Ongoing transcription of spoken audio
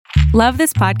Love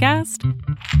this podcast?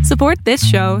 Support this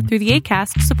show through the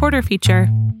Acast supporter feature.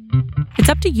 It's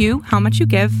up to you how much you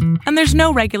give, and there's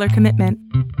no regular commitment.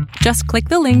 Just click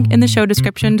the link in the show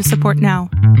description to support now.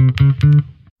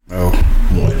 Oh,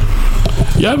 boy.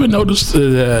 You ever noticed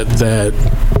that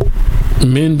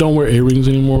men don't wear earrings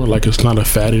anymore? Like, it's not a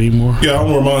fad anymore. Yeah, I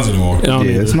don't wear mine anymore. Yeah,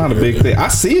 it's not a big thing. I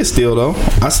see it still though.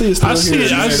 I see it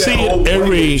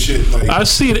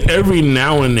every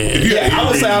now and then. Yeah, I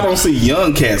would say I don't see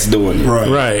young cats doing it.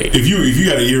 Right. If you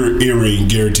got an earring,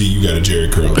 guarantee you got a Jerry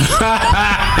curl.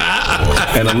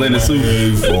 And a linen suit.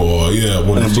 Or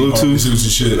one of the Bluetooth suits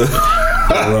and shit. The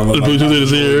Bluetooth in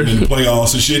his ear. In the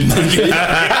playoffs and shit.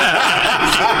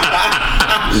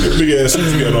 Big ass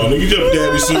suit you got on. Nigga, just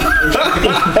daddy suit.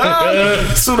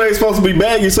 Suit ain't supposed to be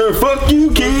baggy, sir. Fuck you,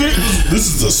 kid. This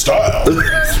is the style.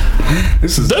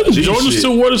 Doesn't Jordan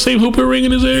still wear the same hoop earring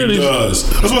in his ear? He does.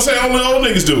 That's what I say. Only old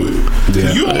niggas do it.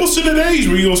 Yeah. You almost to that age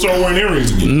where you gonna start wearing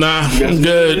earrings again. Nah, I'm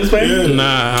good. Yeah.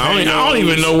 Nah, I don't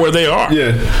even know where they are.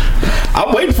 Yeah.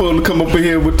 I'm waiting for him to come up in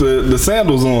here with the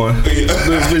sandals on. For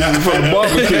the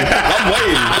barbecue. I'm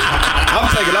waiting. I'm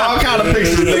taking all kind of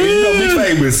pictures. Nigga, you gonna be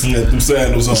famous. Got them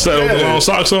sandals on. Long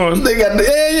socks on. They got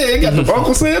they got the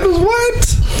Uncle sandals. What?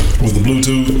 With the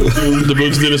Bluetooth. The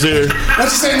Bluetooth in his ear. What you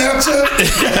say now, Chuck?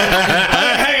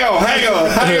 Hang on.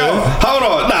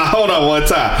 Hold on one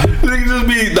time. Nigga just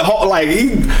be the whole, like,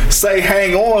 he say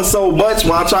hang on so much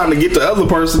while trying to get the other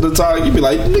person to talk. You be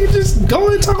like, nigga, just go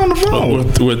ahead and talk on the phone.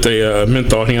 With the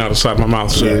menthol hanging out the side of my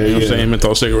mouth. So, you know what I'm saying?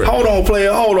 Menthol cigarette. Hold on,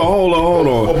 player. Hold on.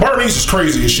 Well, Bernice is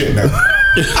crazy as shit now.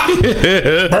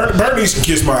 Bernice can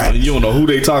kiss my ass. You don't know who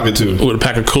they talking to. With a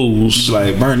pack of Cools.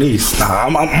 Like, Bernice,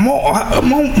 I'm on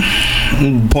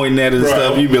pointing at it and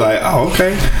stuff. You be like, oh,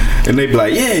 okay. And they be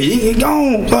like, yeah, you go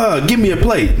on, give me a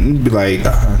plate. And you be like,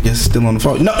 I guess it's still on the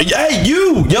phone. No, hey,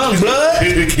 you, young blood.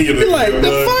 Be like,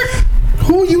 the fuck?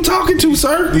 Who are you talking to,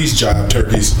 sir? These jive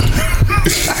turkeys.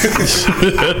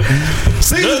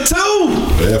 Season 2.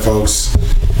 Yeah, folks.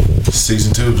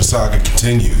 Season 2 of the saga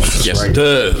continues. Yes, it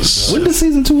does. When does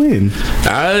season 2 end?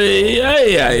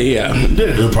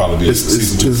 It'll probably be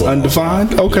season 2. It's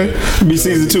undefined? Okay. Yeah. Be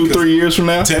season 2 3 years from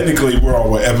now? Technically, we're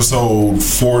on episode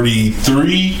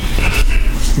 43.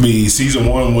 Season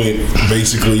 1 went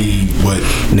basically what?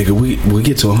 Nigga, we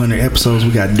get to 100 episodes,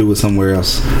 we gotta do it somewhere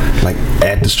else, like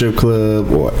at the strip club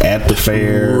or at the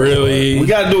fair. Really? We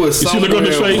gotta do it somewhere. You see look on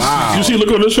his face? Wow. You see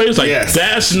look on his face? Like, yes.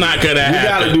 That's not gonna happen. We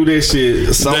gotta do this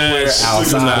shit somewhere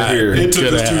outside of here. It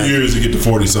took us 2 years to get to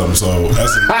 40 something, so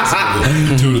that's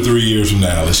 2 to 3 years from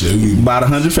now. By the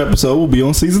 100th episode, we'll be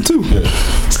on season 2. Yeah.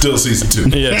 Still season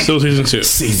 2. Yeah, still season 2.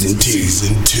 Season 2.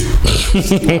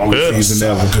 Season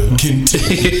ever.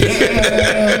 Continue. 3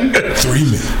 minutes.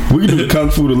 We can do the Kung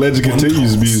Fu The Legend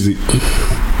Continues music.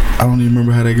 I don't even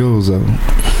remember how that goes though.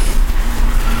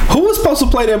 Who was supposed to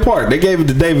play that part? They gave it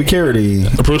to David Carradine.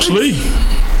 Bruce Lee.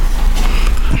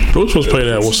 Who was supposed to play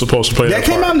that? Was supposed to play that?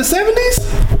 That came out in the 70s?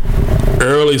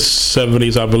 Early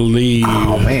 70s, I believe.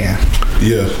 Oh man.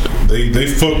 Yeah, they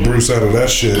fucked Bruce out of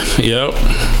that shit. Yep.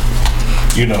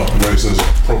 You know, racist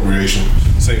appropriation.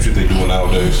 Same shit they doing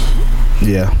nowadays.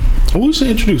 Yeah. Well, we should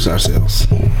introduce ourselves.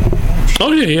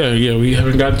 Oh yeah. We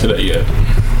haven't gotten to that yet.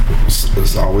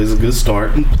 It's always a good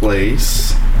starting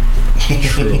place.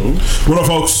 True. What up,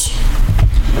 folks?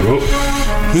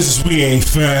 This is We Ain't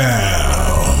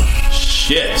Found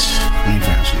Shit. We ain't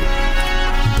found shit.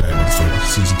 Bad motherfucker.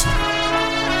 Season 2.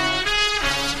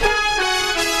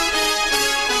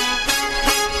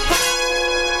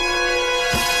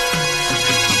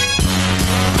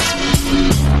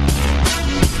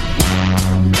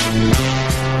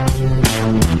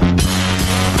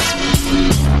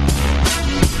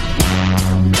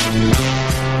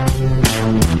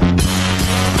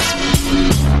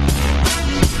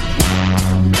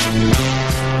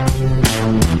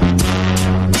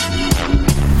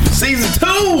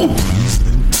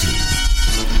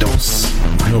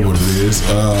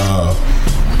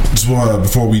 Just want to,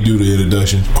 before we do the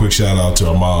introduction, quick shout out to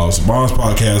our moms. Mom's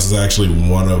podcast is actually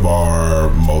one of our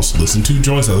most listened to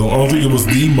joints. I don't think it was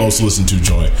the most listened to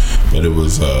joint, but it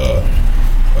was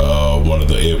one of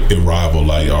the rival,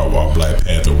 like our Black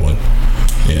Panther one.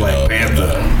 And, Black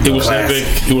Panther. It was epic.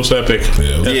 It was epic.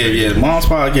 Yeah. Mom's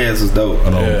podcast is dope. I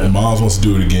know. Yeah. Mom's wants to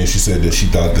do it again. She said that she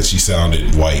thought that she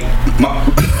sounded white.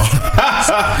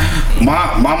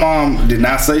 My mom did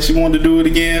not say she wanted to do it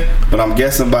again, but I'm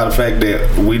guessing by the fact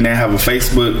that we now have a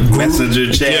Facebook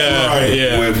Messenger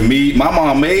chat with me. My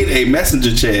mom made a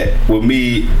Messenger chat with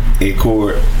me and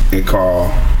Court and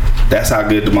Carl That's how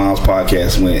good the Moms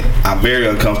Podcast went. I'm very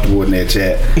uncomfortable in that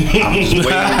chat. I'm just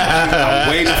waiting. I'm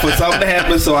waiting for something to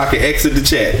happen so I can exit the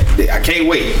chat. I can't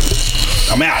wait.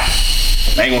 I'm out.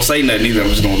 I ain't gonna say nothing either. I'm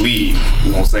just gonna leave.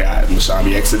 I'm gonna say, "Alright,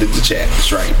 Mashami exited the chat."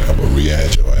 That's right. I'm gonna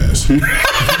re-add your ass.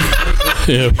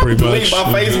 Yeah, pretty much. Delete my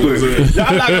Facebook.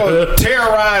 Y'all not gonna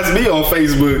terrorize me on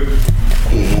Facebook.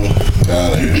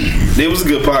 It was a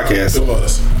good podcast. It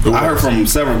was. I heard from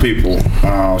several people.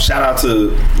 Shout out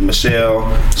to Michelle,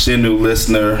 she's a new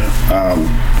listener,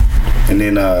 and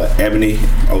then Ebony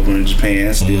over in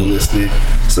Japan still listening.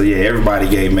 So yeah, everybody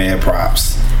gave man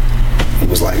props. It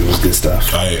was good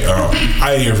stuff. I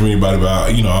ain't hear from anybody about,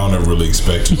 I don't ever really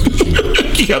expect to.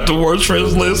 You got the worst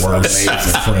friends list. Worst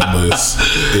friend list.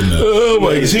 Oh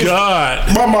my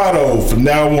God. My motto from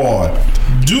now on: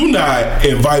 do not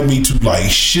invite me to like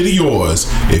shit of yours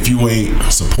if you ain't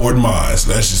supporting mine.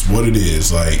 So that's just what it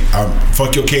is. Like,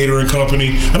 fuck your catering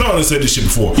company. I know I said this shit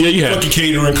before. Yeah, you have. Fuck your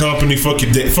catering company. Fuck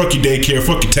your daycare.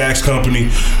 Fuck your tax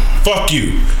company. Fuck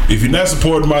you. If you're not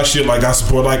supporting my shit like I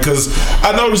support, like, cause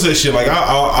I notice that shit. Like,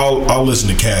 I'll listen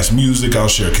to cast music. I'll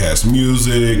share cast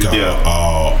music.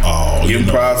 I'll give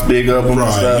props, big up,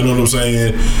 right? Stuff. You know what I'm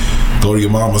saying? Go to your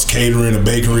mama's catering and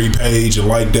bakery page and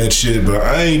like that shit, but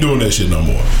I ain't doing that shit no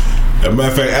more. As a matter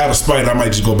of fact, out of spite, I might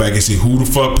just go back and see who the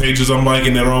fuck pages I'm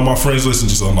liking that are on my friends list and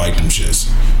just unlike them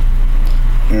shits.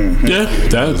 Mm-hmm. Yeah,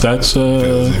 that's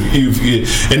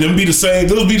and them be the same.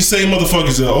 They'll be the same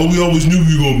motherfuckers that, we always knew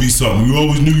you were gonna be something. We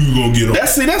always knew you were gonna get on.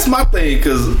 That's my thing,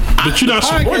 because but you're not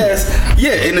supporting.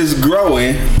 Yeah, and it's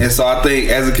growing, and so I think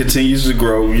as it continues to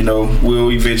grow,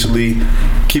 we'll eventually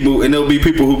keep moving. And there'll be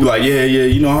people who be like, yeah,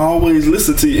 I always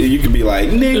listen to you. And you can be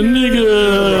like,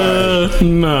 nigga,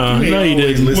 nah, no, you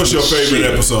didn't. What's your favorite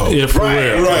episode? Yeah, for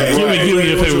real. Right. Give me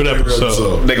your favorite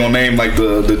episode. They gonna name like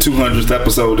the 200th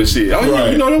episode and shit. Oh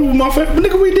yeah, that was my favorite. But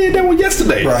nigga, we did that one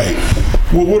yesterday. Right.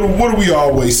 What do we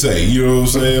always say? You know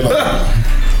what I'm saying?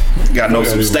 Like, gotta know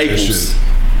some staples.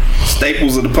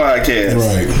 Staples of the podcast.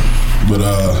 Right. But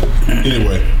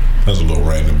anyway, that was a little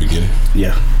random beginning.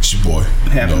 Yeah. It's your boy.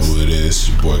 You know who it is. It's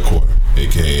your boy Court,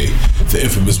 aka the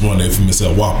infamous one, the infamous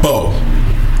El Wapo.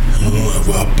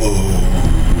 Wapo.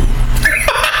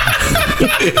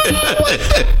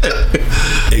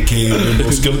 aka Rainbow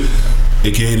Skillet.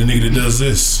 AKA the nigga that does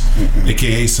this.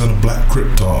 AKA Son of Black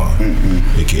Krypton.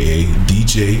 AKA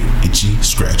DJ Itchy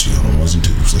Scratchy on the ones and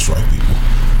twos. That's right, people.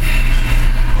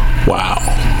 Wow.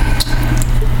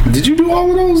 Did you do all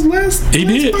of those last? He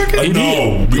did.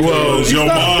 No, because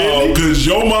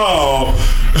your mom.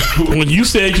 When you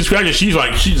said Itchy Scratchy, she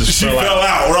fell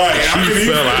out. Right. She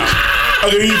fell out. How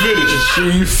can you finish?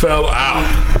 She fell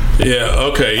out. Yeah.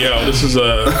 Okay. Yo, this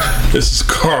is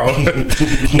Carl,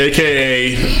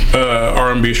 aka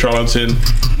R&B Charlatan,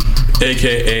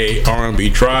 aka R&B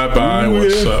Drive-By.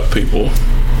 What's up, people?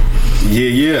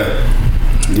 Yeah.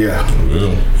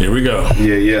 Here we go.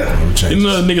 Yeah.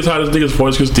 Niggas hot as niggas'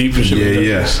 voice gets deep and shit.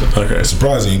 Yeah. Okay.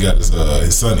 Surprising he got his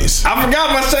sunnies. I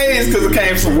forgot my shades because it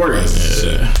came from work.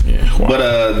 Yeah. Wow.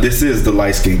 But this is the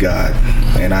Light Skin God,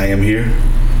 and I am here.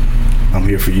 I'm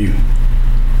here for you.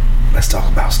 Let's talk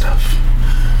about stuff.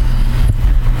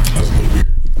 That's a little weird.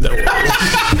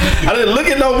 I didn't look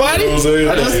at nobody. You know what I'm saying?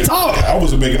 I just talked. I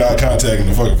wasn't making eye contact in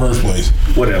the fucking first place.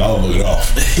 Whatever. I'll look it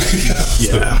off.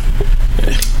 Yeah.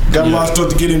 Got a lot of stuff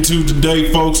to get into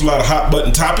today, folks. A lot of hot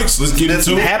button topics. Let's get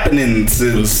into it. Happening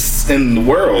since in the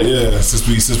world. Yeah, since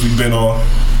we've been on.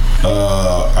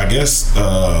 I guess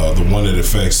the one that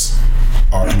affects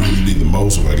our community the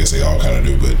most, well, I guess they all kind of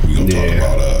do, but we're gonna talk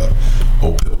about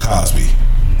old Bill Cosby.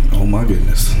 Oh my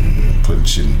goodness. Putting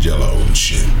shit in Jello and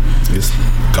shit. It's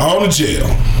gone to jail.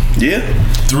 Yeah.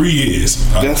 3 years.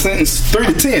 Got sentenced 3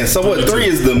 to 10. So what? 3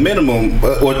 is the minimum,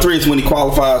 or 3 is when he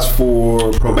qualifies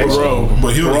for probation.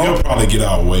 But he'll probably get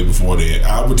out way before then.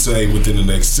 I would say within the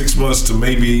next 6 months to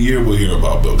maybe a year, we'll hear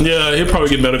about Bill Cosby. Yeah, he'll probably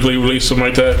get medically released, something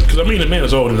like that. Because the man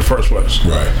is old in the first place.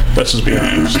 Right. Let's just be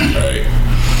honest. Right.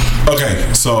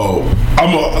 Okay, so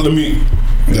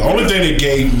the only thing that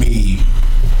gave me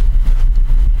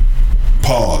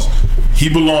pause,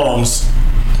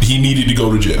 he needed to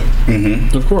go to jail.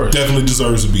 Mm-hmm. Of course. Definitely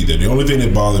deserves to be there. The only thing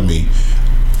that bothered me,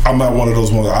 I'm not one of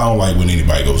those ones, I don't like when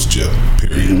anybody goes to jail,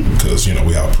 period. Because,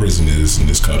 we how prison is in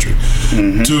this country.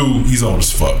 2, he's old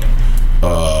as fuck.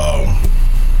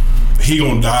 He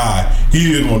gonna die. He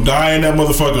either gonna die in that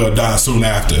motherfucker or die soon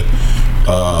after.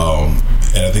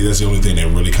 And I think that's the only thing that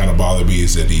really kind of bothered me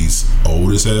is that he's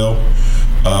old as hell.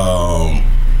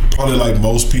 Probably like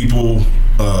most people,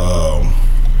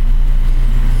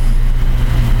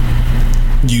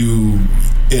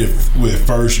 at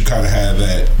first you kind of have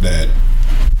that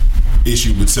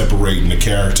issue with separating the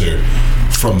character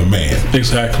from the man.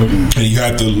 Exactly.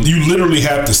 And you literally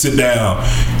have to sit down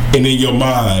and in your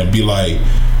mind be like,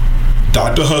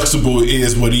 Dr. Huxtable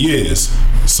is what he is.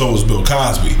 So is Bill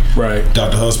Cosby. Right.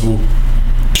 Dr. Huxtable,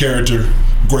 character,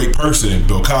 great person.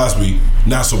 Bill Cosby,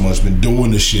 not so much, been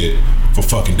doing this shit for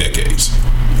fucking decades.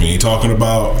 We ain't talking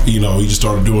about, he just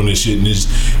started doing this shit in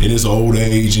his old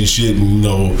age and shit, and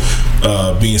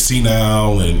being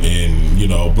senile and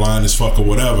blind as fuck or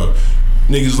whatever.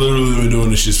 Niggas literally been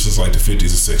doing this shit since like the 50s and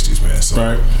 60s, man. So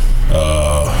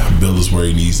Bill is where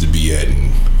he needs to be at,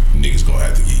 and niggas gonna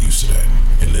have to get used to that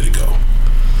and let it go.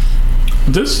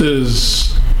 This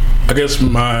is, I guess,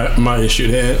 my issue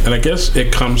there, and I guess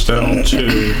it comes down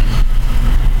to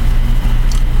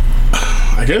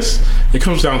I guess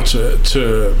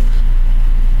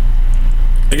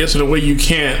in a way you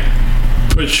can't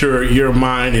put your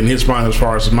mind in his mind as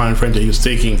far as the mind frame that he's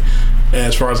thinking,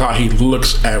 as far as how he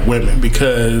looks at women,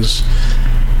 because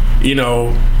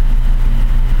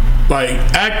like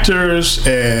actors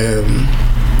and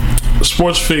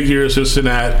sports figures, this and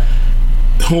that,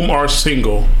 whom are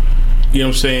single,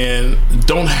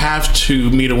 don't have to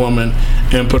meet a woman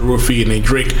and put a roofie in a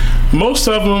drink. Most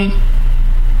of them,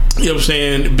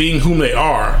 being whom they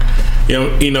are,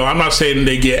 I'm not saying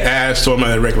they get asked on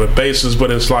a regular basis,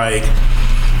 but it's like,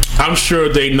 I'm sure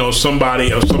they know somebody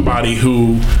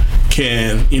who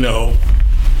can,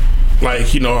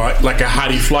 like a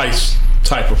Heidi Fleiss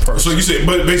type of person. So you say,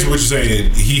 but basically what you're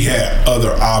saying, he had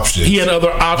other options. He had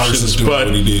other options, but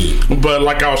what he did. But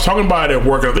like I was talking about it at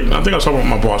work, I think I was talking about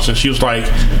my boss, and she was like,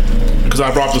 because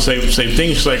I brought up the same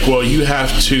thing. She's like, well, you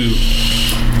have to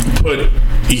put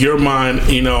your mind,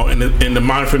 in the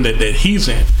mind frame that he's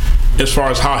in, as far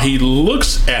as how he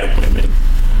looks at women.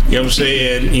 You know what I'm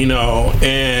saying?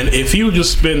 And if he would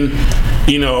just been,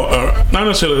 not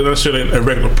necessarily a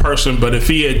regular person, but if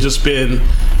he had just been,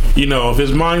 if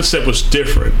his mindset was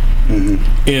different,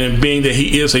 and being that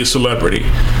he is a celebrity,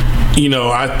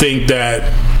 I think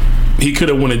that he could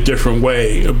have went a different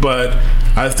way. But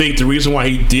I think the reason why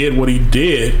he did what he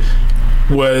did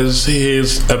was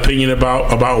his opinion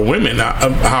about women,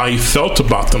 how he felt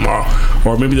about them,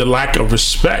 or maybe the lack of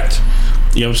respect.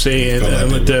 You know what I'm saying?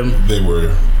 And let them. They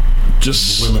were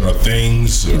just women or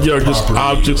things, or just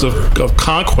objects of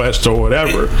conquest or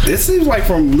whatever. It seems like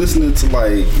from listening to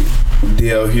like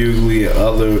D.L. Hughley and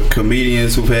other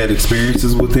comedians who've had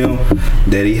experiences with him,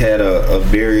 that he had a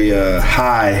very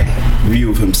high view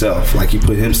of himself. Like he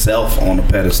put himself on a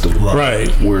pedestal. Right.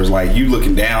 Whereas like you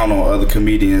looking down on other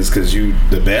comedians because you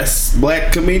the best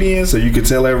black comedian, so you could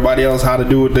tell everybody else how to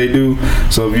do what they do.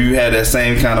 So if you had that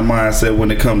same kind of mindset when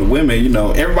it comes to women,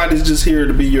 everybody's just here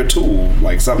to be your tool,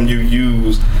 like something you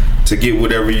use to get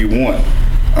whatever you want.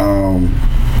 I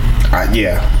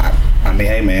mean,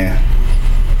 hey man.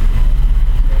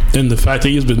 And the fact that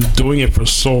he's been doing it for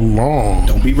so long.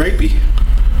 Don't be rapey.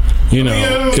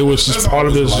 It was just part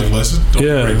of his.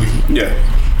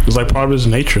 It's like part of his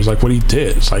nature. It's like what he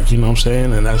did. It's like, what I'm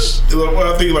saying? And that's.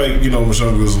 Well, I think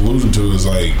Michelle was alluding to is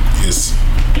like,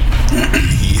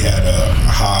 he had a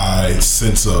high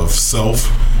sense of self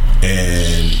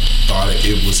and thought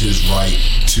it was his right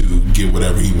to get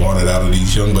whatever he wanted out of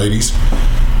these young ladies.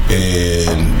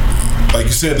 And like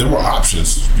you said, there were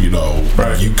options.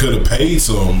 Right. You could have paid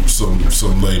some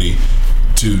lady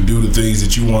to do the things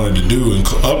that you wanted to do, and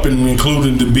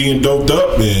including to being doped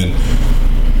up, and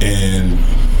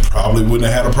probably wouldn't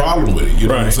have had a problem with it. You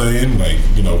know what I'm saying? Like,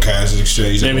 cash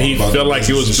exchange. Maybe he felt like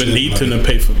it was beneath him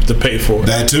to pay for it.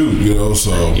 That too.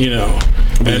 So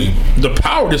and the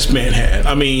power this man had.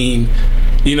 I mean,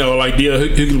 like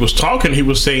D.L. was talking, he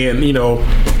was saying,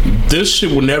 this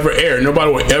shit will never air.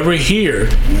 Nobody will ever hear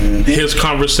his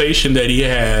conversation that he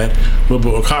had with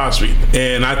Bill Cosby.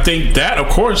 And I think that, of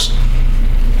course,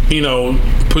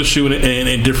 puts you in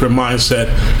a different mindset,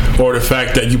 or the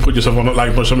fact that you put yourself on,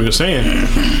 like what somebody was saying,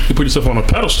 you put yourself on a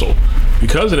pedestal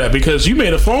because of that. Because you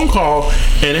made a phone call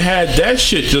and it had that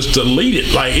shit just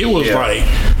deleted. Like, it was like,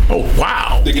 oh,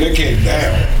 wow. They came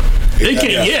down. They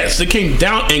came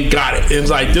down and got it.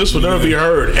 It's like, this will never be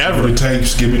heard ever. The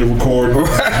tapes, give me the record.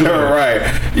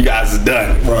 Right. You guys are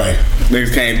done. Right.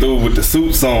 Niggas came through with the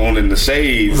suits on and the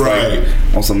shades, right,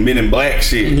 like, on some Men in Black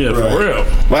shit. Yeah, for real.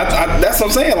 But that's what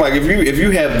I'm saying. Like, if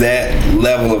you have that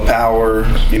level of power,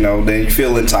 then you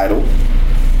feel entitled,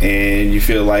 and you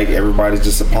feel like everybody's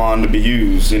just a pawn to be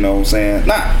used. You know what I'm saying?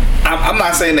 I'm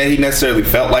not saying that he necessarily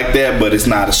felt like that, but it's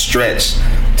not a stretch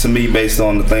to me based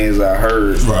on the things I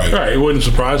heard. Right. It wouldn't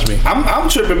surprise me. I'm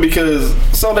tripping because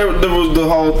there was the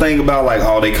whole thing about like,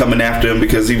 oh, they coming after him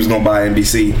because he was gonna buy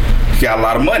NBC. He got a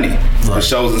lot of money for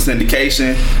shows and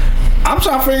syndication. I'm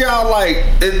trying to figure out, like,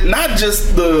 not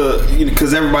just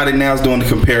because everybody now is doing the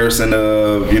comparison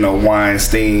of,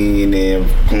 Weinstein and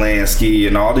Polanski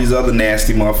and all these other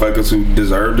nasty motherfuckers who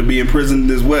deserve to be imprisoned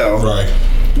as well. Right.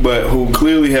 But who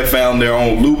clearly have found their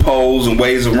own loopholes and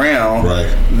ways around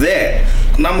that.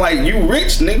 And I'm like, you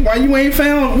rich, nigga, why you ain't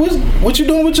found, what you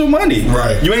doing with your money?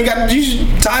 Right. You ain't got, you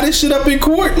should tie this shit up in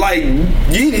court. Like,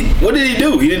 what did he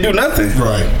do? He didn't do nothing.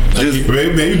 Right. Just,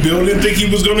 maybe Bill didn't think he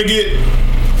was going to get...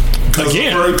 Because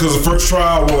the first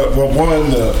trial,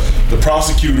 the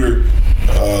prosecutor,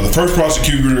 the first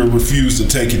prosecutor refused to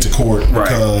take it to court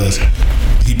because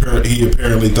he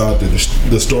apparently thought that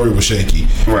the story was shaky.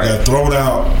 Right. Got thrown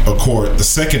out of court the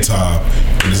second time,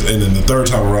 and then the third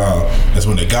time around, that's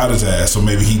when they got his ass. So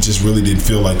maybe he just really didn't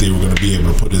feel like they were going to be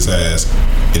able to put his ass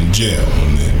in jail.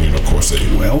 And then, of course, they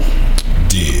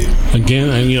did. Again,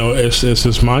 and it's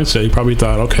his mindset. He probably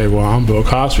thought, okay, well, I'm Bill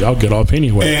Cosby, I'll get off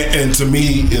anyway. And to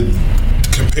me,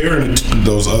 comparing to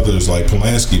those others like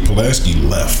Polanski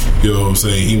left. You know what I'm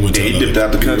saying? He went to he dipped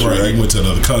out the country. Right, he went to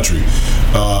another country.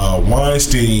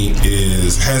 Weinstein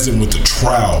hasn't went to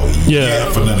trial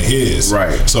yet for none of his.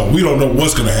 Right. So we don't know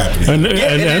what's going to happen. And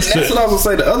that's what I was gonna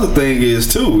say. The other thing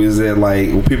is too is that, like,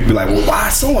 when people be like, well, why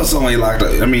so and so ain't locked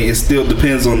up? I mean, it still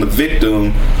depends on the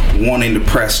victim wanting to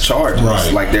press charges.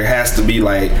 Right. Like, there has to be,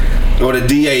 like, or the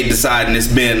DA deciding it's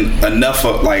been enough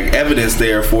of, like, evidence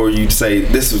there for you to say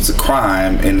this was a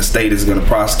crime and the state is going to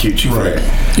prosecute you for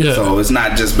that. Yeah. So it's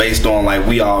not just based on, like,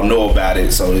 we all know about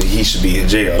it, so he should be in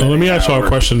jail. Well, let me ask you a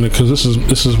question, because this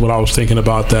is what I was thinking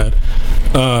about that.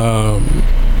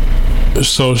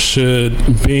 So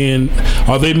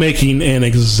are they making an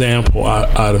example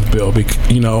out of Bill?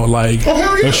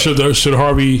 Should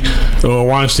Harvey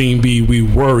Weinstein be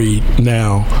worried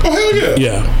now? Oh, hell yeah.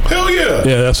 Yeah. Hell yeah.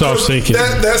 Yeah, that's what I was thinking.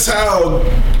 That's how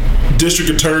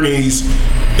district attorneys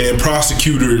and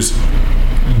prosecutors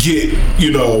get,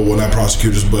 well, not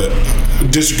prosecutors, but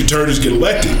district attorneys get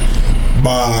elected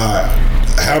by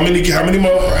how many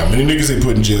niggas they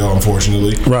put in jail,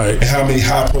 unfortunately, right? And how many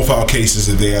high profile cases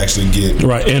that they actually get,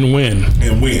 right? And win,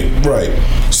 right?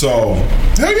 So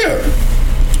hell yeah.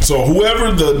 So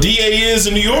whoever the DA is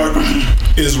in New York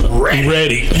is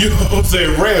ready. You know what I'm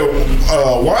saying?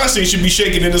 Weinstein should be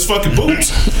shaking in his fucking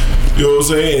boots. You know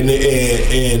what I'm saying?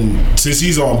 And since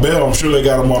he's on bail, I'm sure they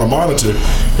got him on a monitor.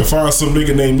 And find some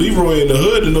nigga named Leroy in the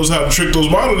hood that knows how to trick those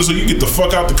monitors so you get the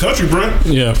fuck out the country, bro.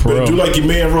 Yeah, for real. Do like your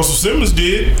man Russell Simmons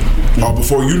did.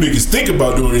 Before you niggas think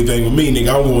about doing anything with me,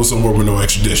 nigga, I'm going somewhere with no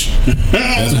extradition.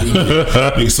 That's what he did.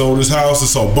 Nigga sold his house, and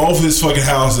so both his fucking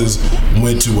houses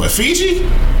went to Fiji?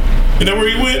 Is that where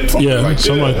he went?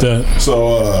 Something like that.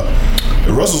 So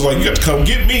Russell's like, you got to come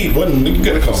get me. You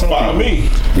got to come find me.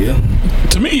 Yeah.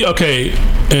 To me, okay,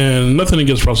 and nothing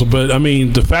against Russell, but I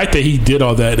mean, the fact that he did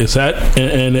all that, is that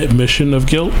an admission of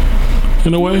guilt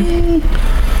in a way?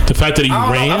 The fact that he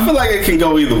ran? I feel like it can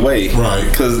go either way. Right.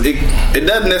 Because it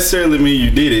doesn't necessarily mean you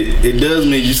did it. It does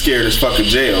mean you scared as fucking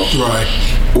jail. Right.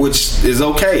 Which is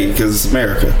okay because it's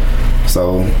America.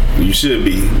 So you should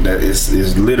be. That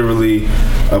is literally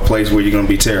a place where you're going to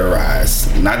be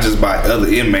terrorized. Not just by other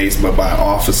inmates, but by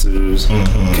officers,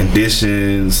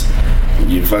 conditions,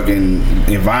 your fucking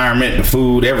environment, the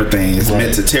food, everything. It's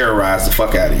meant to terrorize the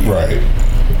fuck out of you. Right.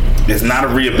 It's not a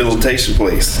rehabilitation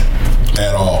place.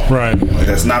 At all. Right.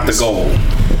 That's not the goal.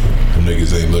 Them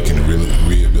niggas ain't looking to really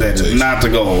rehabilitate. That is not the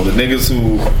goal. The niggas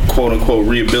who quote unquote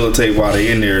rehabilitate while they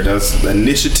in there, that's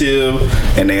initiative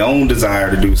and their own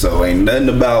desire to do so. Ain't nothing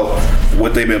about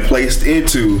what they've been placed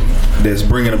into that's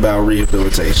bringing about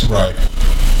rehabilitation. Right.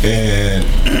 And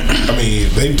I mean,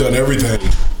 they've done everything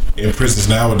in prisons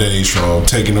nowadays, from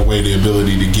taking away the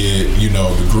ability to get,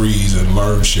 degrees and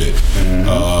learn shit,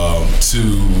 to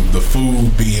the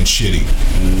food being shitty,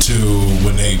 to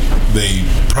when they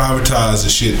privatize the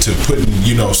shit to putting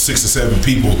 6 or 7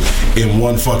 people in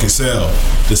one fucking cell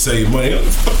to save money.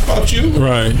 Fuck about you,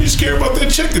 right? You just care about that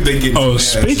check that they get. Oh,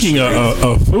 speaking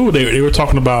of food, they were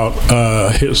talking about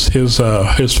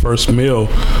his first meal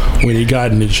when he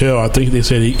got into jail. I think they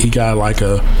said he got like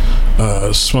a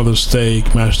smothered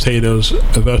steak, mashed potatoes,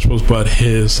 vegetables, but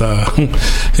his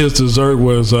dessert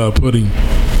was pudding.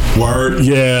 Word?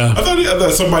 Yeah. I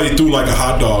thought somebody threw like a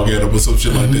hot dog at him or some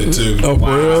shit like that too. Oh,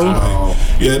 for real?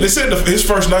 Yeah, they said his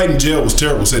first night in jail was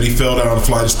terrible. Said he fell down a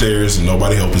flight of stairs and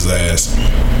nobody helped his ass.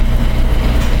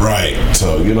 Right.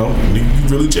 So, you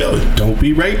really jelly. Don't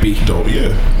be rapey.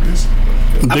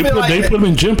 They put him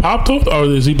in Gym Pop though, or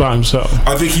is he by himself?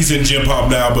 I think he's in Gym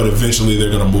Pop now, but eventually they're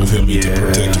gonna move him into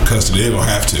protective custody. They're gonna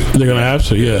have to. They're gonna have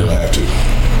to, yeah. They're gonna have to.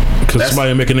 Because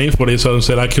somebody make a name for themselves and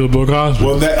said, I killed Bill Cosby.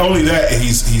 Well, only that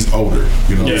he's older.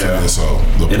 You know what I'm saying? So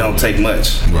it don't take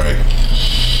much. Right.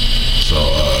 So,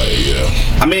 yeah.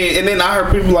 I mean, and then I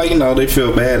heard people like, they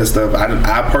feel bad and stuff.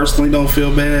 I personally don't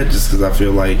feel bad just because I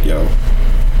feel like,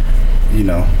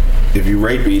 if you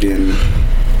rape me, then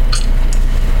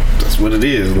that's what it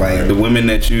is. Like, the women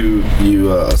that you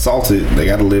assaulted, they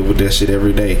got to live with that shit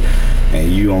every day.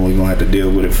 And you only going to have to deal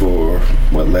with it for,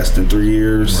 less than 3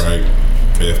 years? Right.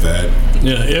 If that.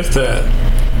 Yeah, if that.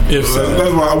 That's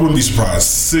why I wouldn't be surprised.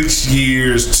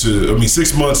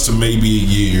 6 months to maybe a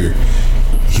year,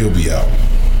 he'll be out.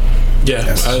 Yeah,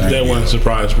 that wouldn't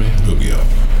surprise me. He'll be out.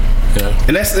 Yeah.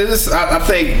 And I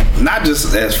think, not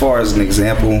just as far as an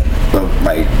example of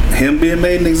like him being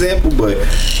made an example, but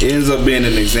it ends up being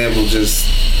an example just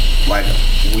like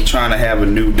we trying to have a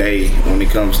new day when it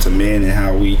comes to men and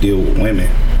how we deal with women,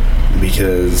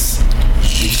 because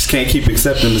you just can't keep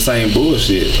accepting the same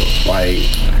bullshit. Like,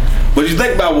 but you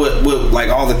think about what like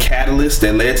all the catalysts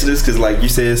that led to this, because like you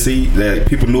said, that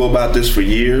people knew about this for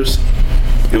years.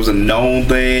 It was a known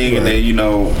thing, right. And then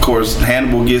of course,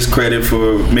 Hannibal gets credit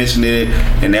for mentioning it,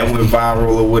 and that went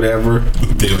viral or whatever.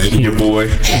 Your boy.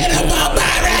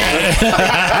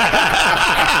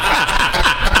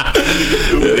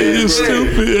 He's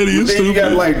stupid. Then you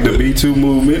got like the Me Too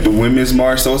movement, the Women's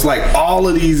March. So it's like all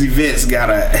of these events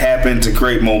gotta happen to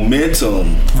create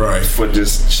momentum, right, for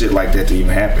just shit like that to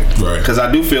even happen. Right. Because I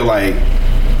do feel like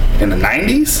in the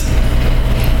 90s,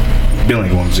 Bill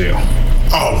ain't going to jail.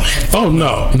 Oh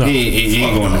no. He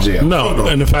ain't going to jail. No,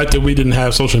 and the fact that we didn't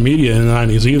have social media in the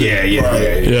 90s either.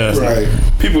 Yeah. Right.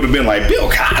 People would have been like,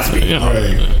 Bill Cosby,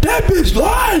 right? That bitch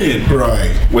lying,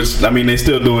 right? Which I mean, they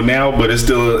still do it now, but it's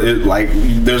still like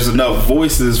there's enough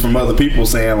voices from other people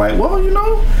saying like, well,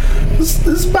 this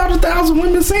is about 1,000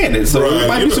 women saying it, so there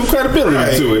might be some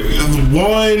credibility to it.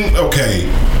 1, okay,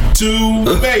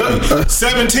 2, maybe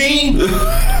 17.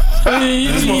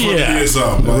 That's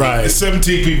something. Right.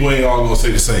 17 people ain't all gonna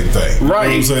say the same thing. Right. You know what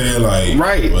I'm saying? Like,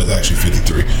 right. Well, it's actually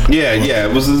 53. Yeah,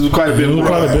 it was quite a bit.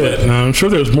 Quite a bit. Now, I'm sure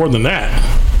there's more than that.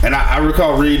 And I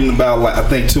recall reading about, like, I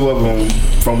think 2 of them,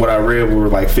 from what I read, were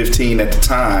like 15 at the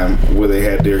time where they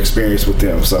had their experience with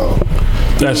them. So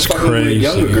that's crazy.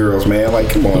 Younger girls, man. Like,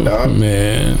 come on, dog.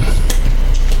 Man.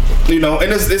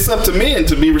 And it's up to men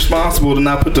to be responsible to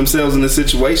not put themselves in this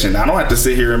situation. I don't have to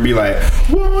sit here and be like,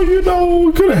 well, it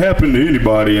could have happened to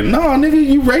anybody. And no, nigga,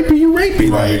 you rapey.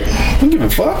 Right. Like, I don't give a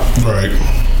fuck. Right.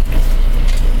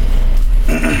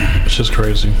 It's just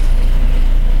crazy.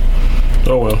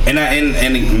 Oh well. And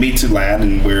me too. Like, I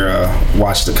didn't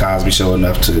watch the Cosby Show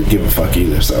enough to give a fuck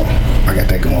either. So I got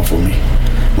that going for me.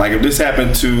 Like, if this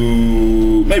happened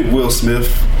to maybe Will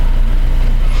Smith,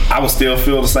 I would still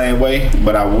feel the same way,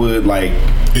 but I would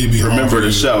remember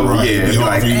the show. Right. Yeah, it'd be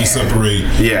hard for you to separate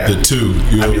the two.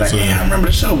 I'd be like, I remember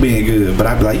the show being good, but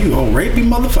I'd be like, you rapey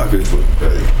motherfuckers.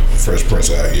 Right. Fresh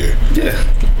Prince out here. Yeah.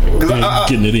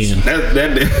 Getting it in.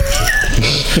 That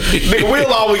nigga, we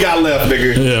all we got left,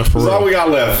 nigga. Yeah, for real. That's all we got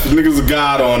left. Niggas a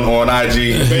god on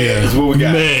IG. Man, is what we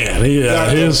got. Man, yeah.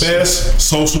 His best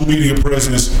social media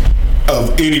presence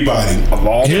of anybody of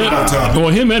all time. Well,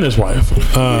 him and his wife,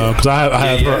 because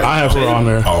I have her on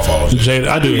there. I'll follow Jada,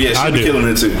 I do. Yeah, she be killing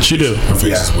it too. She do. Her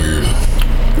face is weird.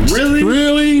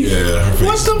 Really? Yeah, her face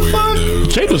what the is fuck? weird,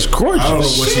 dude. Jada's gorgeous. I don't know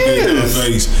what she did to her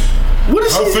face. What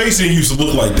is her face didn't used to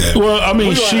look like that. Well, I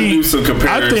mean, do some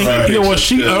I think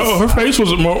her face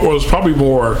was probably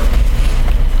more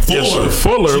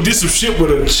fuller. She did some shit with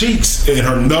her cheeks and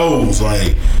her nose.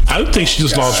 Like, I think she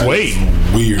just lost weight.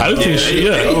 Weird. I don't think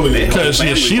because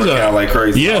she's like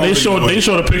crazy. Yeah, they showed a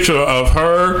picture of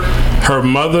her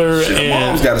mother, and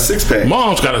mom's got a 6-pack.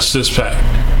 Mom's got a 6-pack.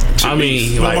 I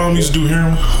mean, my mom used to do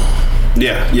heroin.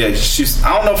 Yeah. I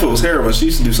don't know if it was heroin. She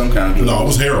used to do some kind of drug. No, it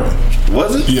was heroin.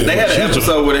 Was it? Yeah. They had an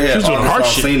episode where they had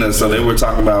Alcina, so they were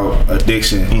talking about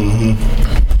addiction. Mm-hmm.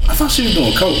 I thought she was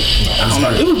doing coke. I don't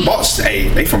know. It was Boston. Hey,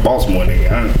 they from Baltimore,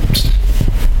 nigga.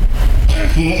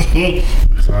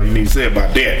 That's all you need to say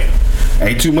about that.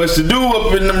 Ain't too much to do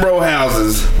up in them row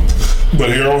houses. But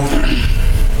heroin.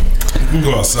 We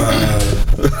go outside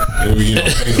and we paint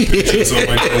a picture, something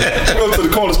like that. Go to the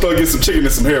corner store, get some chicken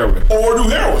and some heroin. Or do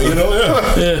heroin,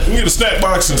 yeah. We get a snack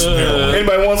box and some heroin.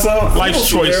 Anybody want some? Life's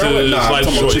choices. Nah,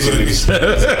 Life's choices. We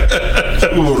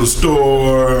go to the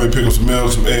store, we pick up some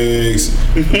milk, some eggs,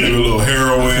 maybe a little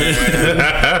heroin.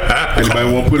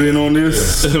 Anybody want to put in on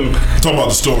this? Talking about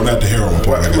the store, not the heroin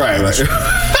part. Right.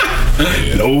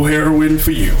 Yeah. No heroin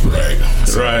for you. Right.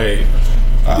 Right.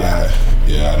 I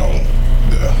don't.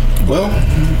 Yeah. Well,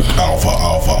 I'll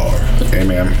follow her. Hey,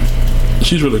 man.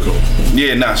 She's really cool.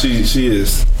 Yeah, she is.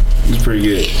 She's pretty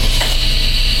good.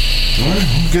 What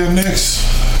we got next?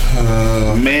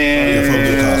 Man,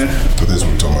 that's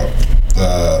what we're talking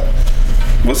about.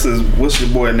 what's your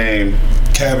boy name?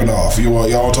 Kavanaugh.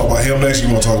 Y'all talk about him next? You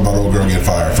want to talk about old girl getting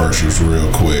fired first, just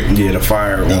real quick? Yeah, the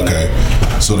fire one. Okay.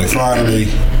 So they finally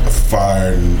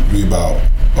fired me about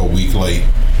a week late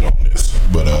on this,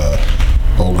 but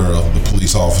old girl, the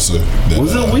police officer.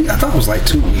 Was it a week? I thought it was like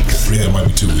 2 weeks. Yeah, it might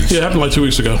be 2 weeks. Yeah, it happened like 2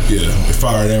 weeks ago. Yeah, they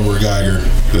fired Amber Geiger,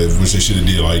 which they should have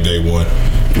did like day one.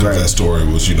 Because Right. that story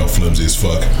was, flimsy as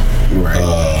fuck. Right.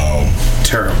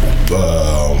 Terrible.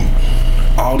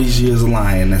 All these years of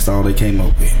lying, that's all they came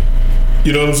up with.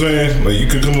 You know what I'm saying? Like, you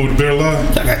could come up with a better lie.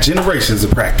 I got generations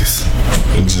of practice.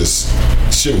 And just,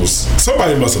 shit was,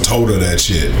 somebody must have told her that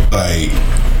shit. Like,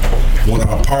 one of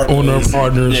her partners. On her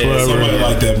partners, Yeah, whatever. Somebody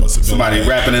like that must have been Somebody like,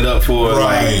 wrapping it up for her.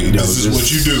 right, Like, this is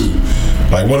what you do.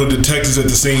 Like, one of the detectives at the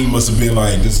scene must have been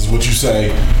like, this is what you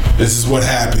say, this is what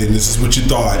happened, this is what you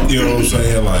thought. You know what I'm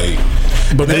saying? Like,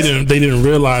 But they didn't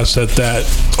realize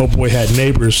that old boy had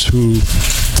neighbors who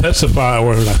testified,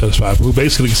 or not testified, who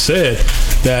basically said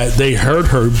that they heard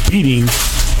her beating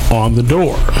on the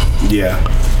door. Yeah.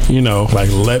 Like,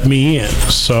 let me in.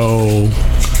 So,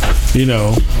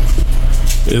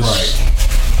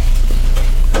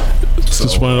 it's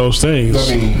just one of those things.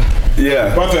 I mean,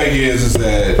 Yeah. my thing is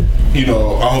that, I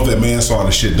hope that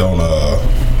manslaughter shit don't, I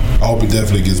hope it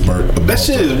definitely gets burnt. That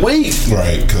shit is weak.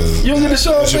 Right, because You don't get to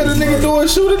show up at a nigga door and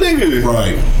shoot a nigga.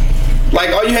 Right, Like,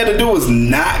 all you had to do was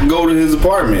not go to his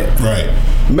apartment. right.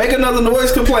 Make another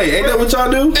noise complaint. Ain't that what y'all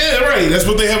do? Yeah, right. That's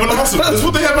what they have an office. That's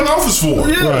what they have an office for.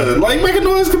 Yeah. Right. Like, make a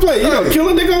noise complaint. You know, Right. kill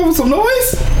a nigga over some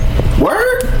noise?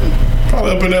 Word?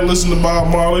 Probably up in there listening to Bob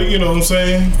Marley. You know what I'm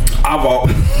saying?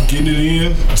 Getting it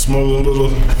in, smoking a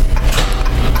little.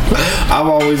 I've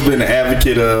always been an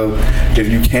advocate of, if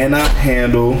you cannot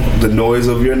handle the noise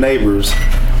of your neighbors,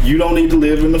 you don't need to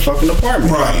live in the fucking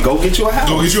apartment. Right. Go get you a house.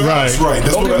 Go get your house. Right.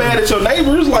 That's Don't what get mad at your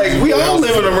neighbors. Like, we all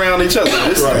living around each other.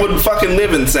 This Right. is what fucking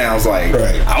living sounds like.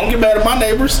 Right. I don't get mad at my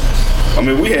neighbors. I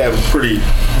mean, we have pretty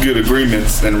good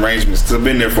agreements and arrangements because I've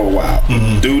been there for a while.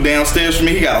 Dude downstairs from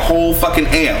me, he got a whole fucking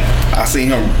amp. I seen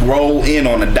him roll in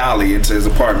on a dolly into his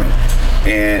apartment.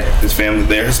 And his family,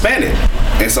 they're Hispanic.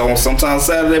 And so sometimes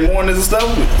Saturday mornings and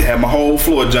stuff, have my whole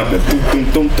floor jumping.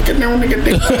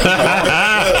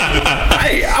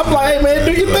 Hey, I'm like, hey, man,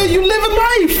 do you think you living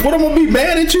life? What I'm gonna be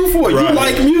mad at you for? Right. You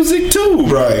like music too.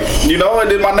 Right. And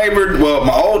then my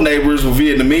old neighbors were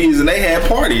Vietnamese, and they had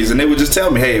parties, and they would just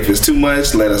tell me, hey, if it's too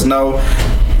much, let us know.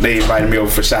 They invited me over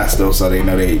for shots though, so they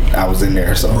know I was in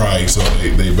there. So Right. So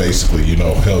they basically,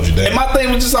 held you down. and my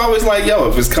thing was just always like, yo,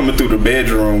 if it's coming through the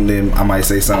bedroom, then I might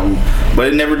say something. But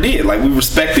it never did. Like, we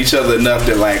respect each other enough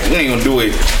that, like, we ain't gonna do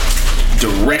it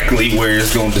directly where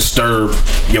it's gonna disturb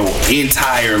your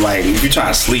entire, like, if you're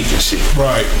trying to sleep and shit.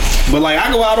 Right. But, like,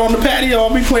 I go out on the patio,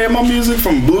 I'll be playing my music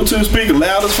from Bluetooth speaker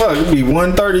loud as fuck. It'll be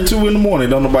 1:32 in the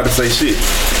morning. Don't nobody say shit.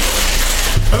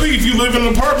 I think if you live in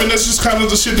an apartment, that's just kind of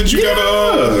the shit that you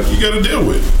gotta deal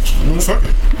with. Fuck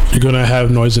it. You're gonna have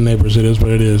noisy neighbors. It is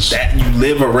what it is. That you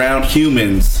live around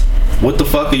humans. What the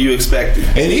fuck are you expecting?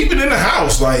 And even in the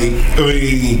house, like, I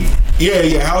mean, yeah,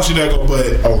 your house you're not gonna,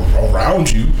 but around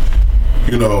you,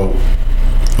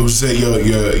 who's say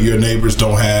your neighbors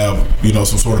don't have,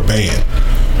 some sort of band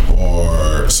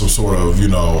or some sort of,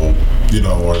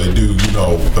 or they do,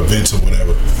 events or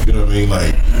whatever. You know what I mean?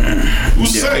 Like,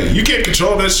 who's to say? You can't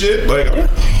control that shit. Like,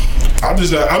 I'm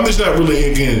just not really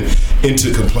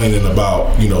into complaining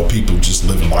about, people just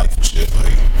living life and shit.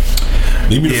 Like,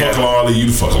 leave me the fuck alone, leave you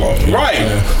the fuck alone.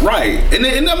 Right.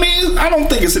 And I mean, I don't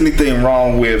think it's anything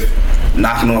wrong with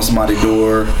knocking on somebody's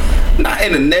door, not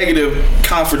in a negative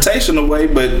confrontational way,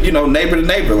 but neighbor to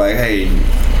neighbor, like, hey,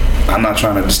 I'm not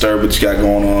trying to disturb what you got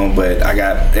going on, but I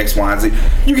got X, Y, and Z.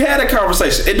 You had a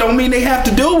conversation. It don't mean they have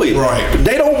to do it. Right.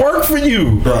 They don't work for you.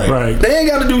 Right. They ain't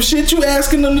got to do shit you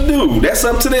asking them to do. That's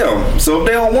up to them. So if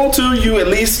they don't want to, you at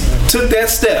least took that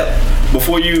step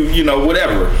before you,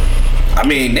 whatever. I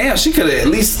mean, damn, she could have at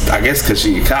least, I guess, because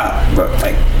she a cop, but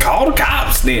like, call the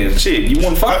cops then. Shit, you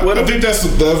want to fuck with her? I think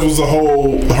that was her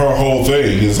whole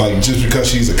thing. It's like, just because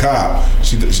she's a cop,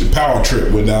 she power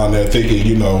trip went down there thinking,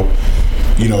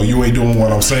 you ain't doing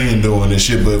what I'm saying doing and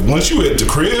shit. But once you at the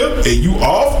crib and you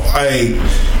off, I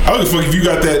don't give a fuck if you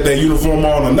got that uniform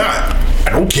on or not. I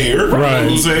don't care. Right. You know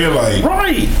what I'm saying? Like,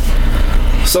 Right.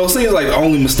 So it seems like the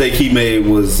only mistake he made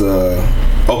was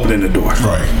opening the door.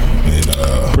 right.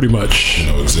 And Pretty much.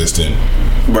 existing.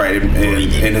 Right,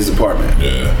 in his apartment.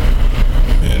 Yeah.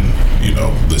 And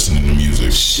listening to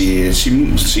music. Shit,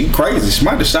 she crazy. She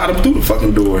might have shot him through the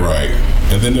fucking door. Right.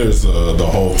 And then there's the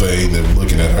whole thing that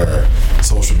looking at her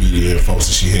social media and folks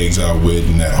that she hangs out with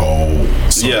and that whole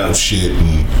social shit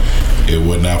and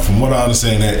whatnot. From what I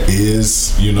understand, that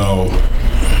is, you know,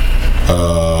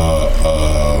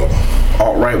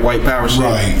 alt-right white power shit.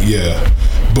 Right, yeah.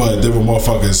 But there were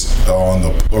motherfuckers on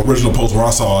the original post where I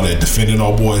saw that defending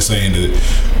old boy saying that,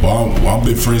 well, I'm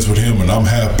been friends with him and I'm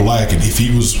half black, and if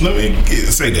he was, let me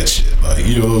say that shit, like,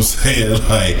 you know what I'm saying,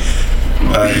 like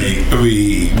I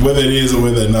mean, whether it is or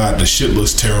whether or not, the shit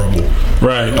looks terrible.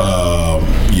 Right.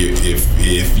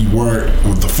 If you weren't,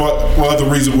 what the fuck? What other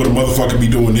reason would a motherfucker be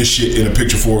doing this shit in a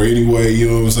picture for anyway? You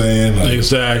know what I'm saying? Like,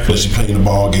 exactly. Unless you playing the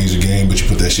ball, gauge the game, but you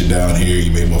put that shit down here,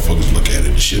 you make motherfuckers look at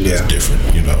it. The shit that's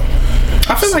different, you know.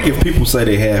 I feel like if people say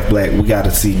they half black, we got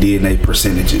to see DNA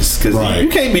percentages, because you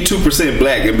can't be 2%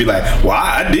 black and be like, well,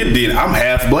 I did, I'm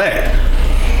half black.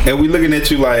 And we looking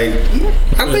at you like,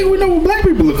 I think we know what black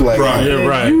people look like. Right, yeah,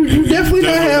 right. You definitely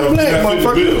not half black,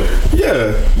 motherfucker.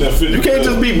 Yeah. You can't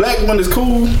just be black when it's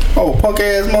cool. Oh, punk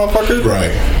ass motherfucker.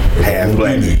 Right. Half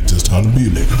black. Just time to be a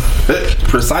nigga.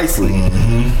 Precisely.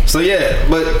 Mm-hmm. So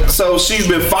yeah, so she's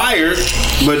been fired,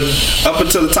 but up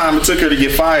until the time it took her to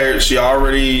get fired, she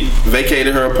already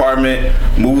vacated her apartment,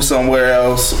 moved somewhere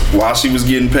else while she was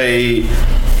getting paid,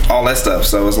 all that stuff.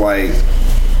 So it's like,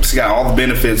 she got all the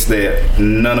benefits that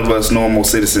none of us normal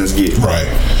citizens get. Right.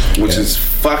 Which is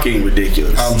fucking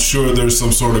ridiculous. I'm sure there's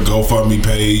some sort of GoFundMe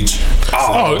page.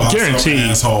 Oh, guaranteed.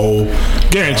 Asshole.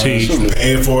 Guaranteed.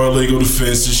 Paying for legal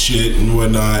defense and shit and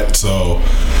whatnot. So,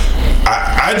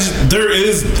 I just, there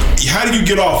is, how do you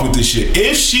get off with this shit?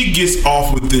 If she gets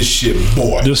off with this shit,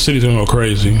 boy. This city's gonna go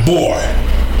crazy. Boy.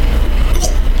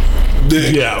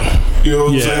 Yeah. You know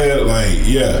what I'm saying? Like,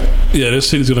 yeah, this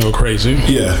city's gonna go crazy.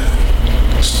 Yeah.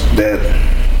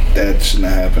 That should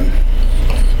not happen.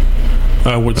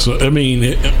 I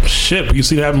mean, shit, you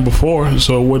see it happen before,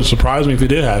 so it wouldn't surprise me if it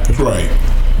did happen. Right.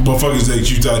 Motherfuckers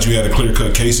that you thought you had a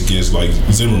clear-cut case against, like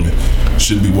Zimmerman,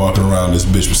 shouldn't be walking around this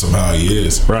bitch, but somehow he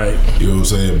is. Right. You know what I'm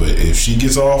saying? But if she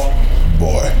gets off,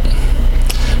 boy,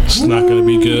 it's not going to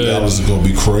be good. That was going to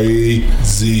be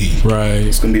crazy. Right.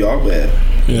 It's going to be all bad.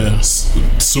 Yeah.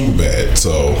 Super bad.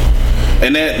 So,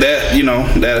 and that you know,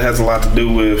 that has a lot to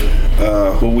do with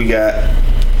who we got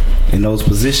in those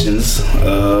positions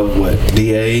of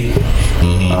DA,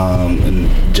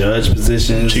 and judge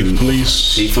positions,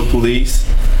 chief of police,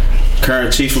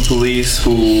 current chief of police,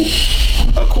 who,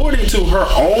 according to her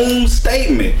own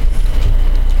statement,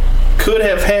 could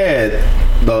have had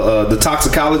the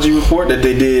toxicology report that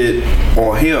they did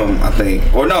on him, I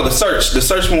think, or no, the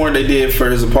search warrant they did for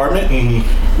his apartment.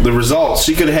 Mm-hmm. The results,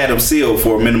 she could have had him sealed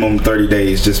for a minimum of 30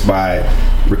 days just by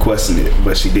requesting it,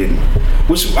 but she didn't,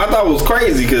 which I thought was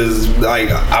crazy, because like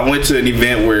I went to an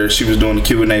event where she was doing the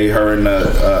Q&A, her and the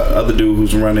other dude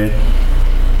who's running,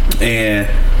 and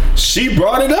she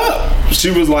brought it up. She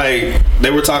was like,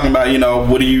 they were talking about, you know,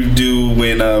 what do you do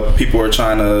when people are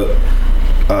trying to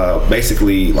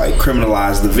basically like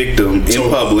criminalize the victim in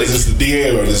public. Is this the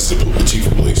DA or this is the chief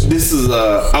of police? This is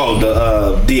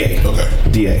the DA. Okay.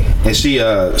 DA. And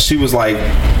she was like,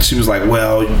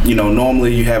 well, you know,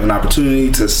 normally you have an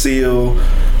opportunity to seal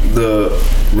the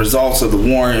results of the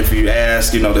warrant. If you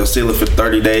ask, you know, they'll seal it for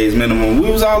 30 days minimum.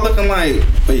 We was all looking like,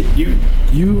 wait, you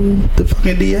the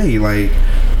fucking DA, like,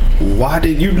 why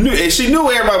did you knew? And she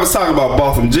knew everybody was talking about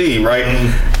Botham Jean, right?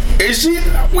 Mm-hmm.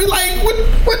 And we like, what,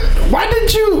 why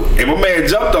didn't you? And my man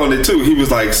jumped on it too. He was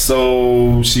like,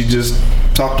 so she just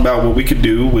talked about what we could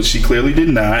do, which she clearly did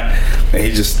not. And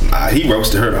he just, he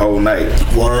roasted her the whole night.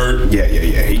 Word. Yeah.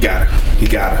 He got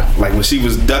her. Like when she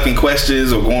was ducking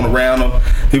questions or going around them,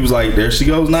 he was like, there she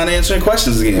goes, not answering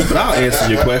questions again. But I'll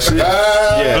answer your question.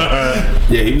 Yeah,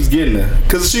 he was getting her.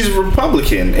 Because she's a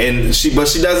Republican. And she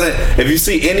doesn't, if you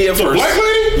see any of her. Black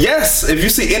lady? Yes. If you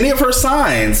see any of her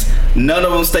signs, none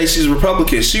of them say she's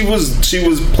Republican. She was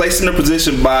placed in a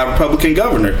position by a Republican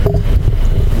governor,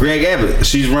 Greg Abbott.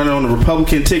 She's running on the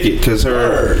Republican ticket because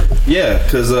and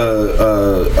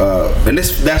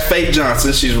that's Faith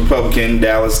Johnson. She's Republican,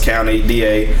 Dallas County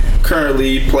DA,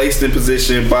 currently placed in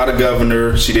position by the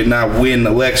governor. She did not win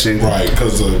the election, right?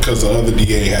 Because the other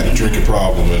DA had a drinking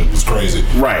problem and it was crazy,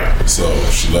 right? So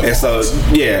she left.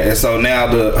 And so now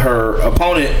her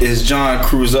opponent is John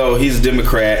Creuzot. He's a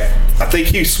Democrat. I think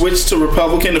he switched to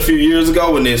Republican a few years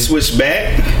ago and then switched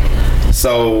back.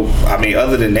 So, I mean,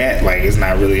 other than that, like, it's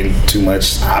not really too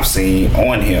much I've seen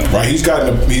on him. Right, he's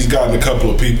gotten a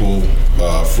couple of people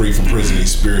free from prison.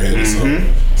 He's spearheaded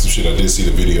some shit. I did see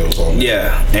the videos on that.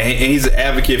 Yeah, and he's an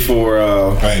advocate for.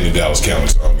 I ain't in Dallas County,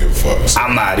 so I don't give a fuck. So.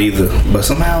 I'm not either, but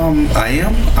somehow I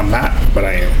am. I'm not, but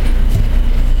I am.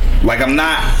 Like I'm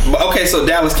not. Okay, so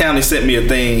Dallas County sent me a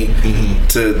thing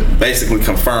to basically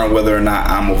confirm whether or not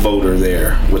I'm a voter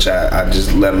there, which I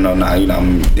just let them know now. You know,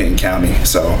 I'm in Denton County,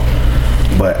 so.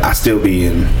 But I still be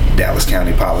in Dallas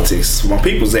County politics where my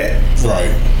people's at.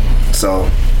 Right. So.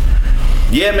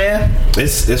 Yeah, man,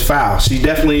 it's foul. She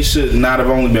definitely should not have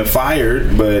only been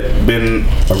fired, but been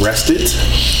arrested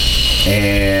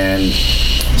and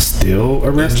still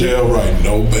arrested. In jail, right?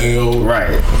 No bail.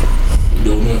 Right.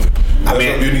 No nothing. I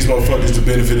mean, give these motherfuckers the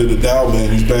benefit of the doubt,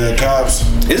 man. These bad cops.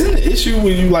 Isn't the issue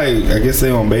when you like, I guess they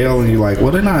on bail and you like,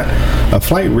 well, they're not a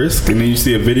flight risk, and then you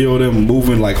see a video of them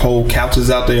moving like whole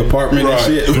couches out their apartment and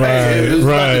shit. Right.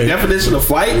 The definition of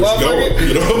flight, motherfucker.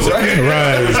 You know what I'm saying?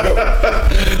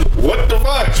 Right. What the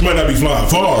fuck? She might not be flying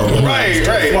far. But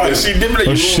Right. She different.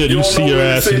 Oh shit! You see your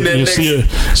ass. You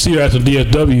see your ass in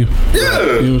DSW. Yeah.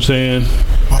 You know what I'm saying?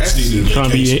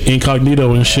 Trying to be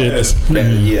incognito and shit.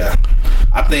 Yeah.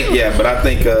 I think, but I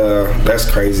think that's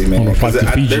crazy, man. 'Cause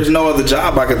there's no other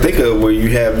job I can think of where you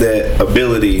have that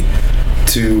ability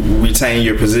to retain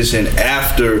your position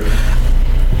after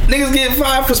niggas get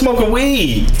fired for smoking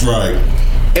weed. Right.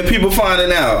 And people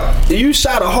finding out you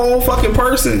shot a whole fucking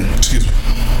person. Excuse me.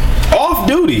 Off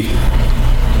duty.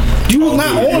 You was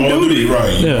not on duty.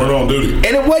 Right. You weren't on duty.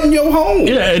 And it wasn't your home.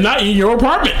 Yeah, and not in your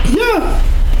apartment. Yeah.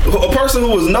 A person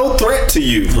who was no threat to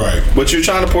you. Right. But you're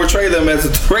trying to portray them as a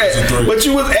threat. But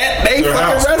you was at their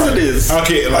fucking residence. Right.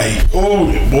 Okay, like, oh,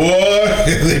 boy.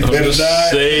 They better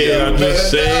not. I'm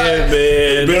just saying, man.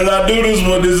 They better not do this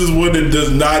one. This is one that does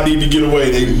not need to get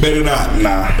away. They better not.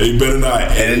 Nah. They better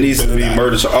not. And it needs to be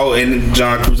murder charges. Oh, and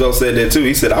John Crusoe said that too.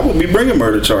 He said, I will be bringing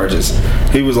murder charges.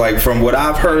 He was like, from what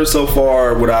I've heard so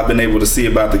far, what I've been able to see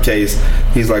about the case,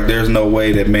 he's like, there's no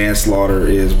way that manslaughter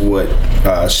is what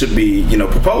should be,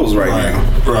 proposed right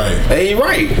now. Right. And you're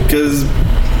right, because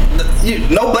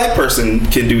no black person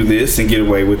can do this and get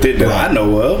away with it that I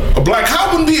know of. A black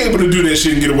cop wouldn't be able to do that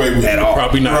shit and get away with it. At all.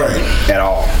 Probably not. Right. At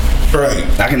all. Right.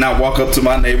 I cannot walk up to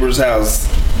my neighbor's house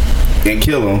and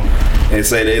kill them and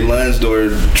say they lunged or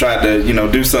tried to,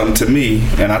 do something to me,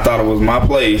 and I thought it was my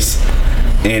place,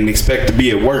 and expect to be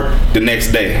at work the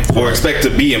next day or expect to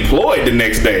be employed the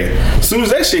next day. As soon as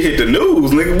that shit hit the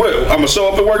news, nigga, what? I'm gonna show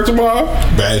up at work tomorrow?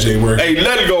 Badge ain't working. Hey,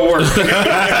 let it go work.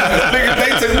 Nigga,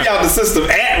 they took me out the system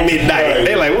at midnight. Right.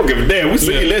 They like, we'll give a damn. We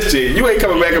seen this shit. You ain't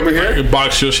coming back up in here. You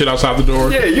box your shit outside the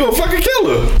door. Yeah, you a fucking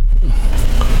killer.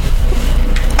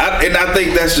 I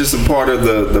think that's just a part of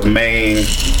the main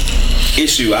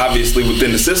issue, obviously,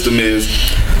 within the system is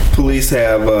police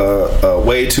have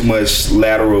way too much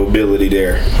lateral ability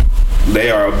there. They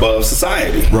are above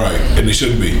society. Right. And they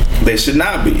shouldn't be. They should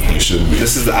not be. They shouldn't be.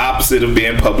 This is the opposite of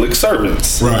being public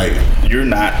servants. Right. You're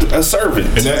not a servant.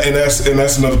 And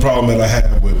that's another problem that I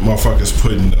have with motherfuckers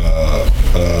putting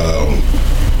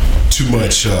too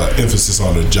much emphasis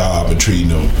on the job and treating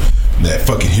them that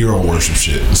fucking hero worship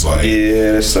shit. It's like,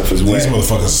 yeah, that stuff is these whack.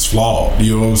 motherfuckers is flawed.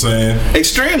 You know what I'm saying?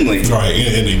 Extremely. Right.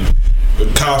 And the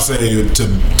cops say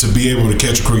to be able to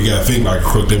catch a crook, you gotta think like a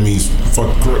crook. That means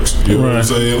fucking crooks. You know what I'm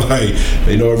saying? Like,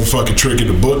 they know every fucking trick in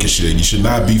the book and shit. You should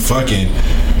not be fucking.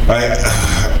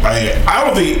 I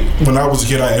don't think when I was a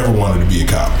kid I ever wanted to be a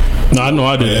cop. No, I know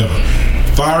I did.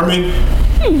 Fireman?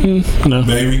 No.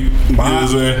 Maybe. You know what I'm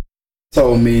saying?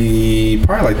 Told me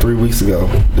probably like 3 weeks ago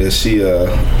that she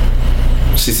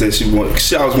said she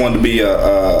always wanted to be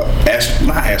a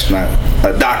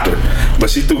doctor, but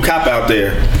she threw cop out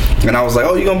there, and I was like,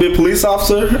 oh, you gonna be a police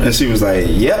officer? And she was like,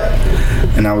 yep.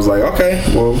 And I was like, okay,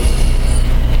 well,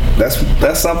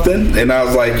 that's something. And I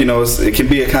was like, it can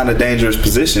be a kind of dangerous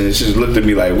position. And she just looked at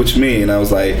me like, what you mean? And I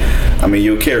was like, I mean,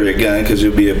 you'll carry a gun because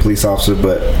you'll be a police officer,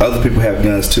 but other people have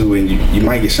guns too, and you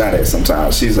might get shot at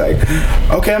sometimes. She's like,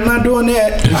 okay, I'm not doing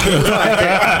that. I was like,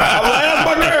 that's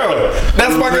my girl.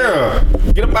 That's my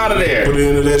girl. Get up out of there. Put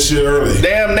into that shit early.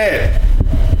 Damn that.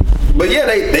 But yeah,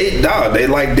 they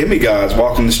like demigods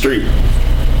walking the street.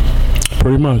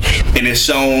 Pretty much. And it's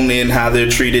shown in how they're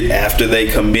treated after they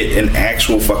commit an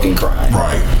actual fucking crime.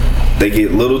 Right. They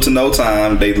get little to no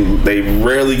time. They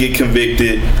rarely get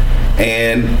convicted.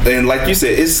 And like you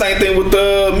said, it's the same thing with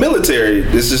the military.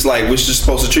 It's just like we're just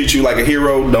supposed to treat you like a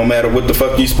hero no matter what the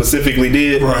fuck you specifically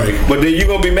did. Right. But then you're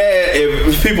gonna be mad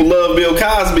if people love Bill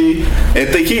Cosby and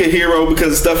think he a hero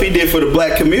because of stuff he did for the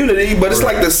black community, but it's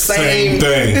like the same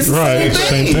thing. It's the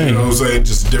same thing. You know what I'm saying?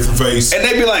 Just a different face. And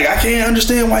they be like, I can't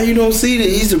understand why you don't see that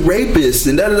he's a rapist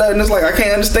and da-da-da. And it's like, I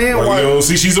can't understand why you don't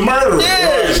see she's a murderer.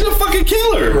 Yeah, right. she's a fucking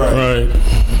killer. Right.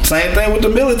 Same thing with the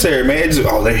military, man. It's,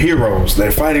 they're heroes.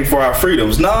 They're fighting for our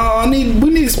freedoms. No, we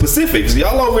need specifics.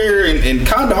 Y'all over here in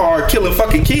Kandahar killing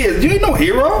fucking kids. You ain't no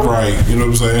hero. Right. You know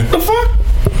what I'm saying? The fuck?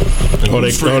 Or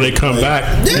they come back.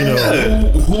 Yeah. You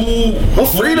know. What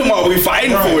freedom are we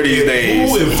fighting for these days?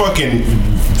 Who in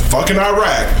fucking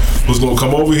Iraq was gonna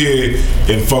come over here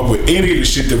and fuck with any of the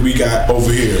shit that we got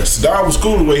over here? Saddam was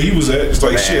cool the way he was at. It's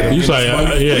like shit. He was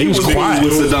like, he was quiet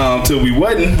with Saddam till we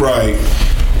wasn't. Right.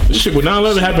 Shit, when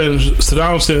 9/11 happened,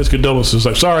 Saddam sent his condolences.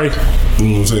 Like, sorry. You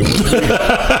know what I'm saying?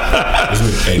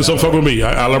 Just don't fuck with me.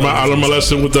 I learned my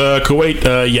lesson with Kuwait.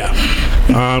 Yeah,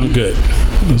 I'm good.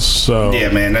 So yeah,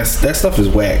 man, that stuff is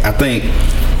whack. I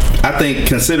think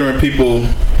considering people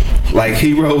like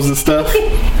heroes and stuff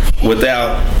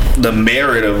without the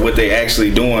merit of what they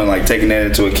actually doing, like taking that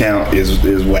into account,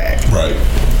 is whack. Right.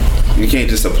 You can't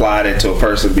just apply that to a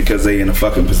person because they in a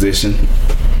fucking position.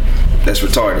 That's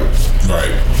retarded.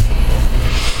 Right.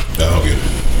 I don't get it.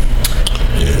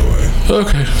 Anyway.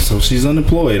 okay. So she's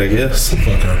unemployed, I guess.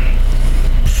 Fuck her.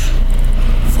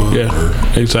 Fuck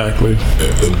her. Exactly.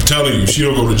 I'm telling you, she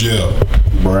don't go to jail.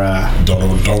 Bruh.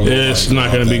 Don't. It's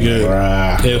not gonna be good.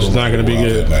 Bruh. It's not gonna be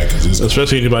good,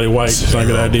 especially anybody white. It's not a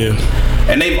good idea.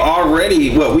 And they've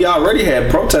already, we already had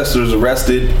protesters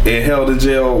arrested and held in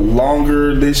jail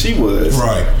longer than she was.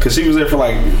 Right. Because she was there for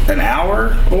like an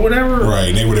hour or whatever. Right.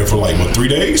 And they were there for like, 3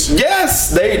 days?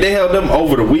 Yes. They held them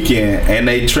over the weekend and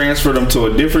they transferred them to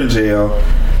a different jail.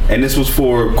 And this was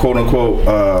for quote unquote,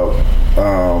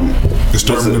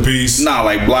 disturbing the peace? Nah,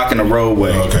 like blocking the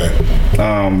roadway. Okay.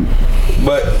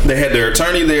 But they had their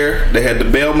attorney there. They had the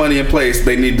bail money in place.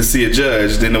 They needed to see a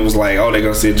judge. Then it was like, oh, they're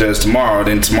going to see a judge tomorrow.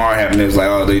 Then tomorrow happened. It was like,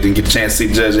 oh, they didn't get a chance to see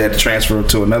the judge. They had to transfer them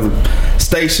to another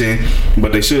station.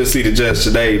 But they should see the judge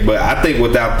today. But I think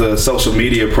without the social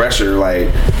media pressure,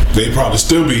 like... they'd probably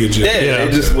still be in jail. Yeah,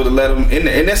 they just would have let them...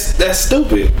 And that's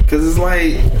stupid. Because it's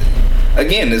like...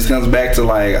 Again, this comes back to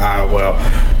like,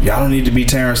 y'all don't need to be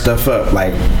tearing stuff up.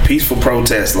 Like peaceful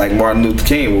protests, like Martin Luther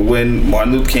King. Well, when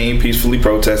Martin Luther King peacefully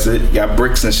protested, got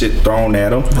bricks and shit thrown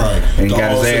at him, right? And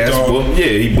got his ass whooped. Yeah,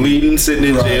 he bleeding, sitting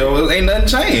in jail. Ain't nothing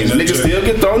changed. Niggas still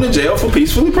get thrown in jail for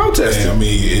peacefully protesting. I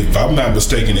mean, if I'm not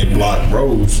mistaken, they block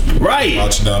roads, right?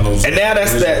 Down those and now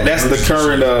that's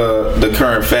the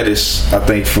current fetish, I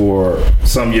think, for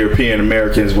some European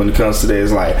Americans when it comes to that.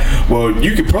 It's like, well,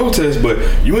 you can protest, but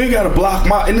you ain't got to block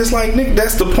my. And it's like, Nick,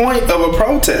 that's the point of a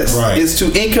protest. Right. Is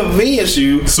to inconvenience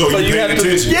you. So you have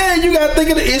attention. you got to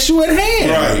think of the issue at hand.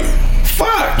 Right.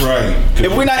 Fuck. Right.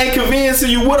 If we're not inconveniencing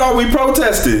you, what are we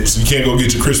protesting? So you can't go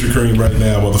get your Krispy Kreme right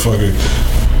now, motherfucker.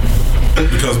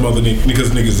 Because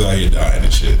niggas out here dying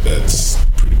and shit. That's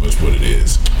pretty much what it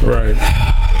is. Right.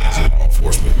 As law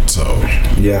enforcement. So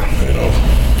yeah,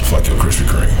 fuck your Krispy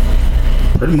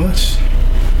Kreme. Pretty much.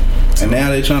 And now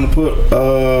they trying to put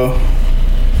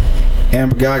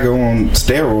Amber Gaga on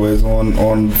steroids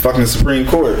on fucking Supreme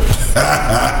Court.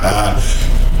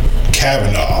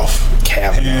 Kavanaugh.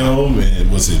 Him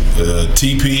and was it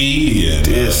TP and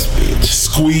this bitch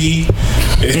Squee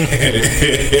and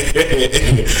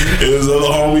his other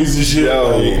homies and shit.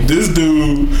 Like, this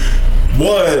dude.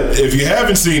 If you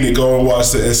haven't seen it, go and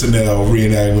watch the SNL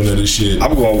reenactment of the shit.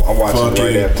 I'm watching it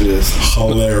right after this.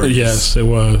 Hilarious. Yes, it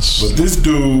was. But this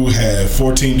dude had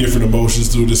 14 different emotions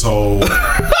through this whole.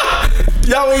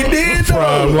 Yo, he did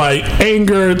from like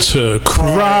anger to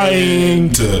crying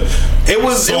to it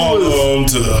was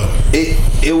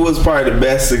probably the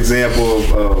best example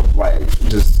of like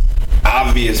just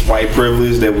obvious white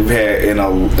privilege that we've had in a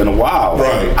while.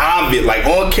 Right. Like, obvious, like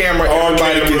on camera,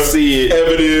 everybody can see it.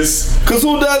 Evidence. Cause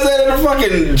who does that in a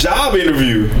fucking job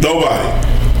interview? Nobody.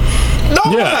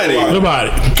 Yeah,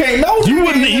 nobody. Can't no.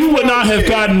 You would not have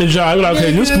gotten the job. Like,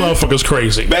 okay, this motherfucker's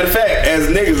crazy. Matter of fact, as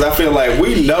niggas, I feel like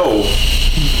we know.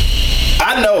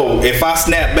 I know if I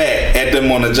snap back at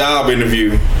them on a job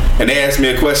interview and they ask me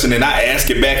a question and I ask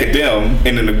it back at them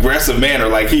in an aggressive manner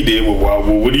like he did, well,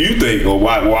 what do you think? Or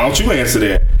why don't you answer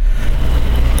that?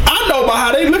 I know about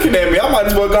how they looking at me. I might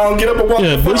as well go and get up and walk.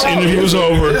 Yeah, this interview's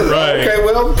over. Right. Okay,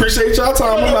 well, appreciate y'all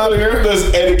time. I'm out of here.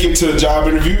 There's etiquette to a job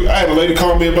interview. I had a lady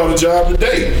call me about a job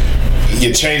today.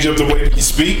 You change up the way that you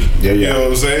speak. Yeah. You know what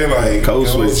I'm saying? Like, code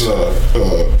switch.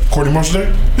 Courtney Marshall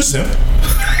there? This is him.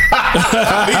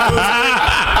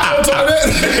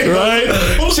 Right?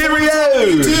 Cheerio.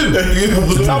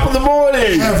 Top of the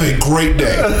morning. Have a great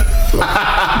day.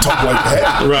 Talk like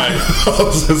that. Right.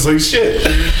 It's like shit.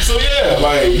 So yeah,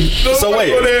 like. So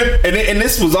wait. And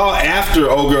this was all after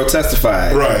old girl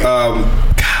testified. Right.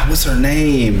 God, what's her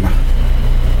name?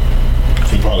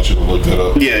 You probably should have looked that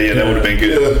up. Yeah, that would have been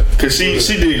good. Because she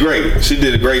did great. She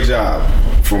did a great job.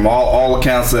 From all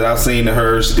accounts that I've seen of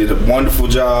her, she did a wonderful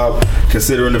job,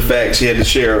 considering the fact she had to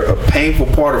share a painful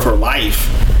part of her life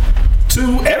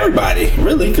to everybody,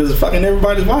 really, because fucking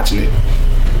everybody's watching it.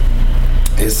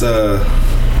 It's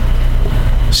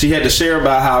she had to share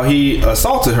about how he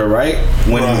assaulted her, right?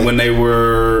 When they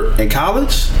were in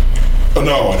college? Oh,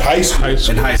 no, in high school.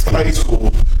 In high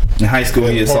school. In high school,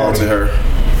 he assaulted her.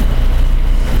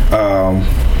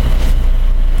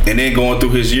 And then going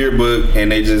through his yearbook,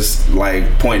 and they just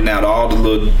like pointing out all the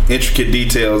little intricate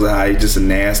details of how he's just a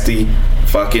nasty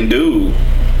fucking dude.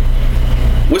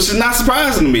 Which is not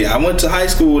surprising to me. I went to high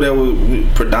school that was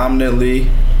predominantly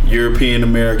European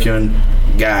American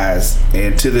guys,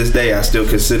 and to this day I still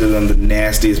consider them the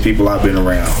nastiest people I've been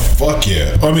around. Fuck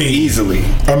yeah. Easily.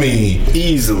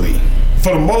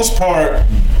 For the most part,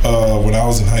 when I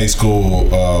was in high school,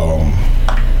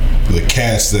 the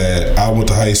cats that I went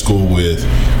to high school with,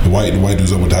 the white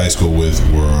dudes I went to high school with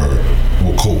were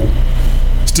cool.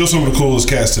 Still some of the coolest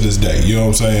cats to this day. You know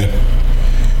what I'm saying?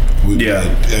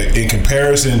 In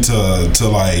comparison to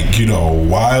like, you know,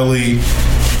 Wiley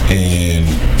and,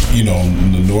 you know,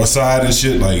 the north side and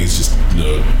shit, like it's just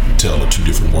tell of two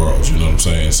different worlds. You know what I'm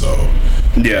saying? So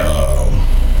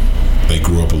they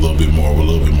grew up a little bit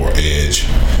more edge,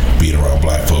 being around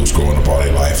black folks, growing up all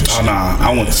their life and shit.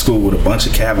 I went to school with a bunch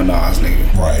of Kavanaughs,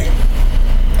 nigga. Right.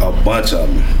 A bunch of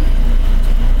them.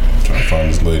 Trying to find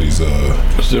this lady's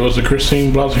Was it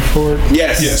Christine Blasey Ford?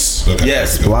 Yes. Okay.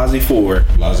 Yes, Blasey Ford.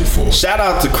 Shout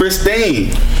out to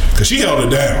Christine. Cause she held it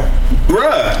down.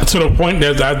 Bruh. To the point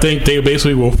that I think they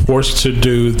basically were forced to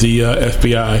do the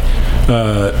FBI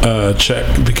check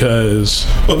because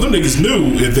them niggas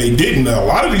knew if they didn't, a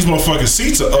lot of these motherfucking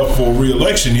seats are up for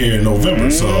re-election here in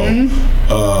November. So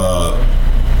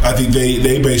I think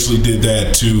they basically did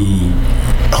that to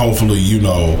hopefully, you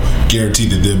know, guarantee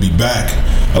that they'll be back.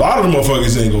 A lot of the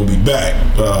motherfuckers ain't gonna be back.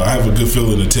 I have a good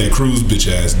feeling that Ted Cruz bitch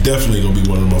ass definitely gonna be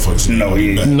one of the motherfuckers. No,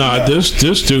 he ain't. Nah, this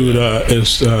dude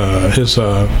is his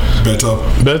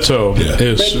Beto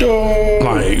is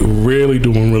like really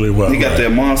doing really well. He got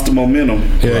that monster momentum.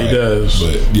 Yeah, he does.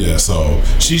 But yeah, so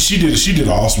she did an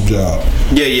awesome job.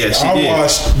 Yeah, she did. I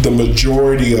watched the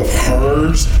majority of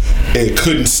hers and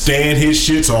couldn't stand his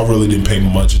shit, so I really didn't pay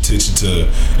much attention to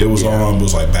it. Was on, it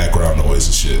was like background noise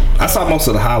and shit. I saw most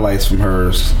of the highlights from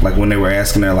hers, like when they were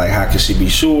asking her like how could she be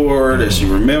sure that she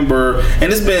remember.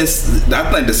 And it's been,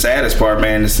 I think the saddest part,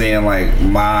 man, is seeing like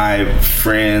my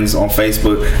friends on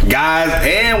Facebook, guys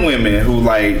and women, who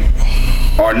like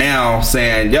are now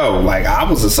saying, yo, like I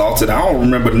was assaulted, I don't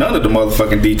remember none of the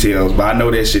motherfucking details, but I know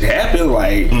that shit happened,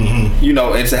 like you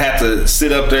know, and to have to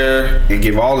sit up there and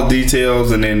give all the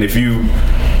details, and then if you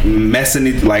miss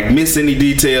any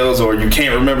details or you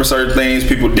can't remember certain things,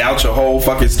 people doubt your whole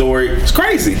fucking story. It's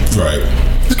crazy. Right.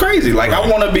 It's crazy. Like, I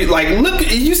want to be like, look,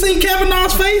 you seen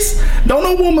Kavanaugh's face? Don't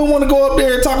no woman want to go up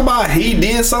there and talk about he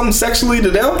did something sexually to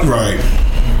them? Right.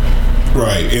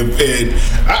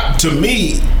 And to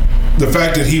me, the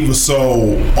fact that he was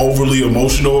so overly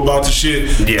emotional about the shit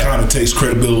kind of takes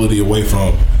credibility away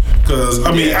from him. Because,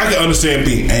 I mean, I can understand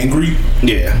being angry.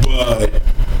 Yeah. But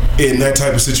in that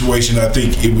type of situation, I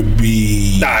think it would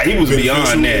be he was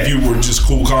beyond that. If you were just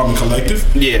cool, calm, and collective.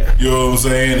 Yeah. You know what I'm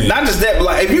saying? And not just that, but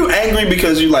like if you angry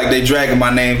because you like they dragging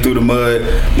my name through the mud,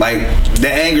 like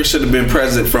the anger should have been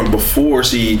present from before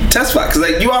she testified. Because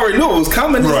like you already knew it was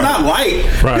coming. It's not like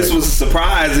this was a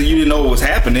surprise and you didn't know what was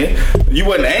happening. You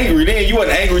wasn't angry then. You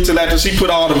wasn't angry till after she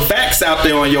put all them facts out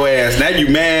there on your ass. Now you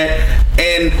mad.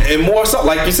 And more so,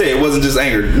 like you said, it wasn't just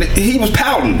anger. He was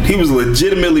pouting. He was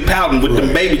legitimately pouting with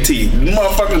them baby teeth.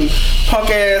 Motherfucking punk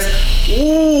ass.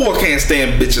 Ooh, I can't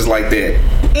stand bitches like that.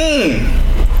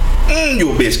 You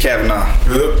a bitch, Kavanaugh.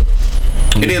 Yep.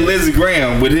 And then Lindsey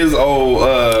Graham with his old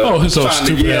his old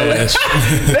stupid ass.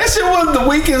 That shit was the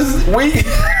weakest.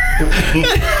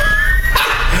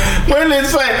 When they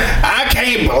say, I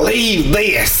can't believe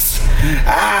this.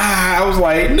 I was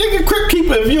like, nigga, Crip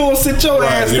Keeper, if you don't sit your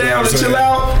ass down and chill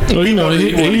out. Well, you know,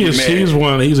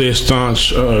 he's a staunch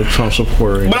Trump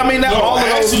supporter. But I mean, all of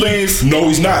those things. No,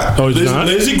 he's not. Oh, he's not?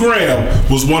 Lindsey Graham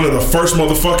was one of the first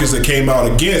motherfuckers that came out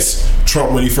against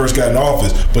Trump when he first got in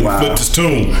office, but he flipped his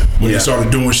tune when he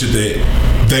started doing shit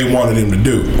that they wanted him to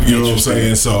do. You know what I'm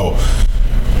saying? So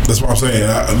that's what I'm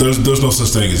saying. There's no such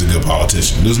thing as a good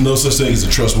politician. There's no such thing as a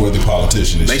trustworthy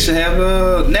politician. They should have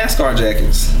NASCAR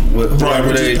jackets.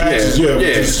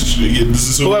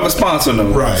 Whoever sponsored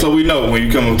them. Right. So we know when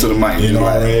you come up to the mic.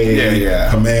 NRA,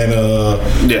 Humana,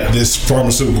 this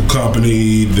pharmaceutical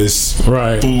company, this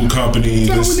food company.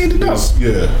 That's what we need to know.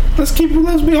 Let's be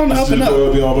on the up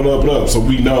and up. So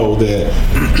we know that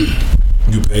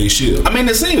you pay shit. I mean,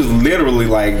 it seems literally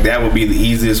like that would be the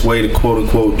easiest way to quote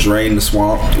unquote drain the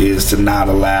swamp, is to not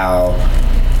allow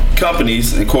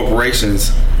companies and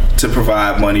corporations to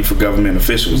provide money for government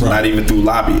officials, not even through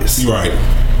lobbyists. Right.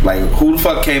 Like, who the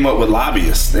fuck came up with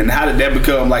lobbyists, and how did that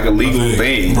become like a legal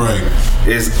thing? Right.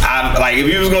 Like, if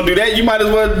you was gonna do that, you might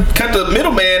as well cut the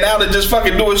middleman out and just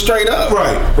fucking do it straight up.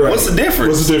 Right. What's the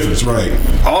difference? What's the difference? Right.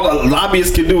 All the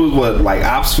lobbyists can do is what, like,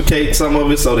 obfuscate some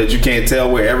of it so that you can't tell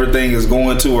where everything is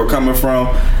going to or coming from.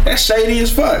 That's shady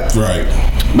as fuck. Right.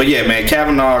 But yeah, man,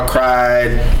 Kavanaugh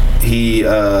cried. He it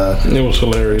was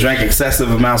hilarious. Drank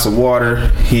excessive amounts of water.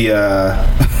 He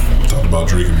talked about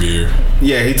drinking beer.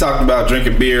 Yeah, he talked about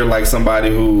drinking beer like somebody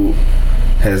who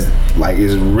is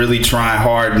really trying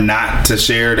hard not to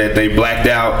share that they blacked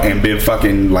out and been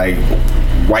fucking like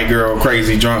white girl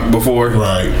crazy drunk before.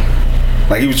 Right.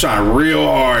 Like, he was trying real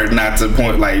hard not to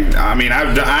point. Like, I mean,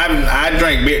 I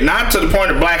drank beer, not to the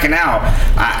point of blacking out.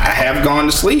 I have gone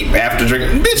to sleep after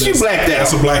drinking. Bitch, you blacked out.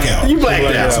 That's a blackout. You blacked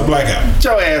out. That's a blackout. Get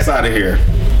your ass out of here.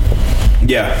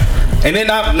 Yeah. And then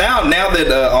now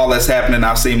that all that's happening,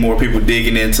 I've seen more people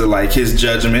digging into like his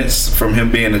judgments from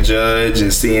him being a judge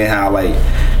and seeing how like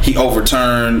he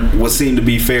overturned what seemed to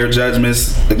be fair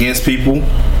judgments against people.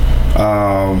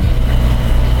 All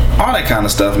that kind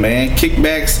of stuff, man.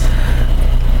 Kickbacks.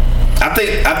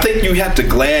 I think you have to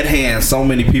glad hand so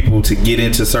many people to get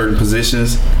into certain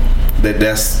positions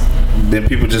then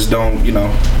people just don't, you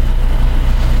know.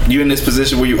 You're in this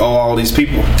position where you owe all these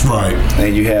people, right?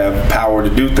 And you have power to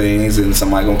do things, and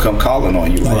somebody gonna come calling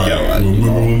on you. Like, right. Yo, like,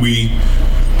 remember when we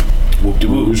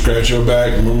scratch your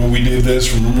back? Remember when we did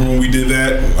this? Remember when we did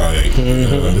that? Like,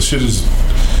 this shit is.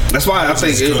 That's why I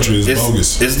think this country is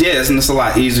bogus. It's a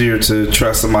lot easier to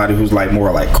trust somebody who's like more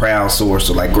like crowdsourced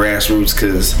or like grassroots,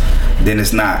 because then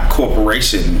it's not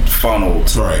corporation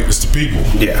funneled. Right, it's the people.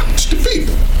 Yeah, it's the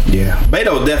people. Yeah,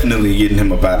 Beto definitely getting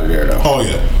him up out of there though. Oh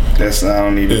yeah, I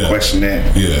don't even question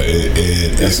that. Yeah,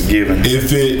 that's a given.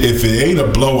 If it ain't a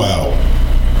blowout,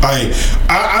 I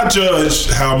judge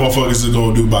how motherfuckers are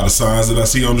gonna do by the signs that I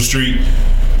see on the street.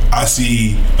 I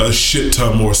see a shit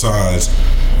ton more signs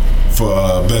for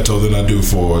Beto than I do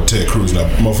for Ted Cruz. Now,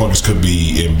 motherfuckers could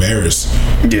be embarrassed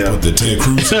with the Ted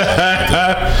Cruz.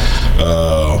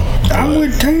 I'm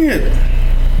with Ted.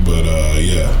 But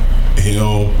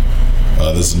him.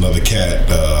 There's another cat.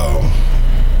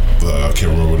 I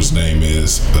can't remember what his name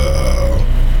is.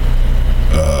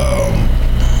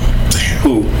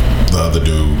 Who? The other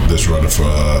dude that's running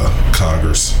for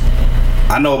Congress.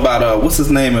 I know about what's his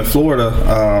name in Florida?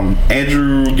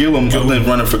 Andrew Gillum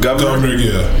running for governor.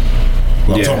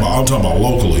 Well, I'm talking about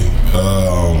locally.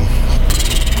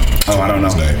 I don't know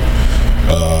his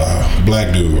name.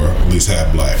 Black dude, or at least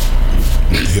half black.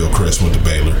 Hillcrest went to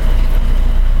Baylor.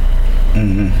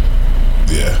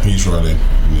 Yeah, he's running,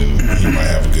 and he might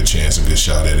have a good chance, a good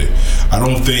shot at it. I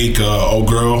don't think old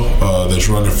girl that's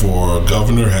running for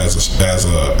governor has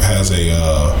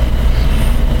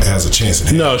a chance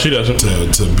in No, she doesn't.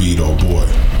 To beat old boy.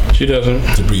 She doesn't.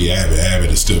 To beat Abbott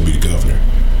and still be the governor.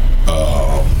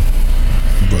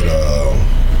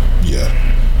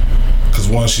 Because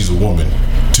one, she's a woman.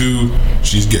 Two,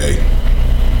 she's gay.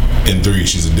 And three,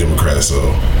 she's a Democrat,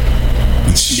 so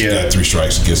she got 3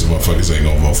 strikes against the motherfuckers ain't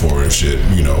gonna vote for her and shit.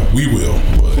 You know, we will.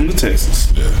 But, from the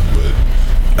Texas. Yeah, but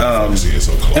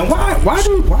so close. And why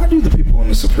do the people in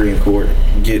the Supreme Court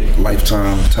get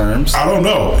lifetime terms? I don't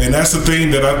know, and that's the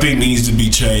thing that I think needs to be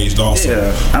changed. Also,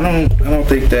 yeah, I don't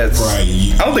think that's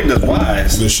right. I don't think that's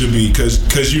wise. There should be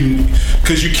because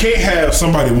you can't have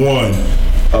somebody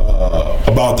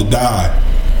about to die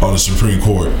on the Supreme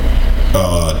Court.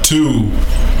 Two,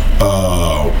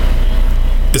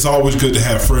 it's always good to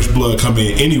have fresh blood come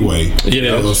in anyway. You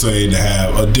know what I'm saying? To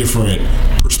have a different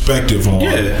perspective on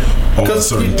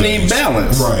certain things. You need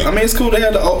balance. Right. I mean, it's cool to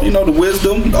have the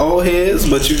wisdom, the old heads,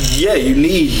 but you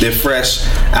need the fresh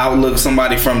outlook,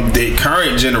 somebody from the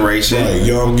current generation. Right.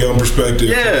 Young perspective.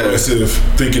 Yeah. Progressive,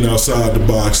 thinking outside the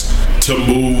box to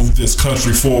move this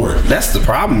country forward. That's the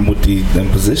problem with them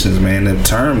positions, man. The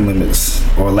term limits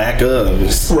or lack of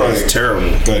is terrible.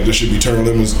 Like, there should be term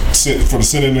limits for the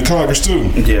Senate and Congress too.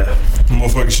 Yeah.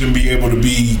 Motherfuckers shouldn't be able to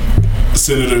be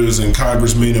senators and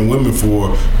congressmen and women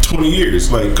for 20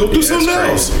 years. Like, go do something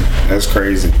else. That's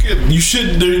crazy. You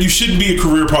shouldn't be a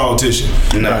career politician.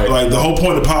 No. Like, the whole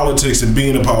point of politics and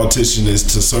being a politician is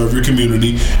to serve your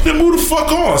community and then move the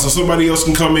fuck on so somebody else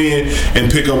can come in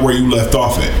and pick up where you left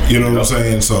off at. You know what I'm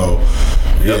saying? So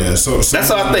yeah, so that's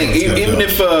what I think. Even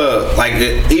if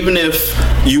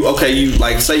you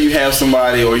like, say you have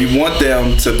somebody or you want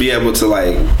them to be able to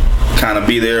like kind of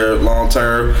be there long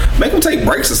term, make them take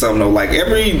breaks or something though. Like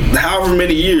every however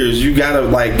many years, you gotta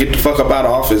like get the fuck up out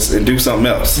of office and do something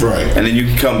else. Right. And then you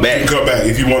can come back.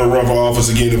 If you want to run for office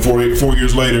again in 4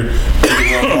 years later, you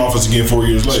can run for office again 4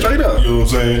 years later. Straight up. You know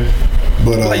what I'm saying?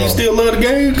 But like, you still love the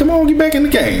game? Come on, get back in the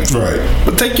game. Right.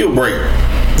 But take your break.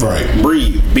 Right.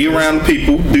 Breathe. Be around the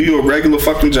people. Do your regular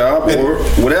fucking job or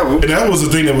whatever. And that was the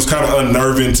thing that was kind of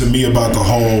unnerving to me about the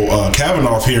whole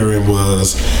Kavanaugh hearing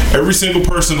was every single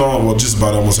person on, well, just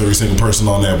about almost every single person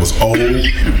on that was old,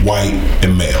 white,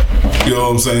 and male. You know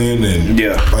what I'm saying? And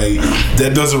like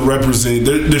that doesn't represent.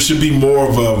 There should be more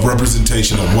of a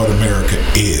representation of what America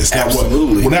is.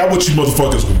 Absolutely. Not what you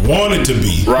motherfuckers want it to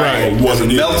be. Right. What it's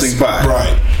it a melting is. pot.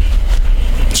 Right.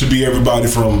 Should be everybody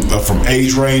from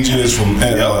age ranges, from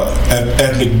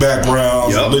ethnic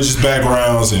backgrounds, religious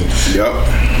backgrounds, and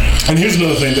And here's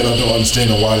another thing that I don't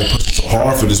understand on why they push it so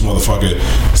hard for this motherfucker,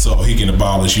 so he can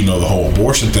abolish, the whole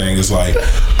abortion thing. Is like,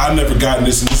 I've never gotten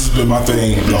this, and this has been my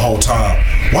thing the whole time.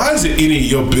 Why is it any of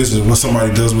your business what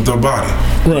somebody does with their body,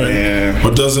 right?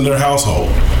 But does in their household?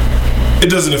 It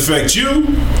doesn't affect you,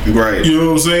 right? You know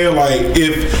what I'm saying? Like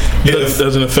if it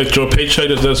doesn't affect your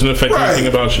paycheck, it doesn't affect anything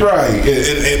about you, right?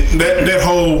 And that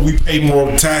whole we pay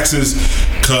more taxes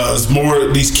because more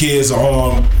of these kids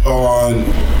are on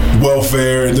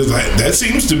welfare, and like that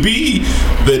seems to be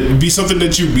something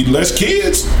that you be less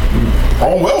kids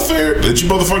on welfare that you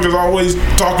motherfuckers always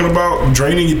talking about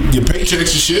draining your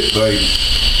paychecks and shit. Like,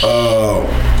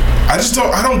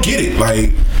 I don't get it.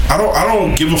 Like, I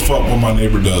don't give a fuck what my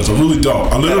neighbor does. I really don't.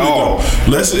 I literally don't.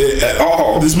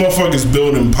 This motherfucker's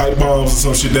building pipe bombs or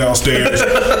some shit downstairs.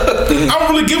 I don't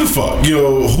really give a fuck.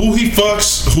 Who he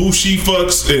fucks, who she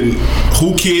fucks, and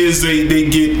who kids they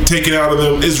get taken out of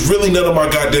them. It's really none of my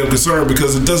goddamn concern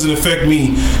because it doesn't affect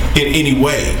me in any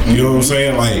way. You know what I'm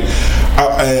saying? Like,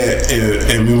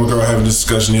 and me and my girl having this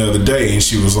discussion the other day, and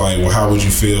she was like, well, how would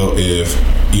you feel if,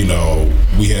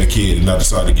 we had a kid and I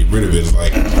decided to get rid of it? It's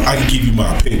like, I can give you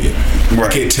my opinion. Right. I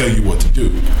can't tell you what to do.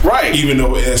 Right. Even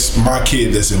though it's my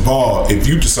kid that's involved, if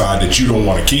you decide that you don't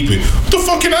want to keep it, what the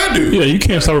fuck can I do? Yeah, you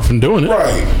can't stop her from doing it.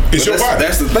 Right. It's your body.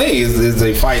 That's the thing, is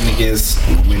they fighting against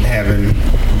women having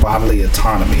bodily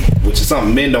autonomy, which is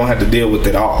something men don't have to deal with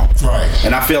at all. Right.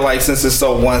 And I feel like since it's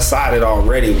so one-sided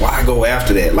already, why go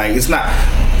after that? Like, it's not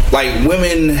like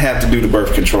women have to do the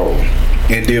birth control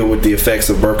and deal with the effects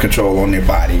of birth control on their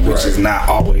body, which is not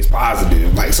always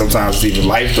positive. Like, sometimes it's even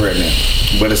life-threatening,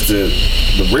 but it's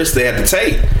the risk they have to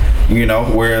take.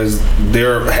 Whereas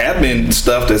there have been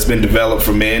stuff that's been developed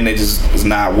for men that just is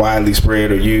not widely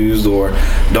spread or used or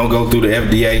don't go through the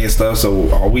FDA and stuff.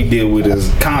 So all we deal with is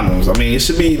condoms. I mean, it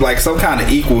should be like some kind of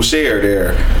equal share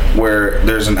there where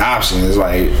there's an option. It's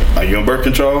like, are you on birth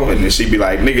control? And then she'd be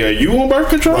like, nigga, are you on birth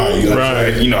control?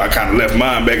 Right. I kind of left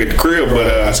mine back at the crib, but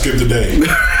I skipped the day.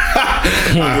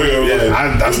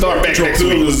 I start back next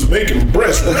week. Is making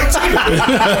breast.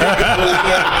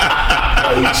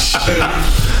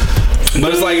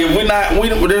 But it's like,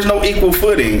 if there's no equal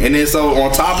footing, and then so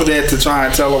on top of that, to try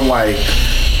and tell them like,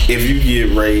 if you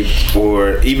get raped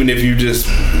or even if you just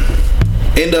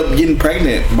end up getting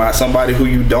pregnant by somebody who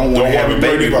you don't want to have a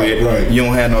baby with, you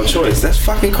don't have no choice. That's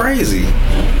fucking crazy.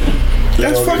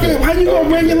 That's fucking. How you gonna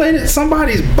regulate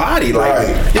somebody's body? Like,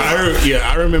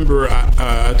 I remember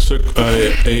I took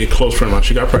a close friend of mine.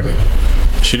 She got pregnant.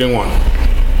 She didn't want it,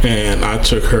 and I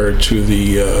took her to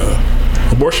the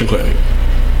abortion clinic.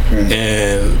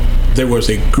 And there was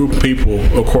a group of people,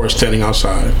 of course, standing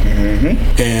outside.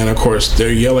 And, of course,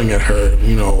 they're yelling at her,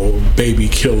 baby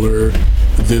killer,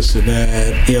 this and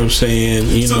that. You know what I'm saying?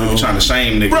 They're trying to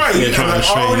shame niggas. Right. They're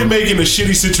already making a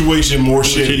shitty situation more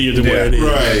shittier than what it is.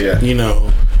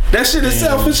 Right. That shit is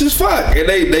selfish as fuck, and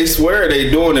they swear they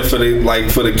doing it for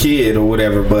the kid or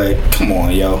whatever. But come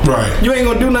on, yo, right? You ain't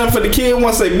gonna do nothing for the kid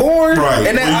once they born, right?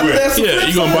 And that's you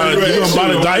gonna buy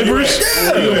the diapers,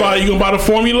 you gonna buy the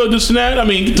formula, this and that. I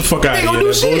mean, get the fuck out of here.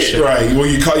 That's bullshit, right? Well,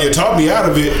 you taught me out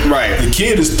of it, right? The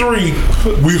kid is 3,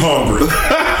 we hungry.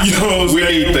 You know what I'm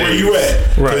saying? Where you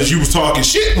at? Because you was talking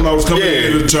shit when I was coming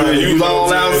in. You was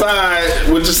all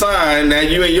outside with your sign. Now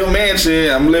you in your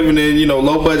mansion. I'm living in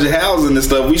low budget housing and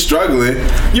stuff. We struggling.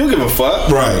 You don't give a fuck,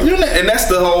 right? And that's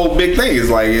the whole big thing. Is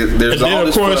like there's all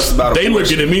this fuss about they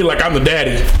looking at me like I'm the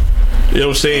daddy. You know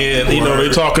what I'm saying? They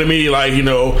talking to me like,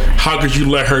 how could you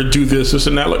let her do this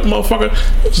and that? Like, motherfucker,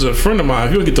 this is a friend of mine.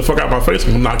 If you don't get the fuck out of my face,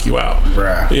 I'm gonna knock you out.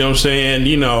 Right. You know what I'm saying?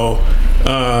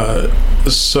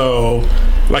 So,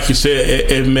 like you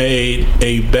said, it made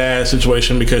a bad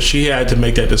situation because she had to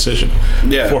make that decision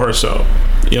for herself.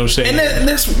 You know what I'm saying?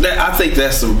 And I think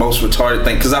that's the most retarded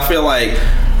thing, because I feel like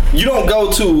you don't go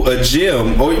to a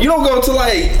gym or you don't go to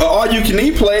like an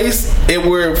all-you-can-eat place and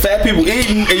where fat people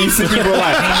eating and you see people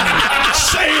like,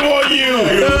 shame on you,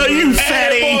 you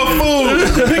fatty. More food.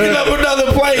 picking up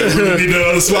another plate. You need the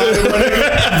other slide, my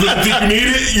nigga. You think you need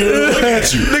it? You look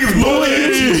at you. Niggas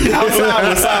booing you outside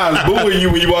with signs, booing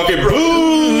you when you walk in.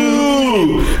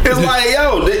 Boo! It's like,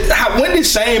 yo, when did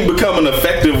shame become an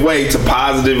effective way to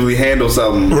positively handle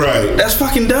something? Right. That's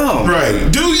fucking dumb.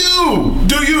 Right. Do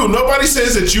you? Nobody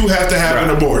says that you have to have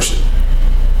an abortion.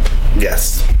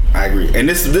 Yes, I agree. And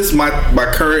this is my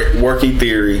current working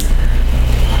theory,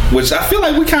 which I feel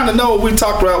like we kind of know. We've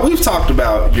talked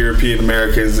about European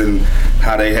Americans and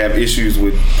how they have issues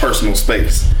with personal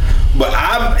space. But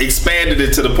I've expanded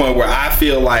it to the point where I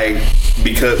feel like,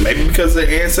 because of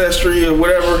their ancestry or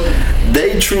whatever,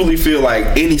 they truly feel like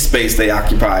any space they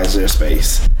occupy is their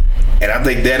space. And I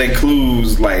think that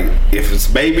includes, like, if it's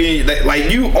baby, like,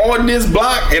 you on this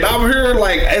block and I'm here,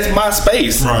 like, it's my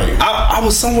space. Right. I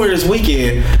was somewhere this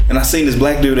weekend and I seen this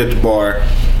black dude at the bar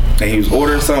and he was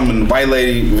ordering something and the white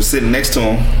lady was sitting next to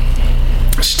him.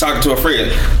 She talking to her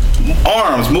friend.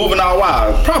 Arms moving all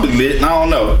wild. Probably lit, I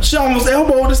don't know. She almost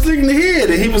elbowed this thing in the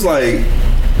head and he was like,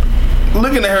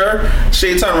 looking at her, she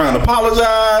ain't turn around and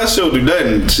apologize. She'll do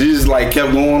nothing. She just like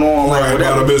kept going on, like right,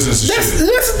 whatever. About her business and that's shit.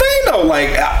 That's the thing though. Like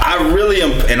I really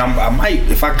am, and I might,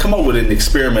 if I come up with an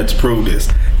experiment to prove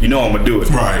this, you know I'm gonna do it.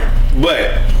 Right.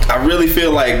 But I really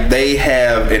feel like they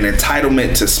have an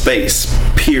entitlement to space.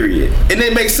 Period. And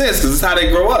it makes sense because it's how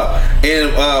they grow up.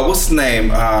 And what's his name?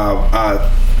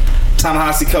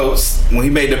 Ta-Nehisi Coates. When he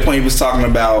made the point, he was talking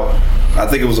about, I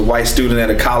think it was a white student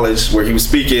at a college where he was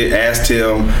speaking, asked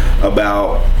him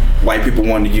about white people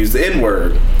wanting to use the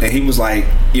N-word. And he was like,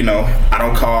 you know, I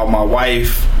don't call my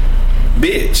wife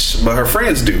bitch, but her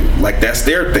friends do. Like, that's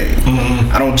their thing.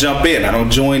 I don't jump in, I don't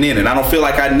join in, and I don't feel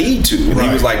like I need to. And he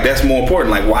was like, that's more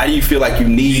important. Like, why do you feel like you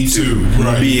need to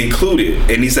be included?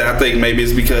 And he said, I think maybe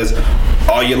it's because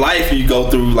all your life you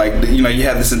go through, like, you know, you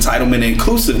have this entitlement and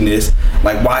inclusiveness.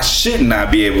 Like, why shouldn't I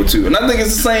be able to? And I think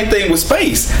it's the same thing with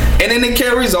space. And then it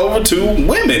carries over to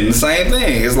women, the same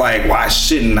thing. It's like, why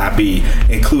shouldn't I be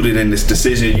included in this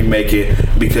decision you make it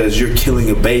because you're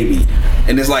killing a baby?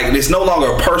 And it's like, it's no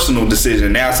longer a personal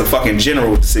decision. Now it's a fucking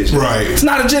general decision. Right. It's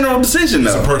not a general decision,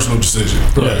 though. It's a personal decision.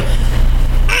 Right.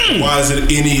 Why is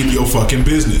it any of your fucking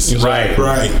business? Right.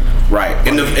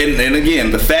 And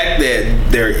again, the fact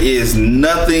that there is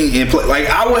nothing in place, like,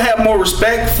 I would have more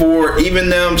respect for even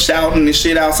them shouting and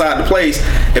shit outside the place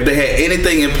if they had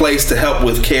anything in place to help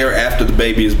with care after the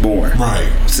baby is born.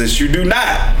 Right. Since you do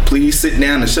not, please sit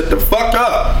down and shut the fuck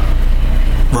up.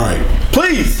 Right.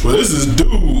 Please. Well, this is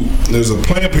dude. There's a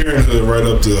Planned Parenthood right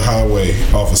up to the highway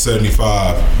off of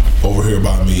 75 over here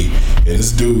by me, and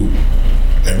this dude,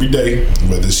 every day,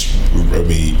 whether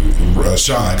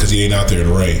Sean, because he ain't out there in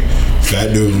the rain.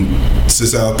 Fat dude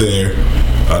sits out there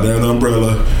under an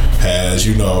umbrella, has,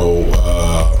 you know,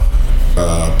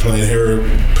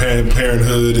 Planned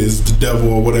Parenthood is the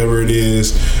devil or whatever it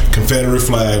is, Confederate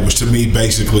flag, which to me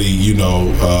basically, you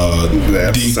know,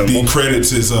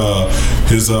 decredits his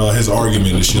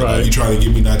argument and shit. Right. Like, you trying to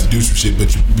get me not to do some shit,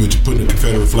 but you're putting a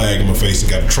Confederate flag in my face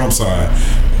and got a Trump sign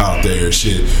out there and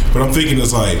shit. But I'm thinking,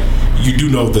 it's like, you do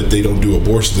know that they don't do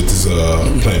abortions at this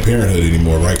Planned Parenthood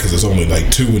anymore, right? Because there's only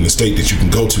like 2 in the state that you can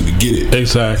go to get it.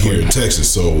 Exactly. Here in Texas.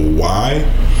 So why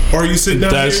are you sitting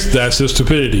down here? That's the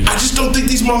stupidity. I just don't think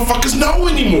these motherfuckers know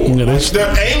anymore. Yeah, like,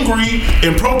 they're angry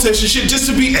and protesting shit just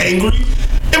to be angry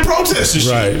and protesting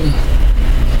shit. Right.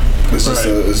 It's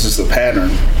just a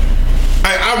pattern.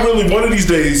 I really, one of these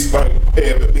days, like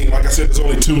I said, there's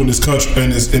only 2 in this country, in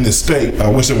this state. I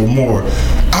wish there were more.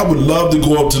 I would love to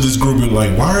go up to this group and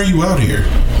like, why are you out here?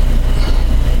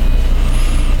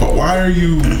 But why are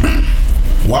you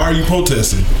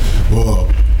protesting? Well,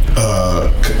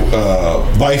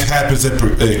 life happens at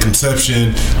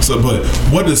conception. So, but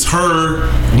what does her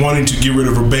wanting to get rid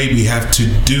of her baby have to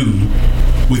do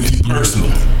with you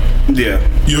personally? Yeah.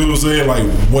 You know what I'm saying? Like,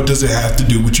 what does it have to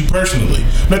do with you personally?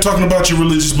 I'm not talking about your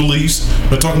religious beliefs.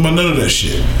 I'm not talking about none of that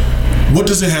shit. What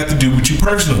does it have to do with you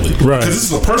personally? Right. Because this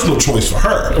is a personal choice for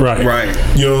her. Right.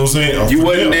 You know what I'm saying? Or you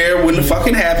wasn't there when the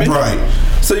fucking happened. Right.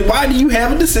 So why do you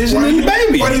have a decision in the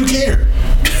baby? Why do you care?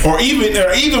 Or even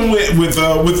with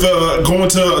going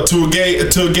to a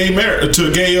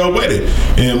gay wedding,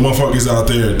 and motherfuckers out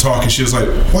there talking shit. It's like,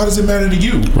 why does it matter to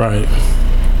you? Right.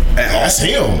 That's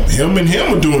him and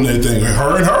him are doing their thing.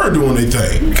 Her and her are doing their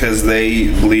thing. Because they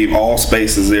believe all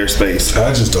space is their space.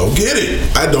 I just don't get it.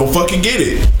 I don't fucking get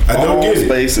it. All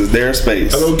space is their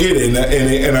space. I don't get it.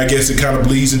 And I guess it kind of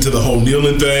bleeds into the whole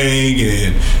kneeling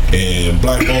thing and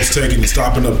black folks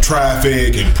stopping up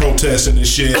traffic and protesting and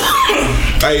shit.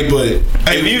 If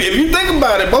you think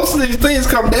about it, most of these things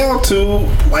come down to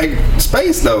like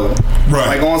space though. Right.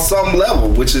 Like on some level,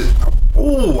 which is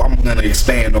ooh, I'm gonna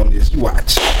expand on this. You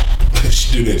watch.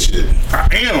 Do that shit. I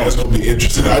am. That's gonna be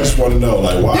interesting. I just want to know,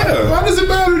 like, why? Yeah. Why does it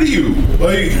matter to you?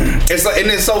 Like, it's like, and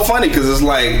it's so funny because it's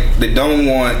like they don't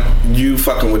want you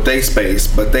fucking with their space,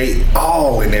 but they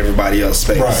all in everybody else's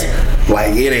space. Right.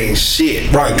 Like it ain't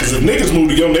shit. Right. Because if niggas move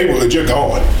to your neighborhood, you're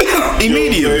gone.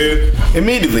 Immediately.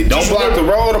 Immediately. Don't block the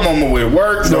road. I'm on my way to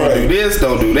work. Don't do this.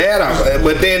 Don't do that.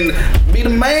 But then be the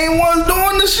main ones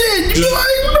doing the shit. You like,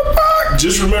 what the fuck?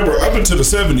 Just remember, up into the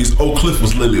 70s, Oak Cliff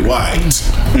was lily white.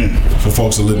 For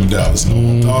folks that live in Dallas, know what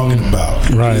I'm talking about.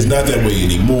 Right. It's not that way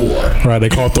anymore. Right, they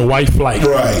call it the white flight.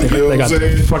 Right. You know They what I'm got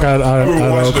saying? the fuck out I remember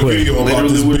of watching a video about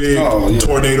this big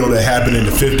tornado that happened in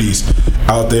the 50s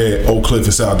out there at Oak Cliff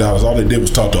in South Dallas. All they did was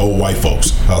talk to old white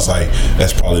folks. I was like,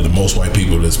 that's probably the most white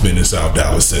people that's been in South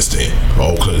Dallas since then.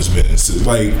 Oak Cliff has been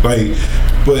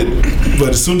but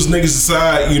as soon as niggas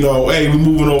decide, you know, hey, we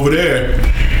moving over there,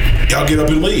 y'all get up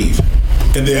and leave.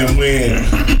 And then when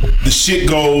the shit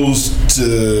goes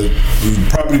to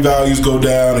property values go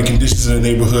down and conditions in the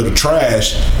neighborhood are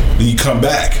trash, then you come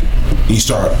back and you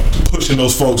start pushing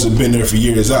those folks that have been there for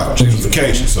years out,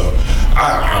 gentrification. So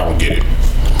I don't get it.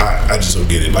 I just don't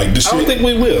get it. Like the shit. I don't think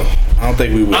we will.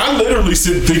 I literally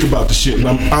sit and think about the shit, and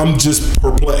I'm just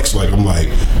perplexed. Like I'm like,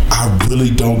 I really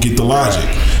don't get the logic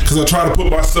because I try to put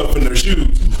myself in their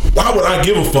shoes. Why would I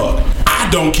give a fuck? I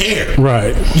don't care.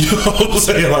 Right. You know what I'm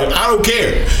saying? Like I don't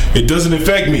care. It doesn't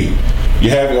affect me.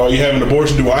 Are you having an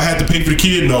abortion? Do I have to pay for the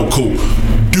kid? No, cool.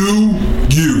 Do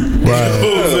you? Right. You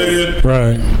know what I'm saying?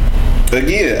 Right.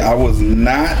 Again, I was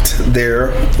not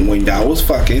there when y'all was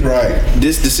fucking. Right.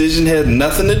 This decision had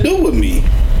nothing to do with me.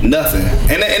 Nothing.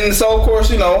 And so, of course,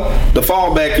 you know, the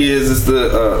fallback is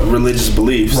the religious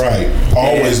beliefs. Right.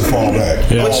 Always a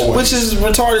fallback. Yeah. Which is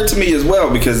retarded to me as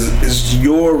well because it's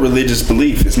your religious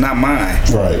belief. It's not mine.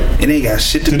 Right. It ain't got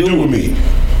shit to do with me.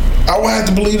 I would have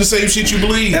to believe the same shit you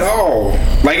believe. At all.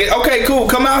 Like, okay, cool.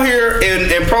 Come out here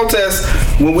and protest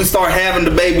when we start having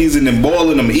the babies and then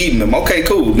boiling them, eating them. Okay,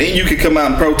 cool. Then you can come out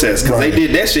and protest because they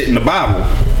did that shit in the Bible.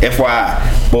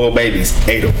 FYI. Boiled babies.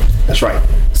 Ate them. That's right.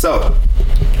 So,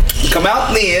 come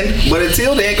out then, but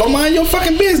until then, go mind your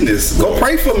fucking business. Go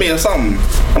pray for me or something.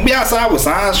 Don't be outside with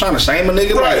signs trying to shame a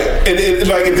nigga. Right. And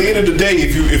like at the end of the day,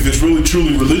 if it's really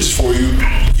truly religious for you,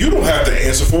 you don't have to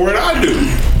answer for it. I do.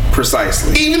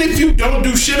 Precisely. Even if you don't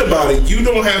do shit about it, you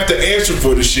don't have to answer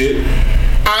for the shit.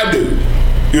 I do.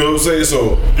 You know what I'm saying?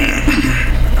 So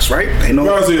that's right. Ain't no.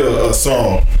 Reminds me of a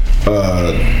song.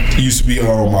 Used to be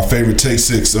on my favorite Take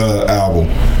 6 album.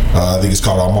 I think it's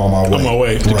called I'm On My Way. On My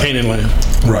Way to Canaan Land.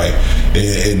 Right.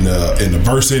 And the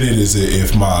verse in it is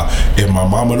if my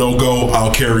mama don't go,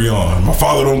 I'll carry on. My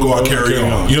father don't go, I'll carry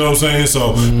on. You know what I'm saying?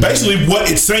 So basically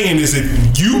what it's saying is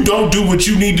if you don't do what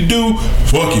you need to do,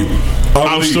 fuck you.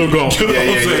 I'm still going. You know what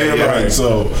I'm saying? Yeah. Right.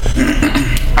 So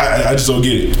I just don't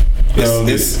get it.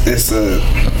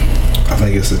 I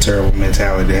think it's a terrible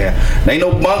mentality to have. There ain't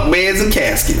no bunk beds and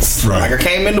caskets. Right. Like I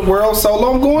came in the world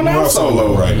solo, I'm going out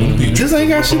solo. Right. This ain't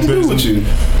got shit to do with you.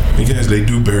 I guess they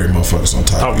do bury motherfuckers on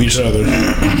top of each other.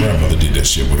 My grandmother did that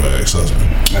shit with her ex-husband.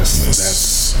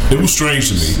 It was strange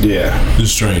to me. Yeah. It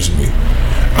was strange to me.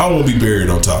 I don't want to be buried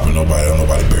on top of nobody. I don't want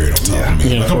nobody buried on top of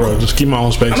me. Yeah, like, just keep my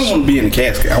own space. I don't want to be in a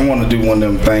casket. I want to do one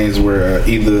of them things where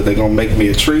either they're going to make me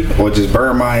a tree or just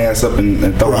burn my ass up and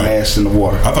throw my ass in the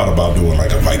water. I thought about doing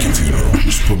like a Viking funeral.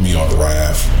 Just put me on the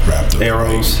raft, wrapped up.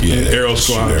 Arrows. Yeah, arrow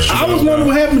squad. I was wondering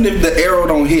what happened if the arrow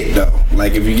don't hit though.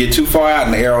 Like if you get too far out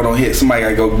and the arrow don't hit, somebody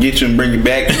gotta go get you and bring you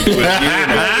back.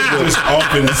 Just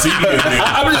off in the sea.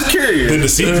 I'm just curious. In the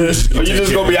sea, or you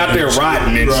just gonna be out there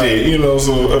rotting and shit. You know,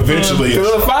 so eventually,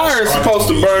 because the fire is supposed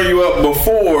to burn you up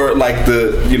before, like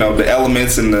the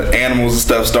elements and the animals and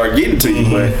stuff start getting to you.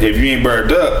 But if you ain't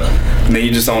burned up, then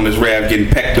you just on this raft getting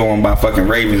pecked on by fucking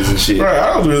ravens and shit. Right.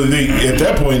 I don't really think at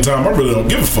that point in time I really don't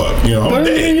give a fuck. You know, I'm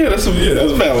dead. Yeah, that's a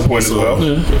valid point as well.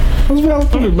 Yeah. That's a valid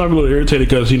point. I'm a little irritated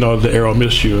because the arrow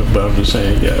missed you, but I'm just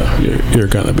saying, you're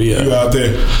gonna be you out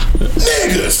there,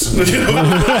 niggas.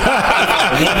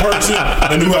 One person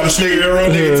that knew how to shoot an arrow.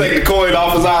 Nigga take the coin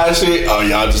off his eye and shit. Oh,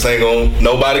 y'all just ain't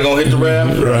nobody gonna hit the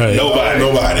raft. Right.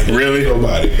 Nobody. Really?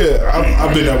 Nobody. Yeah,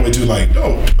 I've been that way too. Like,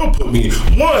 don't put me.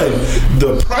 One,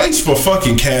 the price for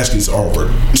fucking caskets are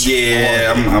ridiculous.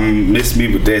 Yeah, I'm miss me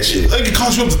with that shit. Like it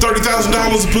cost you up to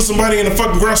 $30,000 to put somebody in the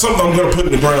fucking ground. Something I'm gonna put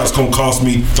in the ground is gonna cost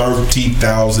me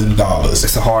 $30,000.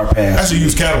 It's a hard pass. I should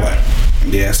use Cadillac.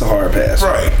 Yeah, it's a hard pass.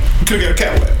 Right. You could have got a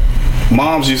Cadillac.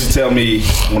 Moms used to tell me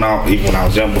when I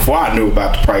was young, before I knew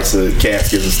about the price of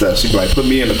caskets and stuff, she'd be like, put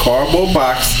me in a cardboard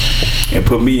box and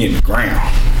put me in the ground.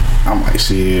 I'm like,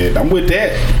 shit, I'm with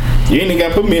that. You ain't even got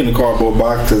to put me in the cardboard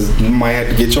box because you might have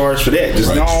to get charged for that.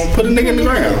 Just go on, put a nigga in the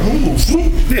ground.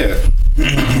 Yeah.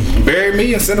 Bury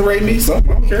me, incinerate me,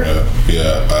 something. I don't care.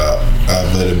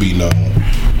 I'd let it be known.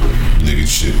 Nigga,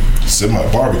 shit.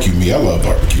 Barbecue me. I love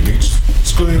barbecue, nigga.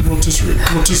 Just go ahead and rotisserie a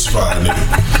nigga.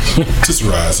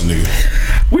 Rotisserize a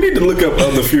nigga. We need to look up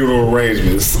other funeral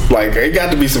arrangements. Like, it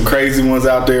got to be some crazy ones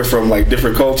out there from like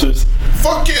different cultures.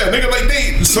 Fuck yeah, nigga. Like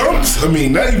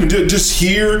not even just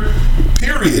here.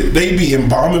 Period. They be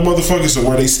embalming motherfuckers, so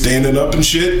where they standing up and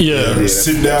shit. Yeah,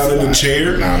 sitting down in a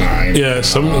chair. Yeah,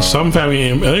 some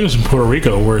family. I think it was in Puerto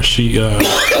Rico where she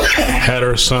had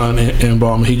her son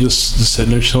embalmed. He just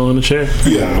sitting there chilling in the chair.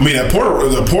 Yeah, I mean in Puerto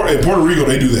Rico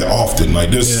they do that often. Like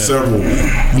there's several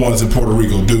ones in Puerto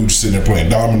Rico. Dudes sitting there playing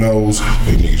dominoes.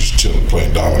 They niggas just chilling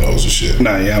playing dominoes and shit.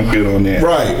 Nah, yeah, I'm good on that.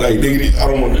 Right, like nigga, I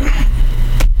don't want to.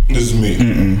 This is me.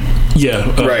 Yeah.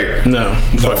 Right. No.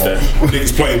 Fuck that.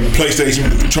 Niggas playing PlayStation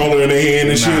with the controller in their hand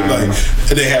and shit. Like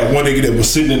they had one nigga that was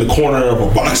sitting in the corner of a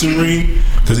boxing ring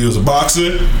because he was a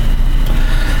boxer.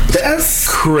 That's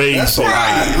crazy. That's a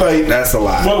lot. Like that's a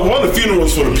lot. Well, one of the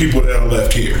funerals for the people that are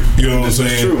left here. You know what I'm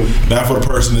saying? True. Not for the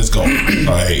person that's gone.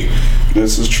 Like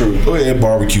this is true. Go ahead and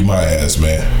barbecue my ass,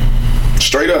 man.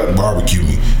 Straight up. Barbecue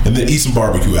me. And then eat some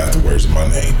barbecue afterwards in my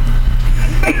name.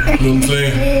 You know what I'm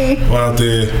saying? Go out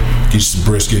there, get you some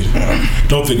brisket.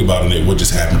 Don't think about it, what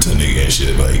just happened to a nigga and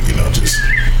shit. Like, you know, just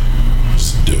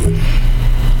do it.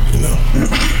 You know.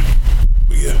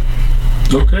 But yeah.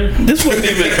 Okay. This wasn't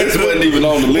even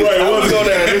on the list. Right, I was going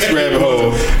down this rabbit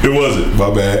hole. It wasn't. My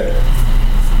bad.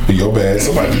 Your bad.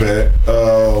 Somebody's bad.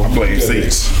 I'm playing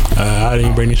six. I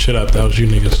didn't bring this shit up. That was you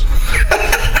niggas.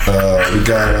 We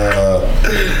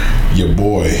got your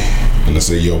boy. I'm gonna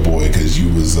say your boy because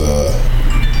you was a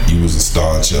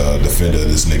staunch defender of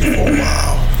this nigga for a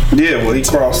while. Yeah, well, he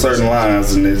crossed certain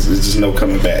lines and there's just no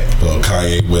coming back.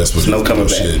 Kanye West was no coming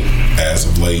back shit as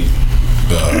of late.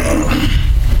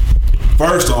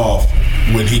 First off,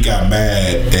 when he got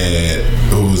mad at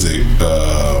who was it?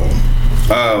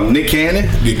 Nick Cannon,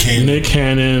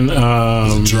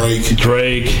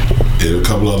 Drake, and a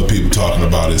couple other people talking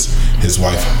about his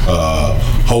wife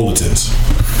Holitons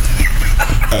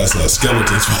as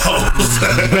skeletons for hoes.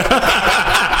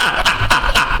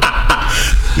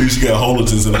 She got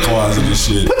Holitons in the closet and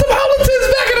shit. Put the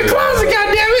Holitons back in the closet,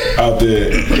 goddammit! Out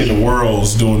there in the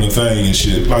world's doing the thing and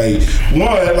shit.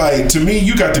 Like to me,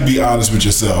 you got to be honest with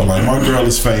yourself. Like my girl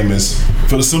is famous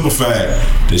for the simple fact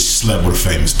that she slept with a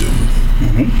famous dude.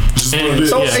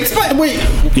 Explain. Wait.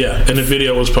 Yeah, and the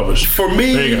video was published. For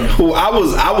me, who I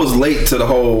was late to the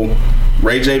whole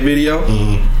Ray J video.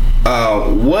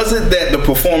 Was it that the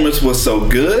performance was so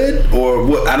good, or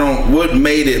what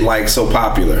made it like so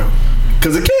popular?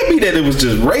 Because it can't be that it was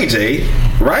just Ray J,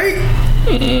 right?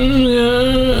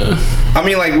 Yeah. I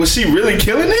mean, like, was she really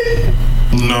killing it?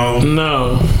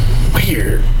 No.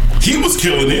 Weird. He was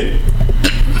killing it.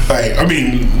 Like, I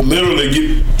mean, literally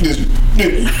he was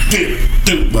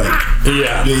killing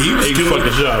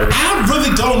the job. I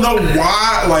really don't know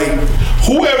why. Like,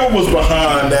 whoever was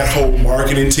behind that whole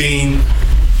marketing team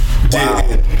did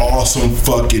an awesome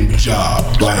fucking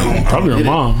job. Like probably her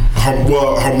mom. Her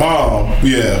mom,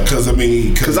 yeah. Because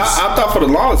I thought for the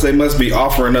longest they must be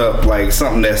offering up like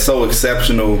something that's so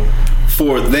exceptional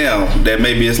for them that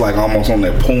maybe it's like almost on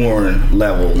that porn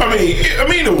level. I mean,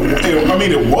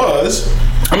 it was.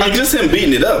 I mean, just him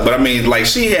beating it up, but I mean, like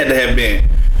she had to have been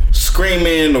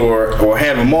screaming or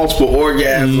having multiple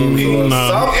orgasms.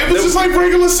 It was just like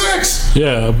regular sex.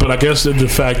 Yeah, but I guess the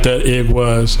fact that it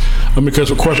was,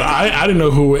 because of course I didn't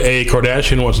know who a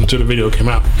Kardashian was until the video came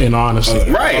out. In honesty,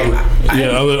 right?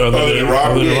 Other than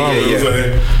Robert.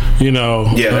 You know,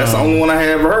 that's the only one I had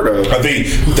ever heard of. I think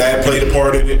that played a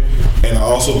part in it, and I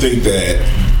also think that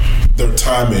their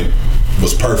timing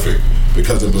was perfect.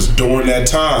 Because it was during that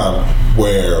time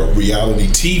where reality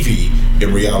TV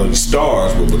and reality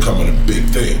stars were becoming a big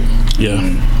thing. Yeah.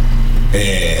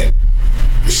 And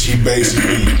she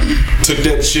basically took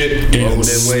that shit and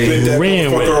split that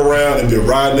motherfucker around and been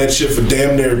riding that shit for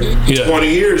damn near 20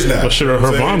 years now. Well, shit, her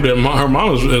mom did. Her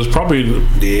mom is probably,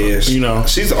 you know,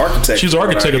 she's the architect. She's the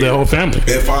architect of that whole family.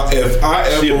 If I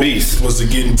ever was to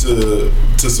get into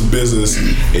some business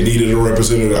and needed a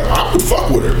representative, I would fuck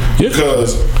with her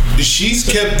because she's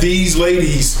kept these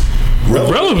ladies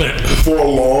relevant for a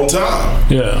long time.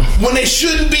 Yeah. When they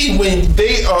shouldn't be, when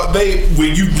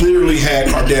you literally had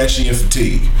Kardashian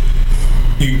fatigue.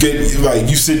 You get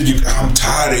I'm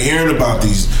tired of hearing about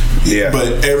these. Yeah.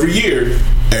 But every year,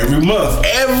 every month,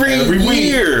 every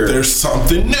week, there's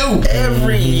something new.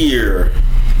 Every year.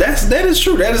 That is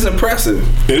true. That is impressive.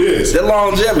 It is. The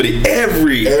longevity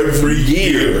every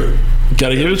year.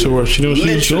 Gotta give it to her. She knew what she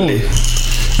was Literally. doing.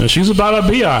 And she's about a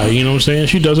BI, you know what I'm saying?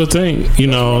 She does her thing, you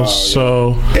know,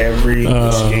 so. Every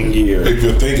year. If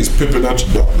your thing is pimping out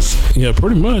your daughters. Yeah,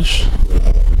 pretty much.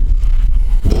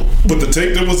 But the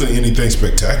tape, there wasn't anything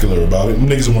spectacular about it.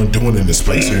 Niggas weren't doing it in the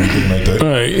space or anything like that.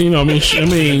 Right, you know, I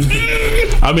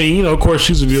mean, you know, of course,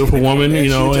 she's a beautiful woman, you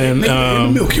know, and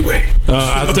Milky Way.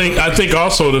 I think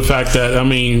also the fact that, I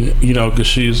mean, you know, because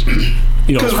she's,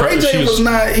 you know, Because Ray J was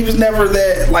not. He was never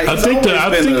that. Like I think that.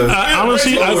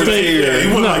 Honestly, I think he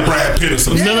wasn't like Brad Pitt or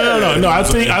something. No.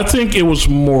 I think it was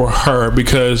more her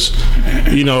because,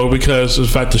 you know, because the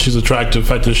fact that she's attractive, the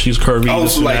fact that she's curvy.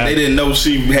 Also, like they didn't know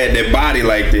she had that body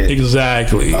like that.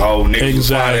 Exactly. Oh, niggas was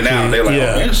finding out. They're like,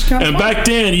 yeah. Oh, man, she's kinda and funny. back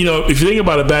then, you know, if you think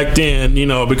about it, back then, you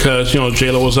know, because you know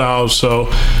J-Lo was out,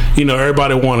 so you know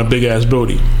everybody wanted a big ass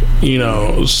booty. You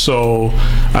know, so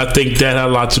I think that had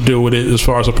a lot to do with it as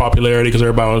far as the popularity because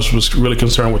everybody was really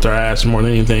concerned with their ass more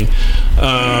than anything.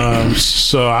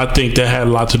 So I think that had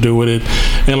a lot to do with it.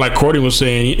 And like Courtney was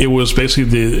saying, it was basically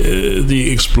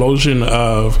the explosion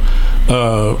of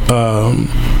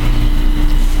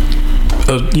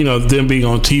you know, them being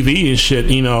on TV and shit,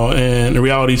 you know, and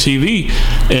reality TV,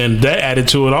 and that added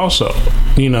to it also,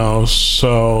 you know.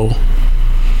 So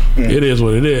it is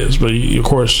what it is. But of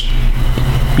course,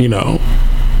 you know,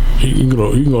 you can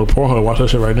go to Pornhub and watch that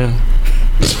shit right now.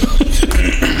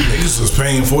 Niggas was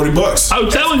paying $40. I'm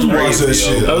telling you, Watch that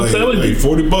shit. I'm telling you,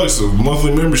 $40 a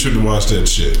monthly membership to watch that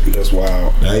shit. That's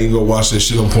wild. Now you can go watch that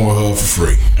shit on Pornhub for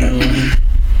free.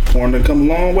 Porn done come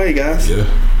a long way, guys. Yeah,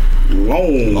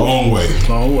 long way.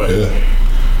 Yeah,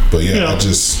 but yeah, Yeah. I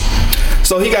just.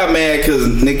 So he got mad because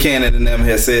Nick Cannon and them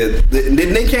had said. Did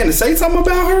Nick Cannon say something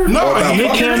about her? No, Or about he-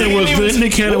 Nick fucking her?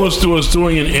 Cannon was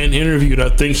doing an interview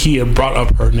that I think he had brought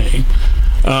up her name,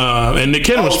 and Nick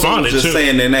Cannon Also, responded just too.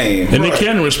 saying their name. And Nick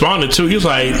Cannon responded too. He's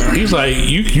like,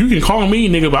 you can call me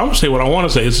nigga, but I'm gonna say what I want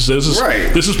to say. This is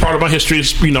Right. This is part of my history.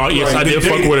 It's, you know, yes, Right. I did They-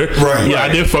 fuck with it. right. Yeah, I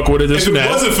did fuck with it. This If and it that.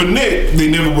 wasn't for Nick, they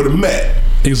never would have met.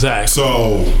 Exactly.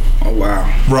 So. Oh wow.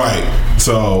 Right.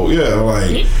 So yeah,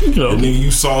 like You know. and then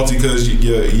you salty because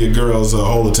your girl's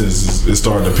holitis is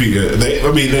starting to peak. They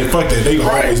fuck that. They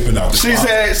always been out. The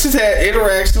She's had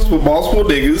interactions with multiple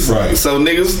niggas. Right. So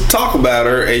niggas talk about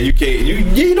her, and you can't.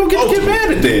 You don't get to get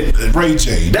mad at that. Ray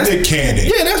J, Nick Cannon,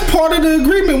 Yeah, that's part of the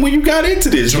agreement when you got into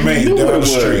this. You Jermaine knew what down it the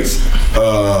street,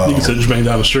 You can say Jermaine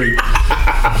down the street.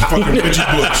 fucking Reggie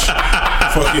Bush,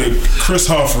 fucking Chris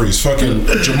Humphries, fucking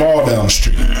Jamal down the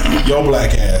street, yo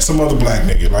black ass, some other black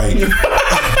nigga. Like,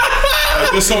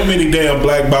 there's so many damn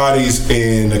black bodies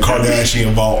in the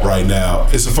Kardashian vault right now.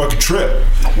 It's a fucking trip.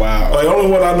 Wow. Like, the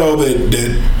only one I know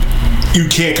that you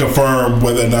can't confirm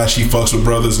whether or not she fucks with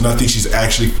brothers, and I think she's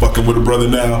actually fucking with a brother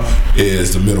now,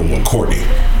 is the middle one, Courtney.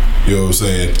 You know what I'm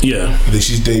saying? Yeah. I think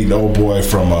she's dating the old boy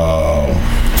from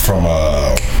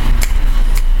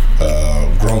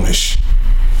Grownish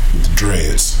with the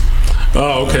dreads.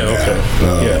 Oh, okay.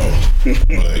 Yeah.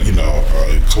 But, you know,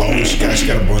 Chloe, she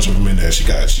got a bunch of them in there. She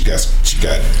got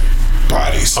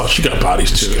bodies. Oh, she got bodies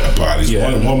too. She got bodies.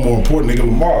 Yeah. One more important, nigga,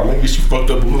 Lamar. Nigga, she fucked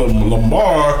up.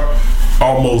 Lamar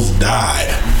almost died.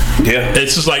 Yeah.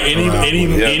 It's just like any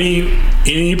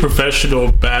Yeah.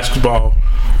 professional basketball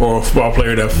or football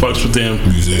player that fucks with them,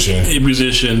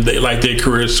 Musician. they like their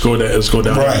careers go down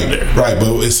Right. there. Right.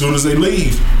 But as soon as they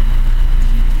leave,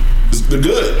 they're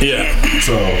good. Yeah.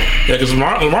 So, Yeah, because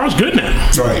Lamar's good now.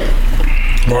 that's right.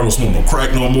 Lamar don't smoke no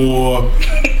crack no more.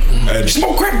 And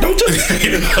Smoke crack, don't you?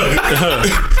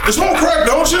 you smoke crack,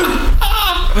 don't you?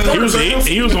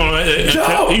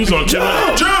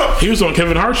 He was on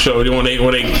Kevin Hart's show when they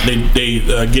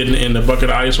get in the bucket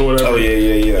of ice or whatever. Oh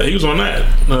yeah. He was on that.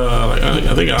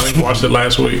 I think I watched it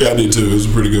last week. Yeah, I did too. It was a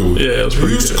pretty good one. Yeah, it was pretty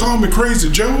You used good. to call me Crazy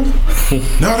Joe.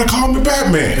 Now they call me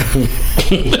Batman.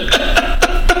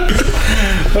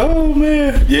 Oh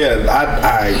man. Yeah,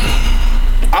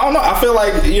 I don't know. I feel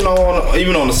like, you know,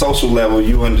 even on the social level,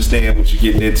 you understand what you're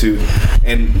getting into,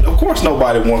 and of course,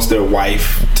 nobody wants their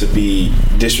wife to be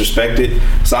disrespected.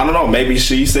 So I don't know. Maybe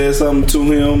she said something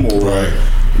to him or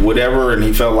whatever, and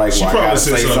he felt like, well, I probably gotta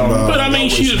said say something something. about- But I mean,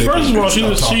 she is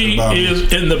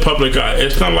in the public eye.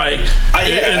 It's not like it's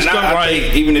and not I like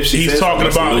think even if she he's says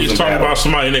talking something, about it's a losing battle.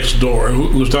 somebody next door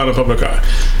who's not in the public eye.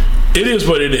 It is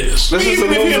what it is. This is Even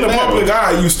a if you're in the losing public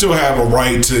battle. eye, you still have a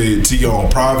right to your own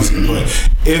privacy. But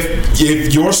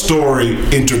if your story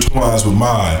intertwines with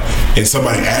mine and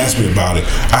somebody asks me about it,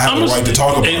 I have the right to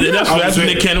talk about it. That's what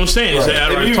Nick Cannon was saying. He said, I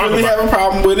have If right you to talk really about have a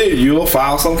problem with it, you'll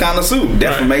file some kind of suit,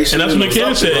 defamation. And that's what Nick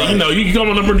Cannon said. Right. You know, you can call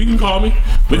my number, you can call me.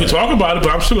 We can talk about it,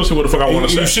 but I'm still gonna say what the fuck I want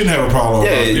to say. You shouldn't have a problem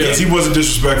with it because he wasn't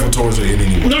disrespectful towards it in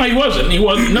any way. No, he wasn't. He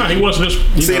wasn't. No, he wasn't.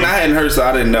 See, and I hadn't heard, so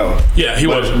I didn't know. Yeah, he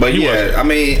wasn't. But he yeah, wasn't. I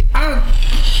mean, I'm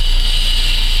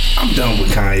done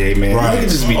with Kanye, man. Right. He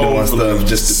just be doing stuff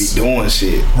just to be doing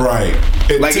shit. Right.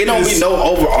 Like it don't be no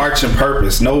overarching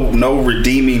purpose, no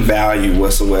redeeming value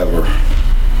whatsoever.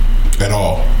 At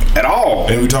all. At all.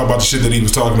 And we talk about the shit that he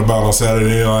was talking about on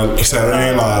Saturday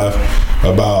Night Live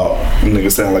about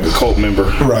nigga sound like a cult member.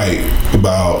 Right.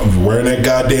 About wearing that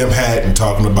goddamn hat and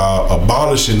talking about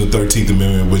abolishing the 13th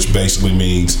Amendment, which basically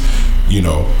means, you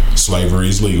know, slavery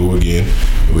is legal again,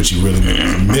 which he really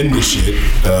means amend the shit.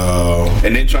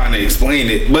 And then trying to explain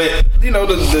it. But, you know,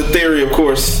 the theory, of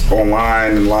course,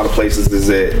 online and a lot of places is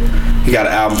that he got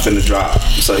an album finna drop.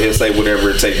 So he'll say whatever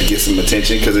it takes to get some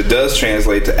attention because it does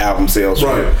translate to album sales.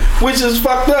 Right. Which is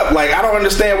fucked up. Like, I don't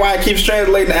understand why it keeps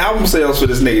translating to album sales for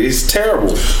this nigga. It's terrible.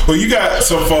 Well, you got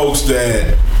some folks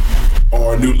that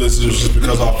are new listeners just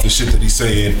because of the shit that he's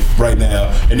saying right now,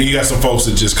 and then you got some folks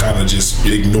that just kind of just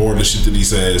ignore the shit that he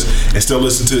says and still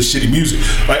listen to the shitty music.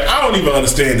 Like, I don't even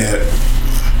understand that.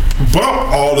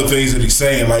 Bump all the things that he's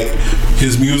saying. Like,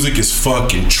 his music is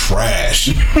fucking trash.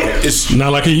 It's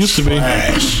not like it used to be.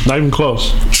 Not even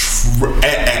close.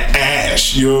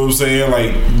 Ash, you know what I'm saying?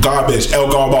 Like garbage,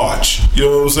 El Garbage. You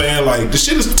know what I'm saying? Like the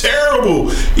shit is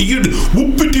terrible. You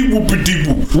whoopity whoopity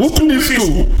whoop, whoopity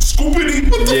scoopity.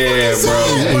 What the fuck is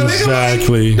that?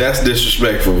 Exactly. That's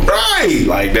disrespectful. Right.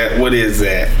 Like that. What is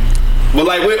that? But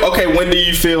like, okay, when do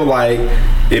you feel like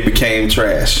it became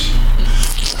trash?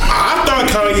 I thought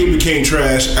Kanye became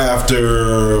trash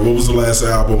after what was the last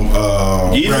album?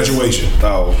 Graduation.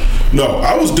 Oh no,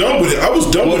 I was done with it. I was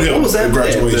done with him. What was that?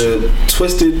 Graduation. The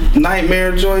Twisted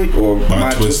Nightmare joint, or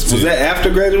My Twisted? Was that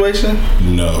after Graduation?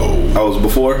 No, I was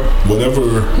before.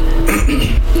 Whatever.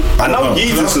 I know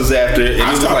Jesus was after, and it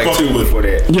was like 2 before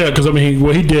that. Yeah, because I mean,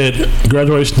 he did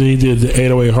Graduation. He did the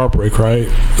 808 Heartbreak, right?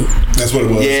 That's what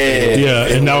it was. Yeah,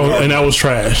 and that was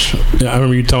trash. Yeah, I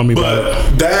remember you telling me about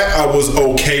it. That I was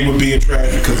okay with being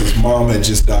trash because his mom had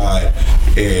just died,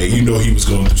 and you know he was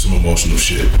going through some emotional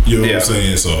shit. You know what I'm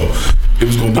saying? So it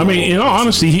was going to be. I mean, in all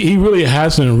honesty, he really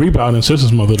hasn't rebounded since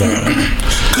his mother died.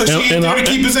 Because he didn't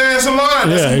keep his ass in line.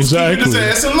 Yeah, exactly. Keeping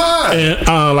his ass in line.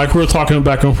 And like we were talking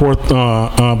back and forth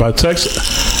by text,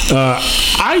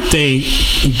 I think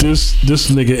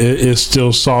this nigga is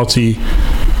still salty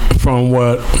from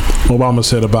what Obama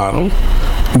said about him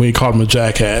when he called him a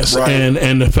jackass, right.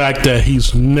 and the fact that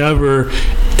he's never,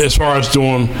 as far as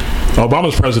during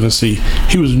Obama's presidency,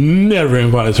 he was never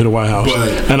invited to the White House. But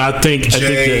and I think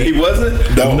that he wasn't.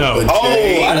 No.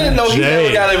 I didn't know he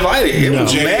never got invited. It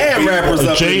was mad rappers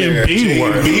up in there. J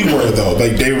and B were though,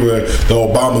 like they were the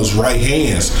Obama's right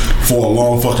hands for a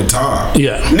long fucking time.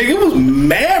 Yeah, nigga, it was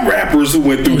mad rappers who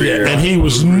went through there, and he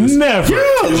was never. Yeah,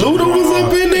 Luda was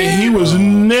up in there. He was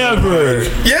never.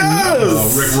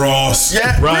 Yes, Rick Ross.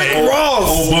 Yeah. Right. Rick Ross. A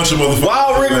whole bunch of motherfuckers.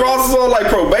 Wow, Rick Ross is on like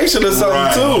probation or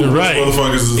something too. Right.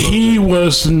 He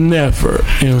was never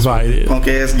invited. Punk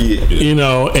ass kid. You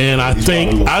know, and I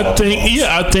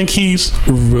think he's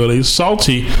really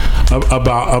salty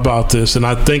about this, and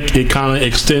I think it kind of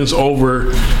extends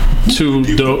over to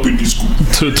the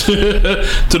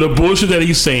bullshit that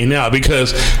he's saying now,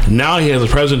 because now he has a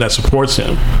president that supports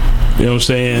him. You know what I'm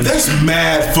saying? That's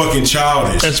mad fucking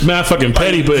childish. That's mad fucking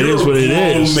petty, but it is what it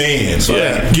is. Man, so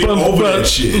yeah, get over that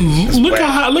shit. Look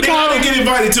how they get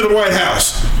invited to the White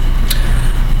House.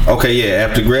 Okay, yeah.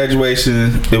 After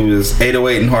Graduation, it was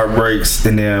 808 and Heartbreaks,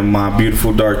 and then My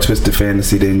Beautiful Dark Twisted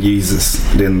Fantasy, then Jesus,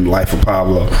 then Life of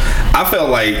Pablo. I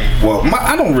felt like,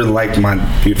 I don't really like My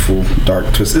Beautiful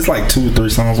Dark Twisted. It's like 2 or 3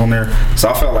 songs on there, so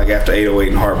I felt like after 808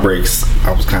 and Heartbreaks,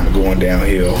 I was kind of going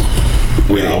downhill. I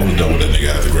was done with that nigga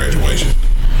after Graduation.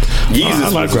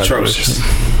 Jesus was atrocious.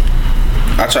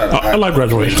 I like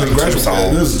Graduation.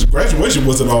 Graduation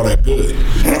wasn't all that good.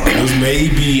 It was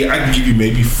maybe, I can give you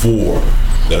maybe 4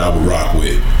 that I would rock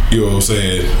with. You know what I'm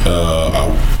saying? I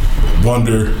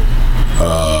Wonder,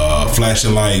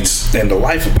 Flashing Lights. And The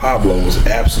Life of Pablo was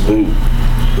absolute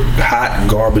hot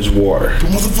garbage water. But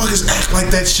motherfuckers act like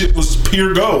that shit was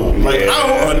pure gold. Like, I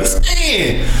don't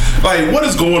understand. Like, what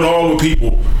is going on with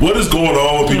people? What is going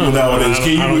on with people nowadays?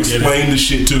 Can you explain the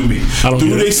shit to me?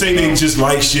 Do they say they just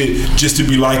like shit just to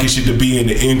be liking shit to be in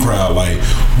the in crowd? Like,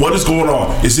 what is going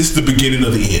on? Is this the beginning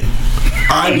of the end?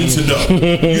 I need to know.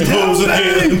 You know what I'm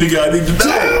saying? Nigga, I need to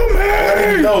know. I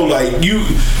need to know. Like,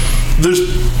 there's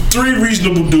three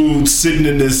reasonable dudes sitting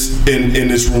in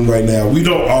this room right now. We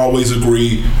don't always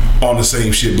agree on the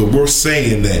same shit, but we're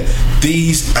saying that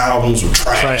these albums are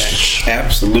trash.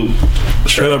 Absolute.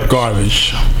 Straight up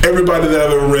garbage. Everybody that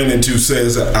I've ever ran into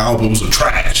says that albums are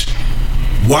trash.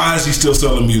 Why is he still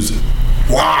selling music?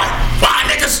 Why,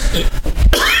 niggas?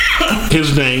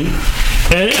 His name,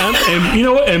 and you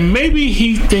know what? And maybe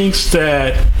he thinks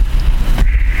that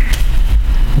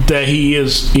he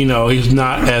is, you know, he's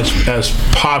not as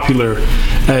popular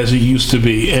as he used to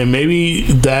be, and maybe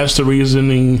that's the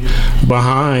reasoning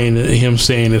behind him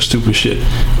saying this stupid shit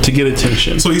to get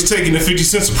attention. So he's taking the 50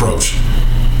 Cent approach.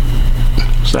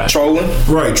 Trolling?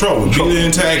 Right, trolling. Being the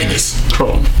antagonist.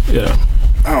 Trolling, yeah.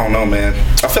 I don't know, man.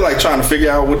 I feel like trying to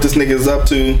figure out what this nigga is up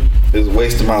to is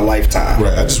wasting my lifetime.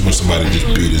 Right, I just want somebody to just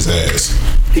beat his ass.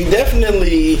 He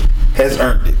definitely has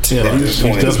earned it. Yeah, he's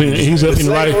definitely in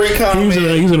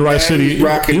the right city.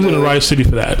 He's in the right city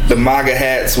for that. The MAGA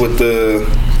hats with the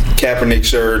Kaepernick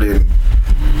shirt and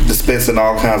dispensing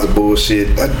all kinds of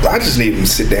bullshit. I just need him to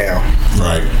sit down.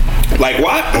 Right. Like,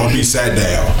 what? Or be sat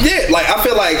down. Yeah, like, I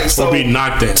feel like... So, or be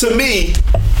knocked down. To me,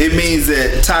 it means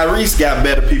that Tyrese got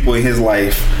better people in his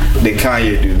life than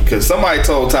Kanye do. Because somebody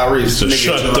told Tyrese, so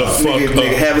shut the fuck up.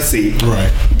 Nigga, have a seat.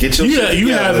 Right. Get your shit You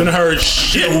together. haven't heard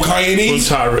shit who Kanye needs?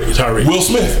 Tyrese. Will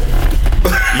Smith.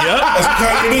 Yeah. That's what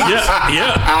Kanye needs.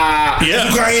 Yeah.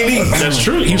 That's what Kanye needs. That's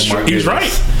true. He's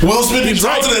right. Will Smith needs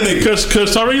right to that nigga.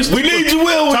 Because Tyrese... We need you,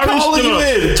 Will. We're calling you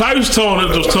in. Tyrese was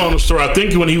telling the story, I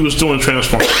think, when he was doing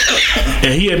Transformers.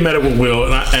 And he had met up with Will.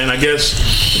 And I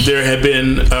guess there had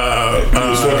been...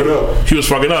 he was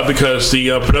fucking up because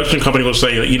the production company was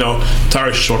saying, you know,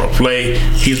 Tyrese is short on play.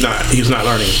 He's not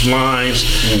learning his lines.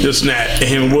 This and that. And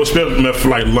him and Will Smith met for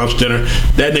like lunch, dinner.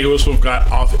 That nigga Will Smith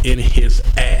got off in his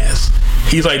ass.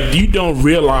 He's like, you don't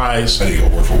realize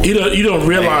you don't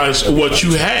realize what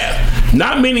you have.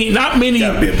 Not many black men,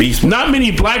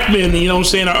 you know what I'm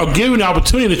saying, are given the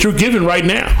opportunity that you're given right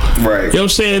now. Right. You know what I'm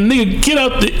saying? Nigga, get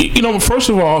up, you know, first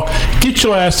of all, get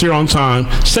your ass there on time.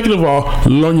 Second of all,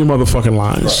 learn your motherfucking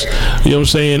lines. Right. You know what I'm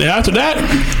saying? And after that,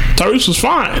 Tyrese was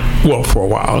fine. Well, for a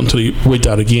while, until he went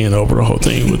out again over the whole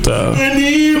thing with I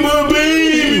need my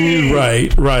baby. Right.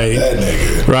 That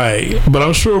nigga. Right. But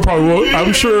I'm sure Will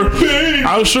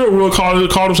called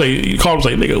him say,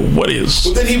 nigga, what is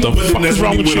the fuck is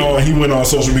wrong with you? He went on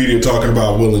social media talking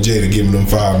about Will and Jada giving them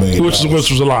 $5 million. Which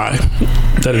was a lie.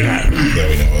 That didn't happen.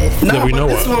 That we know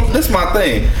of. This is my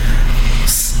thing.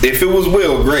 If it was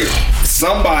Will, great.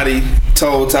 Somebody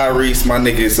told Tyrese, my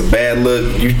nigga, it's a bad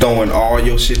look. You throwing all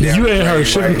your shit down. You ain't heard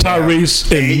shit from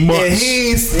Tyrese in months. And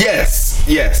he's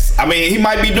yes. I mean, he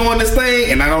might be doing this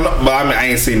thing, and I don't know, but I mean, I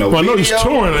ain't seen no. Well, video. I know he's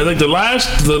touring. I think the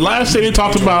last thing they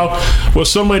talked about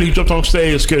was somebody who jumped on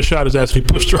stage and scared shot his ass and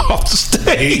he pushed her off the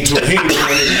stage.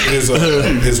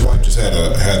 His wife just had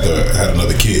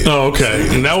another kid. Oh, okay.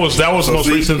 And that was the most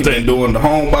recent thing. Doing the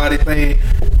homebody thing.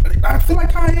 I feel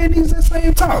like Kanye needs that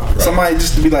same talk. Right. Somebody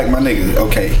just to be like, my nigga,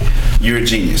 okay, you're a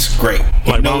genius, great.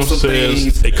 Like Mama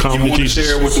says, they come you want to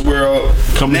share it with the world.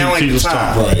 Now ain't the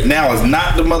time. Right. Now is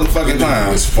not the motherfucking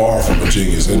time. It's far from a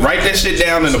genius. Write that shit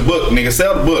down in the book, nigga.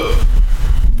 Sell the book.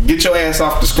 Get your ass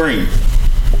off the screen.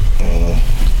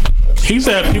 He's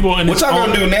had people in his own. What y'all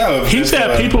gonna do now? He's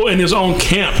had people in his own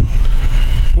camp.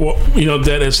 Well, you know,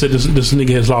 that has said this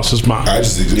nigga has lost his mind. I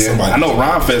know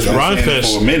Ron Fest been saying it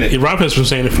for a minute. Ron Fest been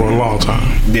saying it for a long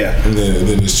time. Yeah. And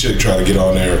then this chick tried to get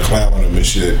on there clowning him and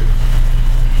shit.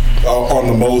 On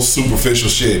the most superficial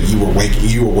shit, you were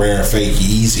wearing fake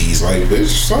Yeezys. Like, bitch,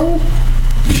 so?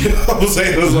 You know what I'm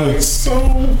saying? It was like, so?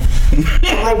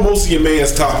 I wrote most of your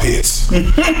man's top hits.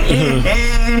 Don't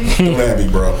at me,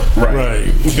 bro. Right.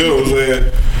 You know what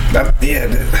I'm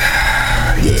saying?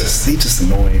 He just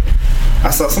annoying. I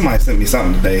saw somebody sent me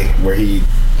something today where I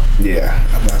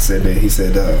said that he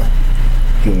said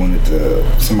he wanted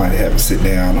somebody to have him sit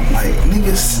down. I'm like,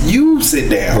 niggas, you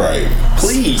sit down. Right.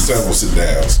 Please. Several sit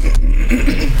downs.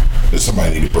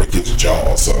 Somebody need to break his jaw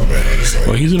or something, man. Like,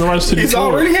 well, he's in the right city. He's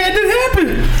already had that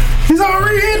happen. He's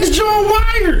already had the jaw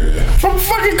wired from a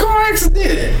fucking car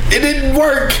accident. It didn't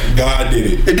work. God did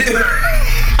it. It didn't.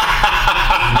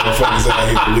 Motherfuckers out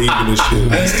here believing this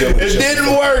shit. It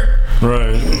didn't work.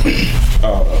 Right. I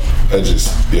don't know.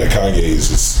 Kanye is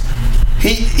just.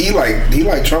 He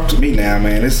like Trump to me now,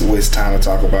 man. This is a waste of time to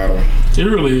talk about him. It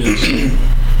really is.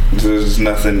 There's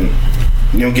nothing.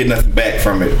 You don't get nothing back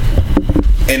from it.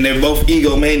 And they're both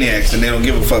egomaniacs, and they don't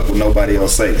give a fuck what nobody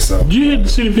else say. So. Did you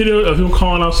see the video of him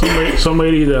calling out somebody? It was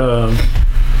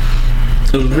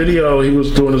a video. He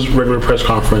was doing his regular press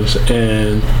conference,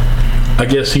 and I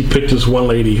guess he picked this one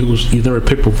lady he's never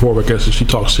picked before, but I guess she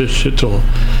talks shit to him,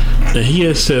 and he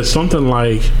had said something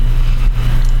like,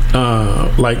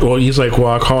 well, he's like,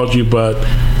 well, I called you, but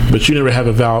you never have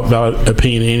a valid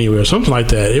opinion anywhere, something like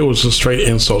that. It was a straight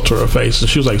insult to her face, and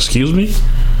she was like, excuse me.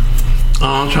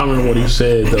 I'm trying to remember what he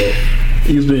said though.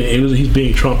 He's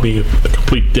being Trump being a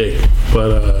complete dick,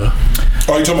 but oh,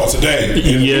 you talking about today? In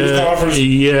the news conference?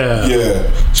 Yeah.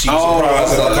 She's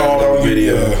surprised that I called on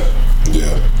video.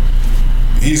 Yeah.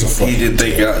 He's a fucking. He didn't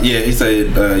think. He said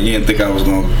you didn't think I was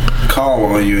gonna call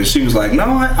on you, and she was like, no,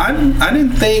 I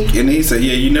didn't think. And he said,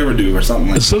 yeah, you never do, or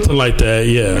something like something like that.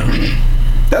 Yeah.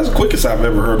 That's the quickest I've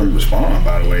ever heard him respond.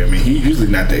 By the way, I mean, he's usually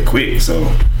not that quick, so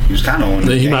he was kind of on.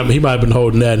 He might have been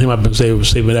holding that, and he might have been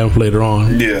saving that for later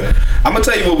on. Yeah, I'm gonna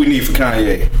tell you what we need for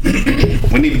Kanye.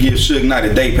 We need to give Suge Knight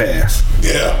a day pass.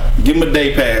 Yeah, give him a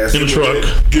day pass in the truck.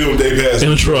 Give him a day pass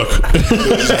in the truck.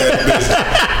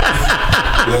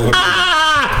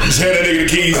 Just hand that nigga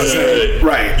the keys and say,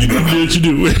 right. You do what you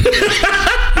do.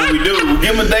 What we do? We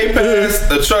give him a day pass,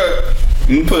 a truck.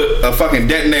 We put a fucking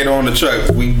detonator on the truck.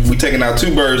 We taking out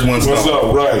 2 birds, 1 stone. What's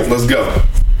up? Right. Let's go.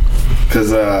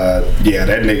 Cause that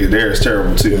nigga there is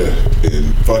terrible too. Yeah.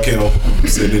 And fuck him.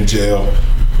 Sitting in jail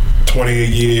 28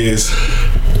 years.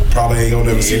 Probably ain't gonna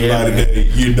never see the light of day.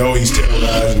 You know he's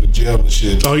terrorizing the jail and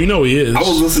shit. Oh, you know he is. I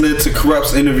was listening to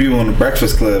Corrupt's interview on the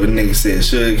Breakfast Club, and nigga said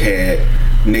Suge had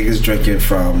niggas drinking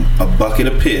from a bucket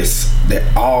of piss that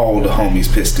all the homies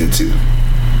pissed into.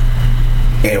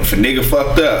 And if a nigga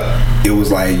fucked up, it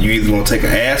was like, you either gonna take an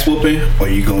ass whooping or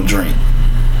you gonna drink.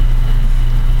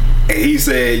 And he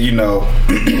said,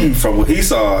 from what he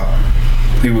saw,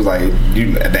 he was like,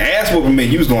 the ass whooping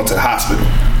meant you was going to the hospital.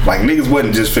 Like, niggas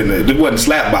wasn't just it wasn't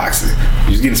slap boxing.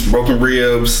 You was getting some broken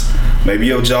ribs, maybe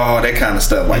your jaw, that kind of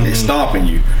stuff. Like, they stomping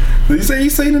you. He said, he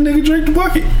seen the nigga drink the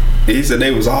bucket. And he said they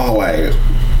was all like,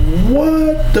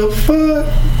 what the fuck?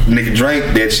 Nigga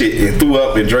drank that shit and threw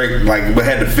up and drank, like, but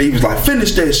had the feet, was like,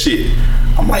 finish that shit.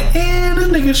 I'm like, this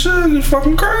nigga Suge is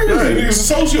fucking crazy. Right, nigga's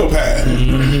a sociopath.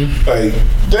 Mm-hmm. Like,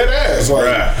 dead ass. Like,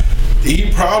 right.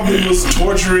 He probably was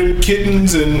torturing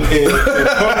kittens and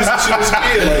puppies and shit as a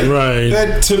kid. Like, right.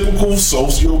 That typical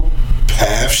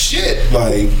sociopath shit.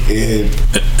 Like, and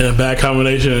a bad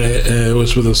combination, it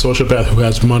was with a sociopath who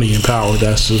has money and power.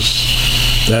 That's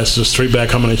just 3 bad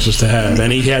combinations to have,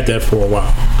 and he had that for a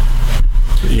while.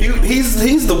 Yeah.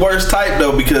 He's the worst type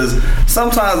though, because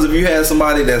sometimes if you have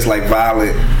somebody that's like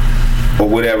violent or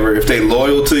whatever, if they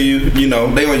loyal to you,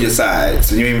 they on your side,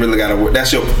 so you ain't really gotta work.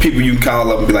 That's your people you can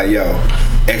call up and be like, yo,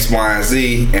 X, Y, and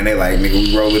Z, and they like, nigga,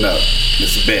 we rolling up.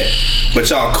 It's a bet. But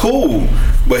y'all cool.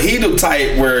 But he the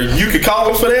type where you could call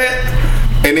him for that,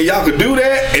 and then y'all could do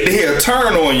that, and then he'll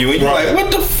turn on you, and you're like, what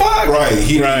the fuck? Right.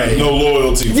 He has no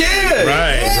loyalty. Yeah.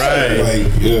 Right. Like,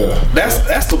 yeah.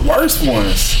 That's the worst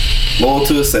ones. Loyal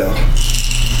to himself.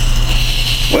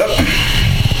 Well,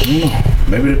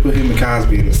 maybe they put him and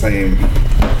Cosby in the same.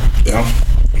 I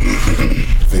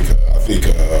think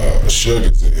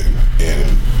Suge is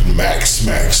in Max,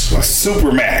 like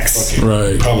Super Max,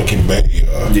 right? Pelican Bay,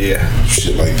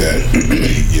 shit like that.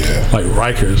 Yeah, like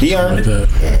Rikers. He earned it. Like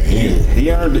that.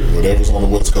 He earned it. Whatever's on the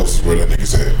West Coast is where that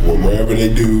nigga's at. Wherever they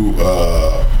do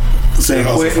San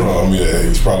Quentin from,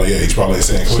 he's probably at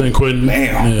San Quentin.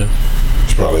 Damn. Yeah.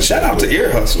 Shout out to Ear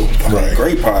Hustle. Right.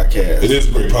 Great podcast. It is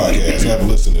a great podcast. I haven't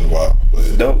listened in a while. But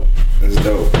it's dope.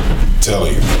 I'm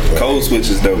telling you. Code Switch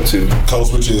is dope too. Code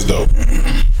Switch is dope.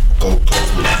 Code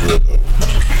Switch is real dope.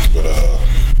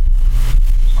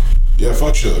 But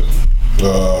fuck Suge.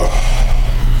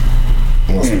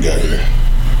 What else we got here?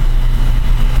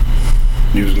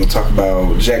 You was gonna talk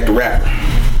about Jack the Rapper.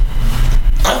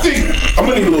 I think I'm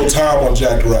gonna need a little time on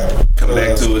Jack the Rapper. Come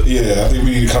back to it. Yeah, I think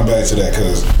we need to come back to that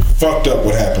because fucked up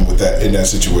what happened with that in that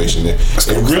situation. It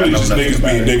really just niggas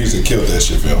being niggas that killed that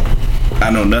shit, Phil. I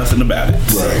know nothing about it.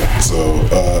 Right. So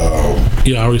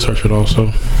I researched it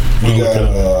also. We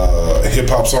got hip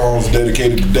hop songs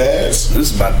dedicated to dads.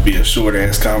 This is about to be a short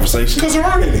ass conversation because there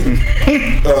aren't any.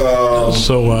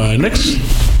 Next.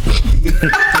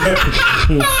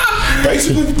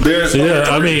 Basically,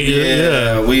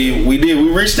 we did. We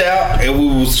reached out and we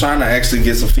was trying to actually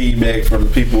get some feedback from the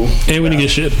people, and we didn't get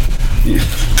shit.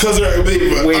 Because honestly,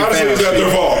 it's not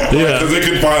their fault. Yeah, because they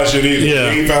couldn't find shit either.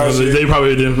 Yeah, they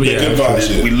probably didn't. They couldn't find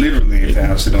shit. We literally ain't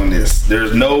found shit on this.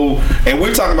 There's no, and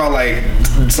we're talking about like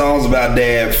songs about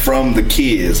dad from the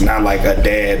kids, not like a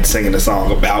dad singing a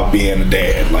song about being a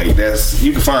dad. Like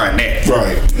you can find that.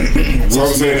 Right. So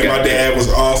I'm saying that my dad was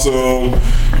awesome.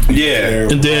 Yeah.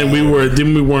 And then we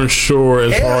weren't sure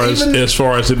as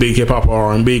far as it being hip hop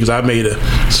or R&B, because I made a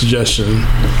suggestion.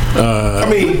 I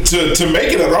mean, to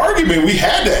make it an argument, we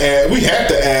had to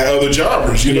add other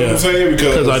genres. You know what I'm saying?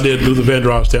 Because I did Luther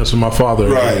Vandross dance with my father.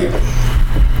 Right.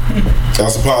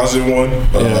 That's a positive one.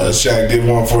 Shaq did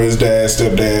one for his dad,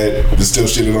 stepdad. They still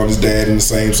shitted on his dad in the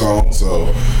same song.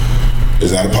 So,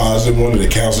 is that a positive one? Do they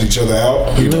cancel each other out?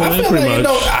 I feel like,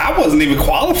 I wasn't even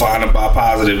qualifying about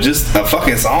positive. Just a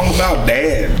fucking song about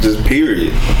dad. Just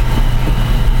period.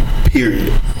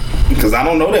 Because I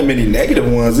don't know that many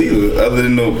negative ones either, other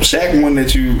than the Shaq one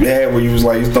that you had where you was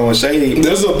like throwing shade.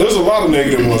 There's a lot of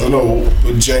negative ones. I know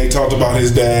Jay talked about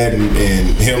his dad and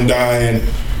him dying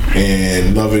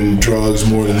and loving drugs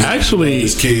more than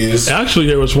his kids. Actually,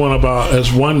 there was one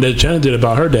that Janet did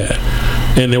about her dad,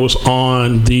 and it was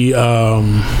on the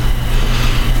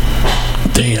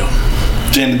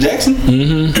Janet Jackson.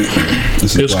 Mm-hmm.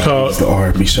 It's called the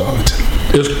R&B charlatan.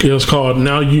 It's called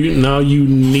Now You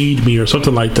Need Me or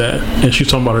something like that, and she's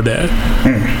talking about her dad.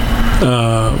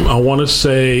 I want to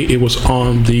say it was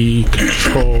on the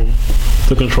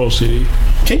Control CD.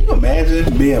 Can you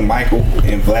imagine being Michael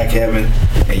in Black Heaven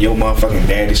and your motherfucking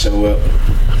daddy show up?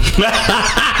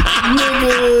 Nigga.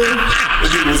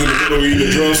 He was in the middle eating a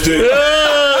drumstick.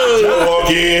 Walk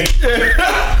in.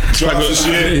 Drop some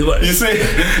shit. You see?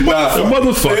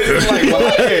 Motherfucker. It's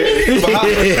like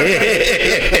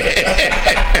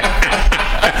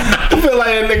I feel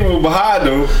like that nigga was behind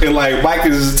him, and like Mike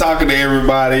is just talking to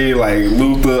everybody, like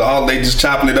Luther, all they just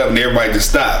chopping it up, and everybody just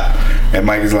stopped. And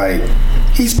Mike is like,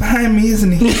 he's behind me,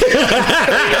 isn't he?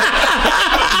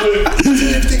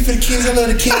 Everything for the kids. I love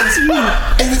the kids.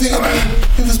 Everything I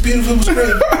did, it was beautiful. It was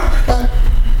great.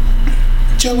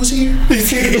 Joe was here. He's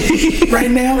here.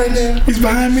 Right now. He's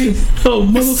behind me. Oh,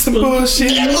 motherfucker. Some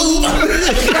bullshit.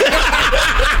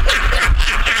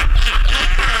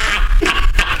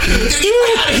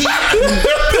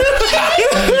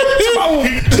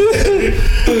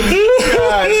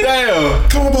 God damn.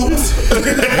 Come on, boys.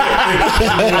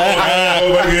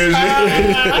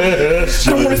 I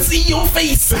want to see your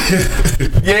face.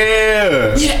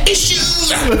 Yeah. Yeah,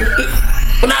 issues.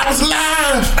 When I was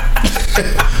alive.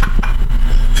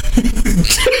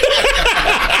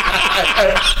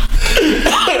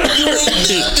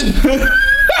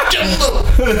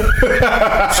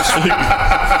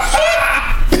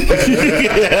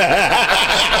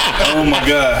 Oh my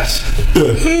gosh.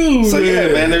 So yeah,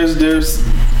 man, there's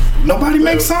nobody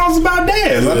makes songs about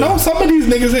dads. I know some of these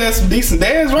niggas have some decent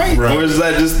dads, right? Or is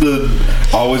that just the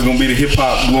always gonna be the hip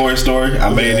hop glory story? I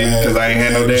made it because I ain't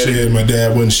had no dad. Shit, my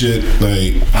dad wasn't shit.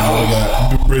 Like I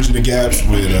got bridging the gaps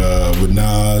with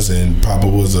Nas, and Papa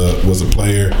was a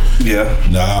player. Yeah.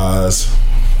 Nas.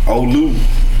 Oh, Lou.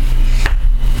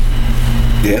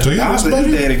 Yeah. So yeah, Nas, his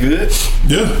daddy good.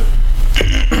 Yeah.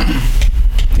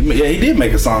 Yeah, he did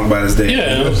make a song about his dad.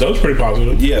 Yeah, that was pretty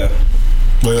positive. Yeah.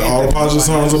 But all the positive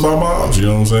songs about moms, you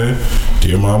know what I'm saying?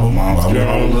 Dear mama, Mom's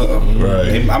girl love.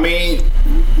 Right. I mean,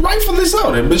 rightfully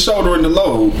so. They've been shouldering the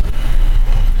load.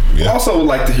 Yeah. Also would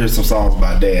like to hear some songs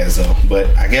about dads though.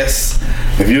 But I guess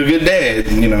if you're a good dad,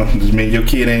 you know, I mean your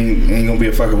kid ain't gonna be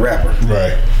a fucking rapper.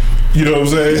 Right. You know what I'm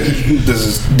saying? This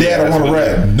is Dad, I want to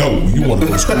rap. No, you want to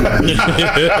go to school.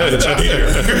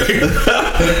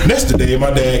 That's the day my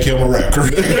dad killed my rap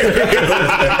career.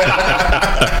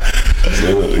 So,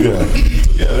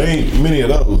 yeah, there ain't many of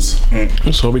those.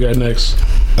 So what we got next?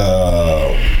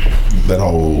 That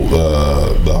whole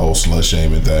the whole slut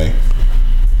shaming thing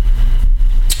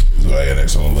is what I got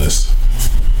next on the list.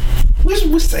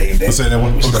 We'll save that. Let's say that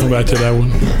one. We'll come back to that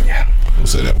one. Yeah. We'll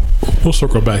say that one. We'll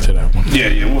circle back to that one.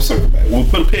 Yeah, we'll circle back. We'll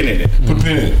put a pin in it. Put a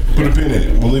pin in it. Put a pin in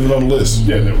it. We'll leave it on the list.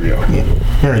 Yeah, there we go.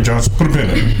 Mary Johnson, put a pin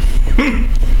in it.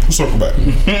 We'll circle back.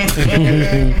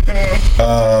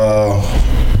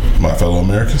 My fellow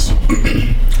Americans.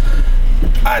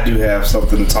 I do have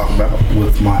something to talk about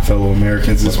with my fellow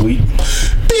Americans this week.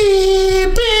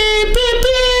 Beep, beep, beep,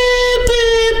 beep,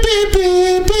 beep,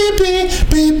 beep, beep,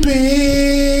 beep, beep, beep.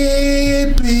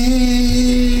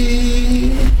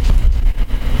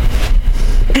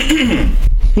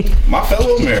 My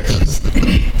fellow Americans.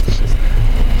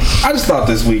 I just thought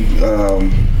this week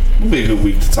would be a good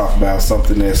week to talk about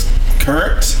something that's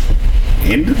current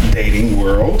in the dating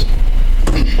world.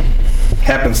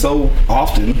 Happens so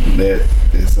often that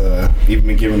it's even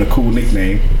been given a cool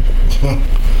nickname.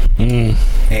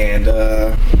 And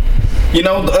you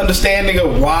know, the understanding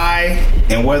of why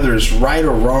and whether it's right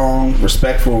or wrong,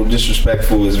 respectful or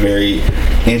disrespectful, is very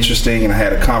interesting. And I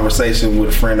had a conversation with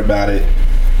a friend about it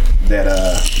that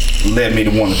led me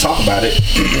to want to talk about it.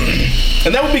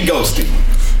 And that would be ghosting.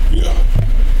 Yeah.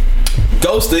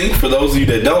 Ghosting, for those of you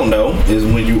that don't know, is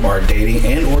when you are dating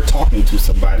and or talking to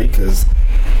somebody, because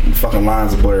fucking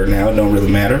lines are blurred now. It don't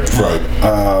really matter. Right.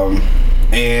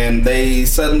 And they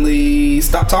suddenly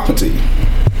stop talking to you.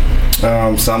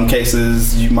 Some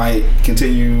cases you might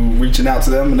continue reaching out to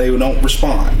them and they don't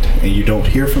respond, and you don't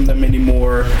hear from them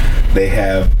anymore. They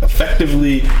have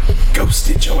effectively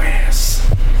ghosted your ass,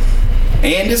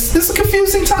 and it's a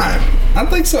confusing time. I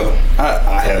think so.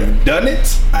 I have done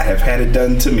it. I have had it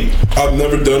done to me. I've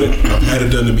never done it. I've had it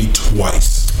done to me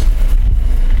twice.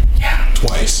 Yeah,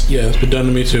 Twice. Yeah, it's been done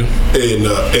to me too. And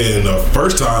the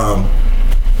first time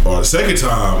or the second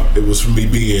time, it was for me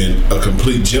being a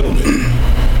complete gentleman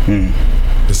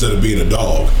instead of being a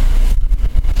dog.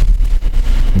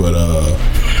 But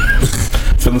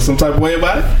feeling some type of way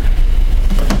about it?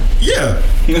 Yeah.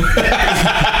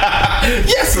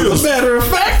 Yes, as a matter of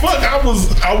fact. Fuck,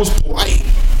 I was polite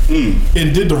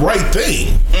and did the right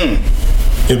thing.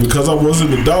 And because I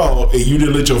wasn't a dog and you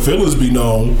didn't let your feelings be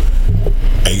known,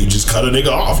 and you just cut a nigga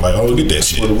off, like, oh, get that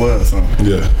shit. What it was, huh?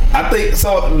 Yeah. I think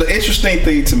so. The interesting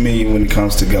thing to me when it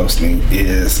comes to ghosting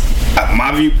is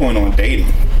my viewpoint on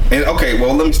dating. And okay,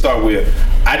 well, let me start with,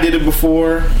 I did it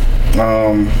before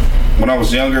when I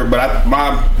was younger, but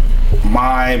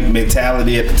my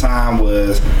mentality at the time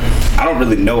was, I don't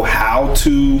really know how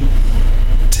to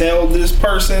tell this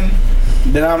person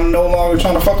that I'm no longer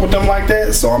trying to fuck with them like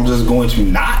that, so I'm just going to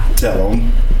not tell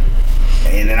them,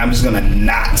 and then I'm just gonna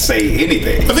not say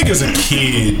anything. I think as a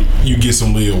kid, you get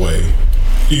some leeway.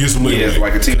 Yeah,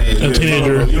 like a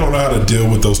teenager. You don't know how to deal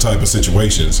with those type of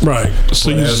situations. Right.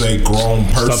 So but you as a grown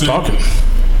person, stop talking.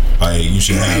 Like, you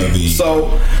should have the.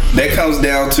 So that comes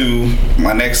down to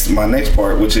my next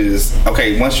part, which is,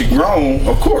 okay, once you're grown,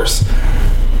 of course,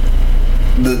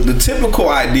 the typical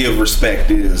idea of respect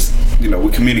is, you know,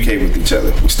 we communicate with each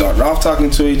other. We started off talking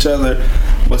to each other,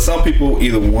 but some people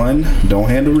either, one, don't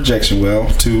handle rejection well,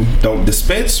 two, don't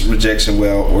dispense rejection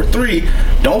well, or three,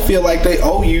 don't feel like they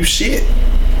owe you shit.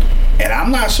 And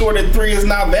I'm not sure that three is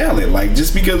not valid. Like,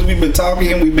 just because we've been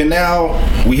talking, we've been out,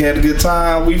 we had a good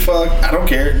time, we fucked, I don't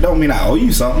care. Don't mean I owe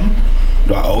you something.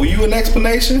 Do I owe you an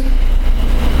explanation?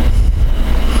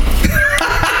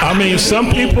 I mean,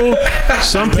 some people,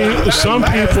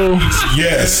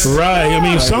 Yes. right. I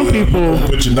mean, some people,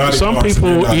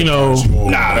 you know,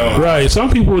 right.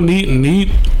 Some people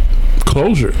need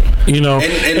closure, you know.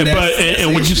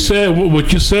 And what you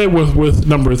said with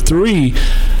number three,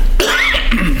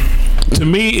 to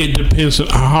me, it depends on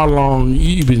how long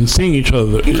you've been seeing each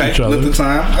other. Okay, length of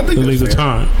time. I think the length of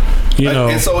time. You know.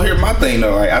 And so here's my thing,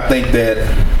 though. Right? I think that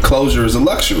closure is a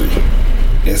luxury.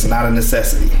 It's not a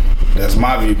necessity. That's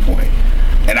my viewpoint.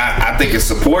 And I think it's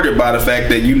supported by the fact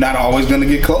that you're not always going to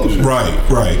get closure. Right. Of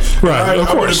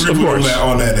course.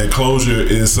 On that closure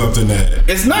is something that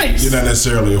it's nice. You're not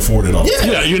necessarily afforded all.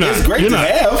 Yeah, you're not. It's great to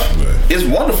have. Right. It's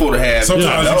wonderful to have.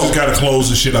 Sometimes you just gotta close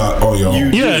the shit out on your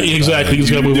own. Yeah, exactly. You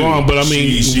just gotta move on. But I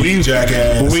mean,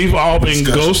 we've all been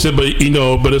ghosted. But you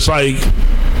know, but it's like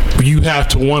you have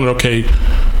to wonder, okay,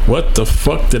 what the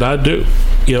fuck did I do?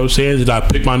 You know what I'm saying? Did I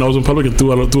pick my nose in public and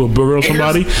threw a burger on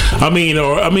somebody? I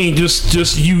mean,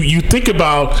 just you think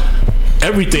about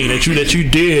everything that you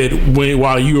did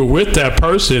while you were with that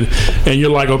person, and you're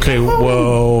like, okay,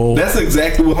 well, that's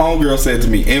exactly what homegirl said to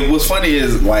me. And what's funny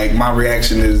is, like, my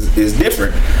reaction is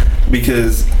different,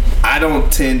 because I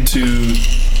don't tend to.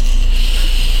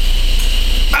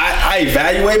 I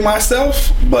evaluate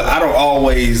myself, but I don't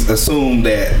always assume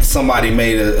that somebody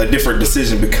made a different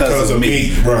decision because of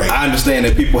me. Right. I understand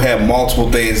that people have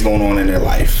multiple things going on in their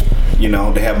life. You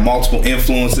know, they have multiple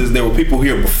influences. There were people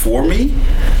here before me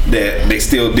that they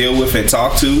still deal with and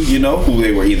talk to, you know, who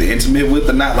they were either intimate with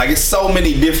or not. Like, it's so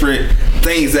many different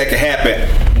things that can happen.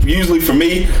 Usually for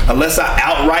me, unless I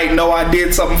outright know I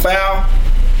did something foul,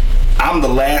 I'm the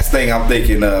last thing I'm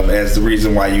thinking of as the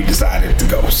reason why you decided to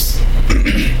ghost.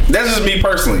 That's just me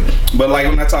personally. But like,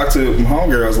 when I talk to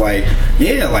homegirls, like,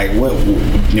 yeah, like, what,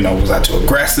 you know, was I too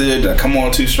aggressive? Did I come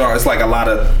on too strong? It's like a lot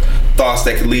of thoughts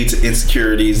that could lead to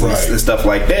insecurities and stuff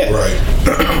like that. Right.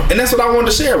 And that's what I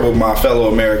wanted to share with my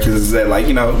fellow Americans, is that, like,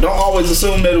 you know, don't always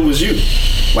assume that it was you.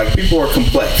 Like, people are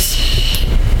complex.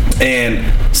 And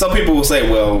some people will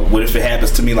say, well, what if it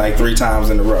happens to me like 3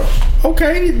 times in a row?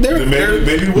 Okay,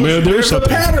 there's a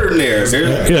pattern there.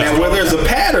 Now, where there's a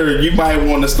pattern, you might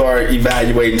want to start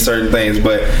evaluating certain things.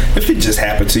 But if it just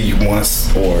happened to you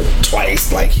once or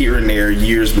twice, like here and there,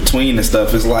 years between and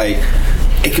stuff, it's like,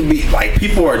 it can be like,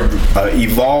 people are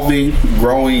evolving,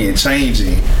 growing, and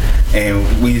changing.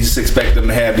 and we just expect them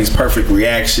to have these perfect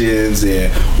reactions,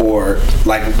 or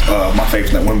like my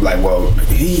favorite women be like, well,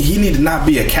 he need to not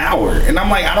be a coward, and I'm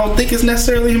like, I don't think it's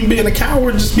necessarily him being a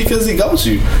coward just because he ghosts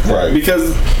you, right?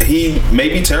 Because he may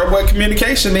be terrible at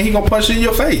communication and he gonna punch you in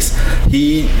your face.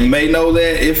 He may know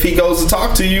that if he goes to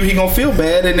talk to you, he gonna feel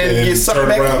bad and then get sucked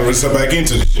back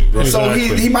into the shit. Right? So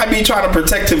he might be trying to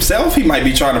protect himself, he might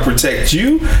be trying to protect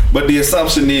you, but the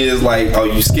assumption is like, oh,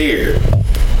 you scared.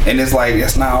 And it's like,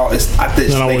 it's not. I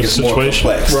think it's more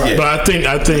complex. Right. Yeah. But I think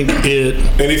it.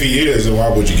 And if he is, then why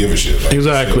would you give a shit? Like,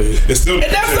 exactly. It's still.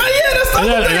 And that's what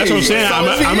I'm saying.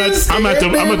 So I'm at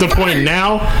the point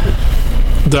now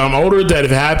that I'm older that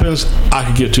if it happens, I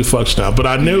could get 2 fucks now. But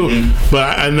I knew,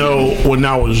 but I know when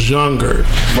I was younger,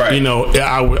 right? You know,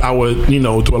 I would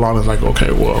do a lot of like,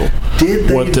 okay, well,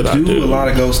 what did I do? A lot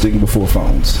of ghosting before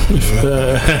phones.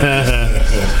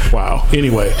 Wow.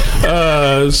 Anyway,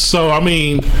 so I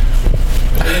mean,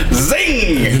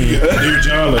 zing! Dear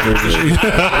John,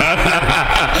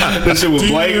 that shit was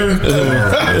Blair.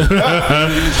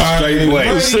 Straight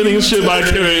Blair. Sending shit by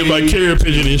carrier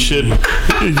pigeon and shit.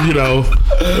 You know,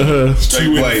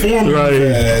 straight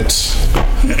Blair.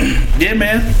 Yeah,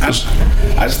 man. I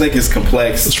just think it's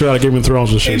complex. It's like Game of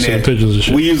Thrones and shit, sending pigeons and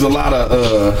shit. We use a lot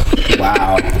of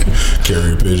wow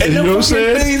carrier pigeons. And you know what I'm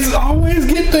saying? Things always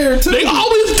get there too. They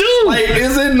always do. Like,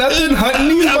 is it nothing hunting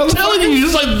these? I'm telling you,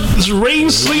 it's like it's rain,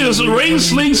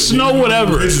 sleet, snow,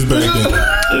 whatever. Pigeons back then.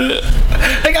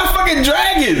 They got fucking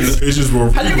dragons.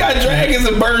 How you got dragons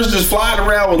and birds just flying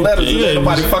around with letters and ain't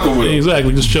nobody fucking with them?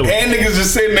 Exactly, just chilling. And niggas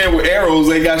just sitting there with arrows.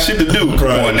 They got shit to do.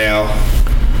 Come on now.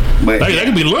 But that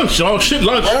could be lunch. Oh shit,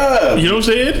 lunch. You know what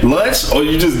I'm saying? Lunch, or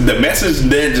you just the message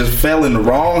that just fell in the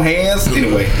wrong hands.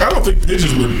 Anyway, I don't think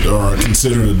pigeons are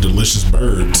considered a delicious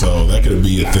bird, so that could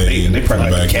be a thing. They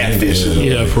probably like catfish.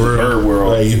 Yeah, for bird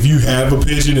world. Like, if you have a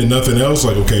pigeon and nothing else,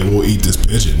 like, okay, we'll eat this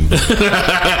pigeon.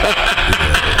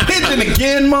 Pigeon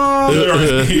again, mom.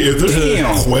 If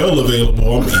there's quail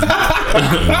available, I'm eating.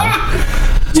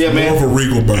 Yeah, man. More of a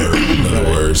regal bird, in other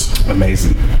words.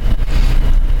 Amazing.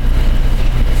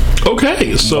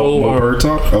 Okay, so more bird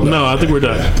talk? Okay. No, I think we're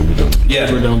done.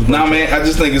 Yeah, we're done. Nah, man, I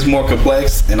just think it's more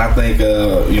complex, and I think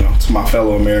to my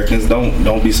fellow Americans,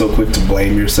 don't be so quick to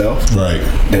blame yourself. Right.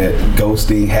 That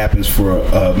ghosting happens for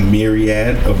a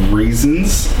myriad of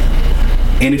reasons,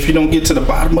 and if you don't get to the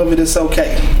bottom of it, it's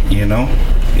okay. You know,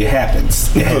 it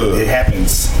happens. It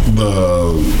happens.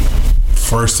 The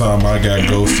first time I got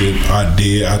ghosted, I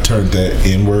turned that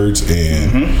inwards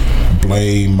and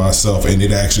blamed myself, and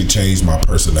it actually changed my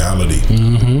personality.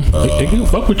 They can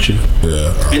fuck with you.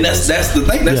 Yeah, and that's the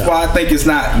thing. That's why I think it's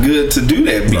not good to do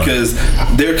that, because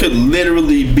there could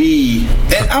literally be,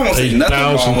 and I won't say nothing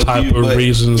wrong with type you, of but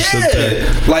reasons.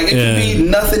 like it could be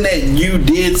nothing that you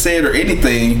did, said, or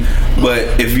anything.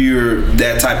 But if you're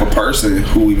that type of person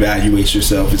who evaluates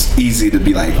yourself, it's easy to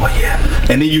be like, oh yeah,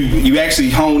 and then you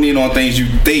actually hone in on things you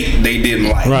think they didn't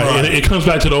like. Right. And it comes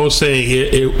back to the old saying,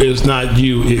 it's not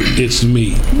you, it's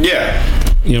me. Yeah.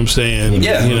 You know what I'm saying?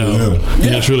 Yeah. You know,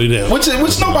 and it's really them. Which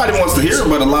nobody wants to hear,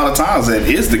 but a lot of times that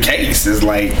is the case. It's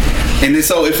like, and then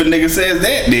so if a nigga says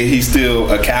that, then he's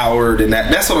still a coward, and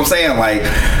that's what I'm saying. Like,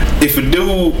 if a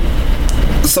dude,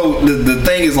 so the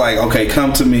thing is like, okay,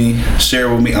 come to me, share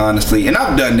with me honestly, and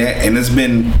I've done that, and it's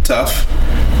been tough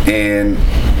and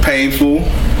painful.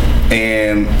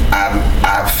 And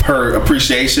I've heard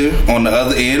appreciation on the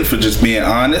other end for just being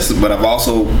honest, but I've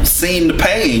also seen the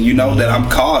pain, that I'm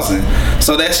causing.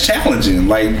 So that's challenging.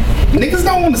 Like, niggas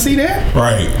don't want to see that.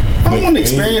 Right. I don't want to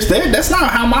experience that. That's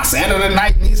not how my Saturday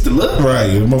night needs to look. Right.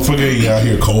 The motherfucker ain't out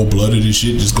here cold-blooded and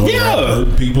shit, just going around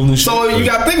hurting people and shit. So you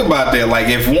got to think about that. Like,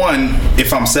 if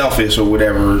I'm selfish or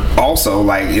whatever, also,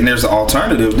 like, and there's an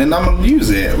alternative, then I'm going to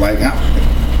use it. Like,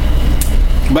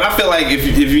 but I feel like if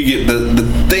you get the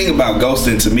thing about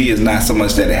ghosting to me is not so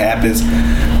much that it happens.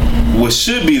 What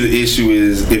should be the issue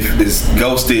is if it's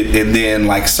ghosted and then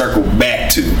like circle back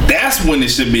to. That's when it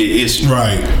should be an issue.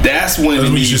 Right. That's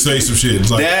when you should say some shit.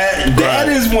 It's like, that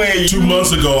is when 2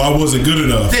 months ago I wasn't good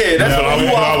enough. Yeah, that's when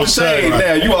you off the chain.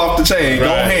 Now you off the chain. Right.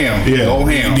 Go ham. Yeah. Go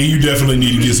ham. Then you definitely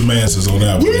need to get some answers on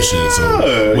that one. Shit.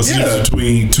 So what's the difference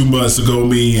between 2 months ago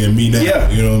me and me now? Yeah.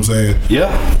 You know what I'm saying?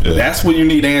 Yeah. That's when you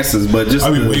need answers. But just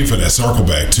I be waiting for that circle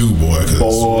back too, boy.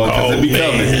 Cause it be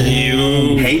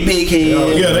coming. Hey, big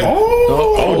head. Yeah.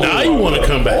 Now you want to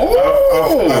come back.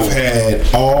 I've had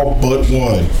all but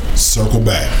one circle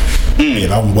back.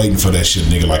 And I'm waiting for that shit,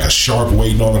 nigga, like a shark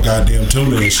waiting on a goddamn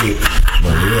tuna and shit.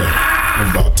 But yeah,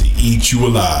 I'm about to eat you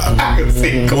alive. What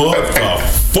the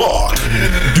fuck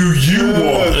do you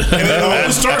want? And it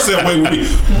always starts that way with me.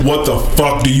 What the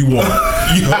fuck do you want?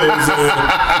 You know what I'm saying?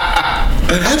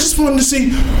 I just wanted to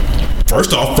see.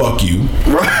 First off, fuck you.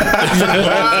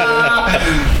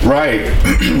 Right.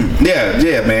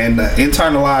 Yeah, man.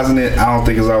 Internalizing it, I don't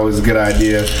think is always a good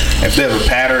idea. If there's a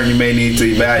pattern, you may need to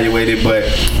evaluate it, but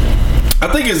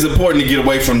I think it's important to get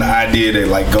away from the idea that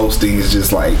like ghosting is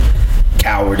just like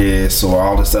cowardice or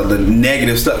all this other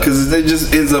negative stuff, because it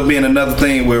just ends up being another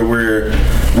thing where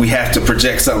we have to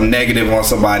project something negative on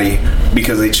somebody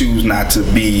because they choose not to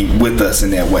be with us in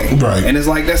that way. Right. And it's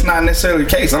like, that's not necessarily the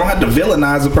case. I don't have to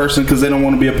villainize a person because they don't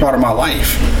want to be a part of my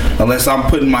life, unless I'm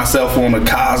putting myself on a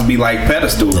Cosby-like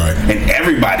pedestal. Right. And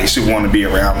everybody should want to be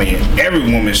around me, and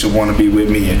every woman should want to be with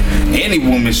me, and any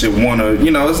woman should want to,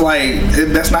 it's like,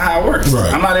 that's not how it works.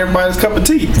 Right. I'm not everybody's cup of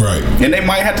tea. Right. And they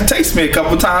might have to taste me a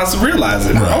couple times to realize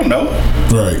it. Right. I don't know.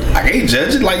 Right. I can't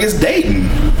judge it. Like, it's dating.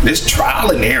 It's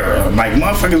trial and error. Like,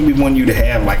 motherfuckers be wanting you to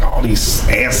have like all these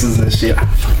answers and shit. I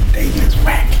fucking dating is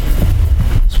whack.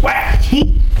 It's whack.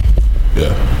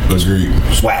 Yeah, agreed.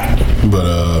 It's whack.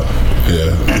 But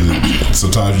yeah,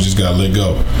 sometimes you just gotta let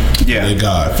go. Yeah. Let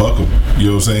God, fuck them. You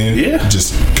know what I'm saying? Yeah.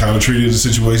 Just kind of treated the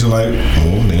situation like,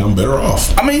 oh, nigga, I'm better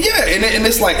off. I mean, yeah, and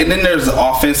it's like, and then there's the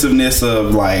offensiveness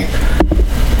of like,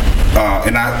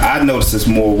 and I notice this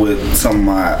more with some of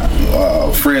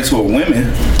my friends who are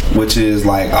women, which is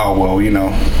like, oh, well,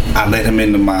 I let him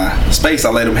into my space. I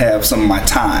let him have some of my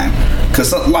time.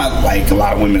 Because a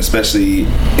lot of women, especially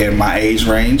in my age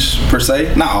range, per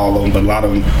se, not all of them, but a lot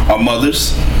of them are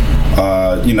mothers,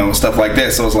 stuff like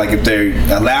that. So it's like, if they're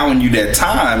allowing you that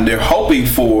time, they're hoping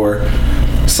for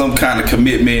some kind of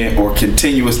commitment or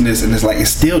continuousness, and it's like, it's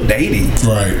still dating.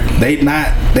 Right. They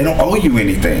don't owe you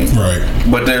anything. Right.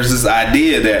 But there's this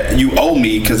idea that you owe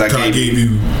me because I gave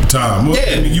you time. Well,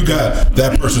 yeah. I mean, you got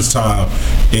that person's time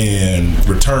in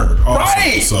return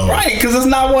also. Right, because it's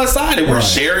not one-sided. We're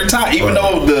sharing time. Even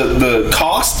though the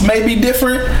cost may be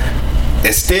different,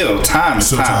 it's still time. It's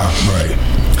still time. Right.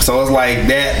 So it's like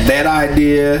that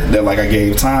idea that like I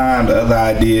gave time, the other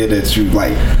idea that you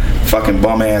like fucking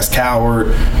bum ass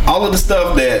coward, all of the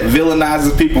stuff that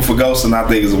villainizes people for ghosting, I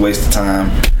think is a waste of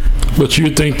time. But you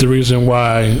think the reason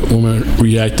why women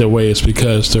react that way is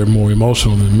because they're more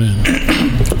emotional than men?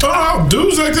 Oh,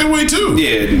 dudes act that way too.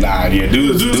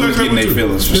 Dudes getting their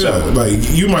feelings for sure. Like,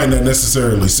 you might not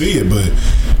necessarily see it, but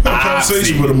have a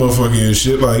conversation with a motherfucker and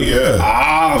shit, like, yeah.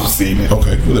 I've seen it.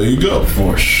 Okay, well, there you go.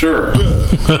 For sure.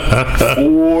 Yeah.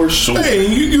 For sure. Hey,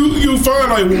 you find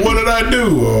like, well, what did I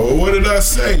do? Or what did I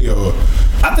say? Or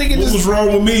I think what was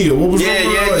wrong with me? Or what was wrong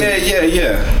with me?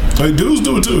 Yeah. Like, dudes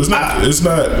do it too. It's not just a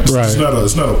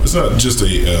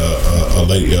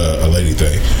lady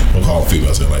thing. We'll call them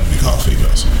females. They like to be called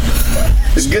females.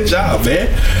 Good job, man.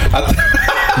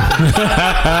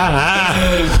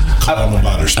 Call them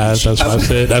about her speech. That's what I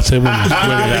said. I said women.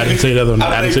 I didn't say the other one.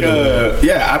 I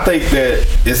think that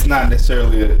it's not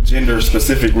necessarily a gender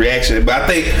specific reaction, but I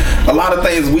think a lot of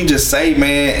things we just say,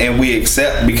 man, and we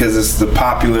accept because it's the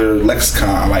popular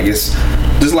lexicon. Like, it's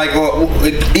just like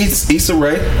Issa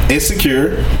Rae,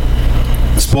 Insecure.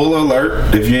 Spoiler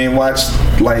alert! If you ain't watched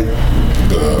like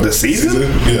the season,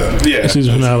 the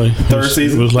season finale, third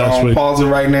season was last week. Pausing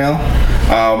right now,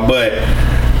 but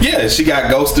yeah, she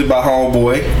got ghosted by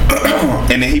homeboy,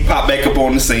 and then he popped back up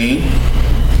on the scene,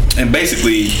 and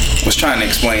basically was trying to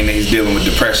explain that he's dealing with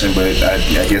depression. But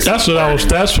I guess that's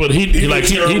what he didn't.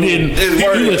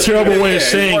 He was a terrible way of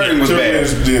saying it. His wording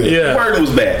was bad. Yeah, wording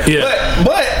was bad. Yeah,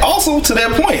 but also to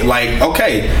that point, like,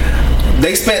 okay.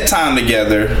 They spent time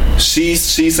together. She's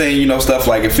saying, stuff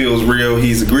like it feels real.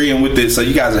 He's agreeing with it. So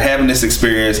you guys are having this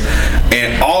experience,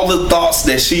 and all the thoughts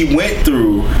that she went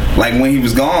through, like when he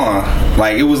was gone,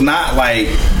 like it was not like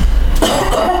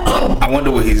I wonder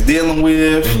what he's dealing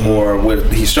with or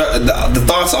what he's the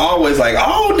thoughts are always like,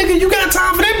 oh nigga, you got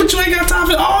time for that, but you ain't got time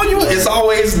for that. It's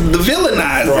always the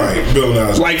villainizing, right?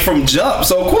 Villainizing, like from jump.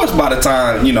 So of course, by the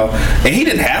time and he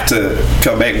didn't have to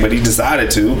come back, but he decided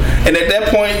to. And at that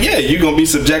point, yeah, you're gonna be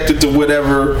subjected to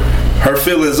whatever her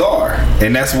feelings are,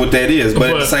 and that's what that is. But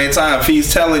at the same time, if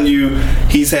he's telling you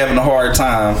he's having a hard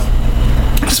time,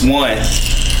 it's one.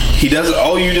 He doesn't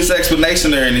owe you this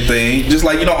explanation or anything. Just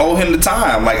like you don't owe him the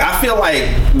time. Like, I feel like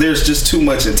there's just too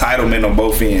much entitlement on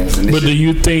both ends. But do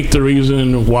you think the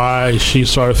reason why she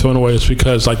started feeling away is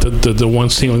because like the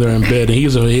one scene when they're in bed, and he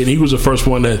was the first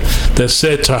one that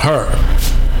said to her,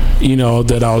 you know,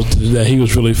 that he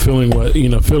was really feeling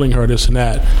her, this and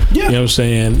that. Yeah. You know what I'm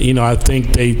saying? You know, I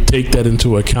think they take that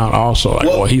into account also. Like,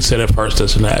 well, he said it first,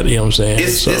 this and that. You know what I'm saying?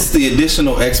 It's the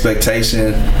additional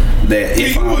expectation that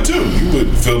if you would too. You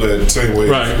would feel that same way.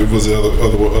 Right. If it was the other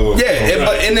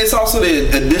and it's also the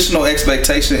additional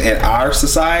expectation in our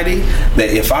society that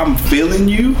if I'm feeling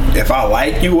you, if I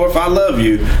like you, or if I love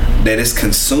you, that it's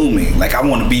consuming. Like, I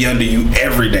want to be under you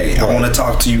every day. I want to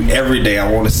talk to you every day.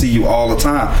 I want to see you all the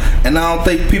time. And I don't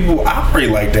think people operate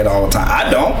like that all the time. I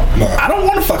don't. No. I don't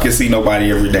want to fucking see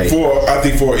nobody every day. I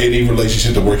think for any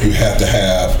relationship to work, you have to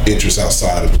have interests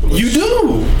outside of the relationship. You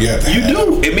do. You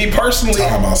do. And me personally,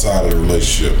 time outside of the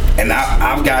relationship. And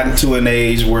I've gotten to an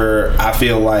age where I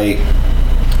feel like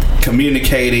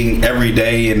communicating every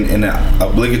day in an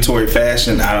obligatory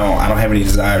fashion, I don't have any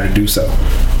desire to do so.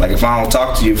 Like, if I don't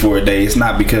talk to you for a day, it's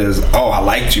not because I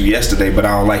liked you yesterday but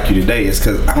I don't like you today. It's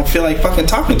because I don't feel like fucking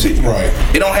talking to you. Right.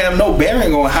 It don't have no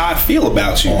bearing on how I feel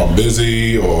about you. Or I'm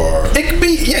busy, or it could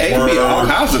be all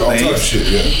kinds of things. Type of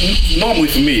shit, Normally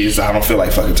for me is I don't feel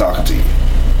like fucking talking to you,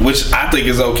 which I think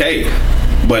is okay.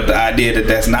 But the idea that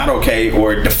that's not okay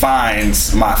or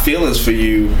defines my feelings for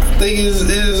you, I think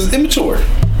is immature.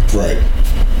 Right.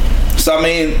 So I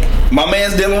mean, my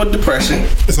man's dealing with depression.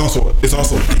 It's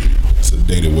a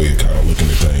dated way of kind of looking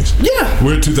at things. Yeah.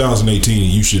 We're in 2018,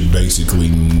 and you should basically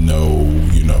know,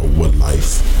 what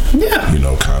life,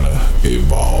 kind of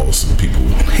evolves, and people.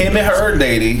 Him and her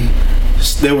dating,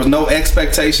 there was no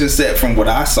expectation set from what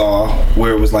I saw,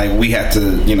 where it was like we had to,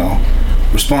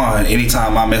 respond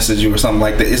anytime I message you or something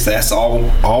like that. That's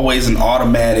always an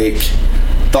automatic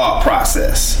thought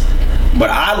process. But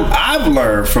I've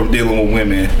learned from dealing with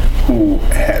women who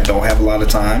don't have a lot of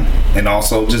time and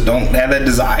also just don't have that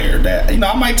desire that,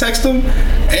 I might text them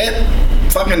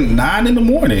at fucking 9 in the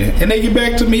morning and they get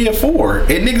back to me at 4.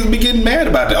 And niggas be getting mad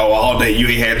about that. Oh, all day you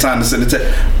ain't had time to send a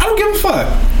text. I don't give a fuck.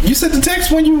 You sent the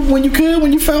text when you could,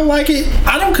 when you felt like it.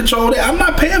 I don't control that. I'm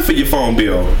not paying for your phone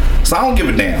bill. So I don't give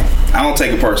a damn. I don't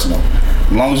take it personal.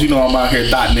 As long as you know I'm out here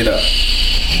thotting it up.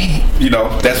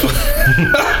 That's what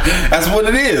that's what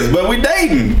it is. But we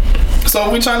dating. So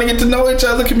if we're trying to get to know each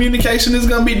other, communication is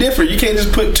going to be different. You can't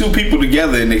just put two people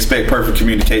together and expect perfect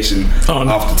communication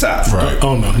off the top. Right.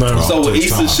 Oh, no. So what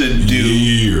Issa should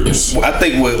do, I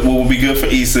think what would be good for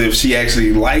Issa if she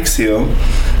actually likes him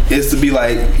is to be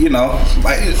like,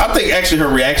 I think actually her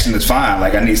reaction is fine.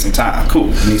 Like, I need some time.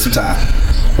 Cool. I need some time.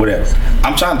 Whatever.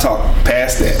 I'm trying to talk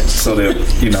past that so that,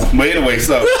 But anyway,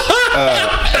 so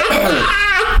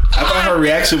I thought her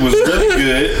reaction was really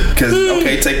good because,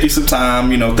 okay, take you some time,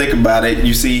 think about it.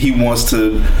 You see he wants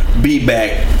to be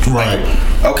back. Right.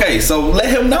 Like, okay, so let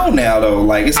him know now, though.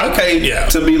 Like, it's okay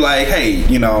to be like, hey,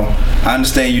 I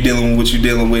understand you dealing with what you're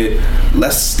dealing with.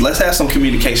 Let's have some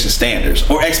communication standards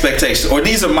or expectations. Or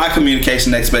these are my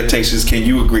communication expectations. Can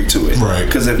you agree to it? Right.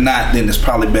 Because if not, then it's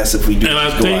probably best if we do. And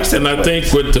I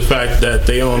think with the fact that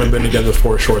they only been together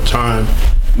for a short time,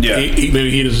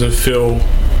 maybe he doesn't feel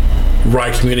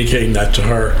right communicating that to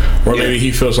her, or maybe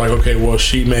he feels like, okay, well,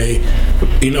 she may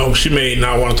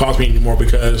not want to talk to me anymore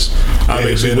because I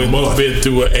basically been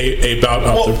through a bout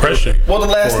of depression. Well, the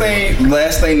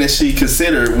last thing that she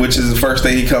considered, which is the first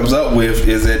thing he comes up with,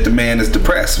 is that the man is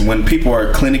depressed. When people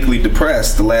are clinically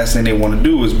depressed, the last thing they want to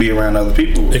do is be around other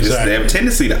people. Exactly. They have a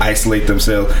tendency to isolate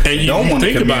themselves. And you don't want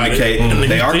to communicate.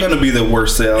 They are going to be their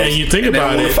worst selves. And you think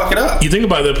about it, fuck it up. You think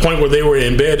about the point where they were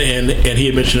in bed, and he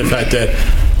had mentioned the fact that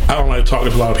I don't like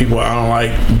talking to a lot of people. I don't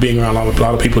like being around a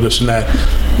lot of people. This and that.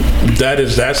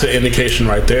 That's an indication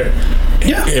right there.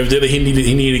 Yeah. If he needed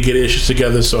to get issues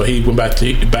together, so he went back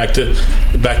to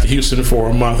Houston for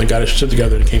a month and got his shit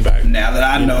together and came back. Now that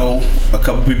I know a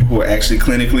couple people who are actually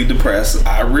clinically depressed,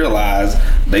 I realize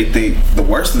they think the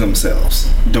worst of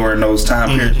themselves during those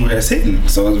time periods where it's hitting.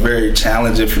 So it's very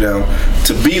challenging for them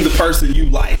to be the person you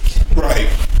like. Right.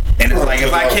 And it's like,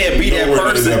 if I can't be that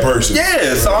person,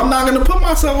 yeah, so I'm not going to put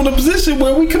myself in a position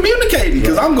where we communicating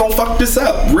because I'm going to fuck this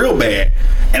up real bad.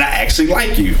 And I actually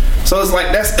like you. So it's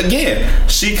like, that's, again,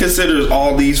 she considers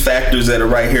all these factors that are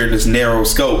right here in this narrow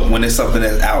scope when it's something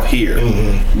that's out here.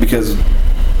 Because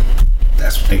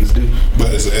that's what niggas do.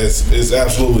 But it's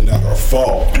absolutely not her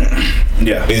fault.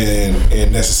 Yeah.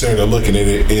 And necessarily looking at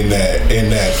it in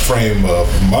that frame of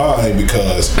mind,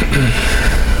 because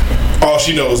all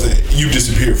she knows is that you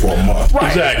disappeared for a month. Right.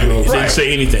 Exactly. Didn't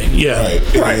say anything. Yeah.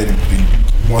 Right.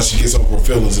 And once she gets over her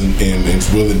feelings and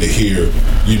is willing to hear,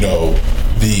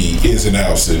 the ins and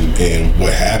outs and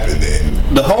what happened,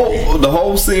 and the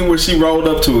whole scene where she rolled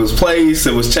up to his place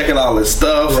and was checking all his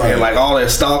stuff and like all that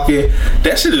stalking,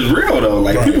 that shit is real though.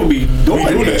 Like people be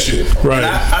doing that shit. Right. And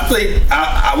I think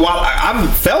while I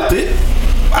felt it,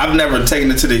 I've never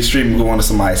taken it to the extreme of going to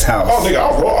somebody's house. Oh, nigga,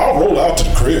 I'll roll out to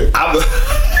the crib. I'll roll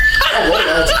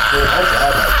out to the crib. I'll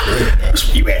drive out to the crib.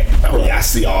 Where you at? Oh, yeah, I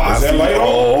see all. Is that light on?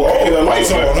 Oh, the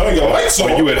light's on, huh? Your light's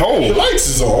on. You at home? Your lights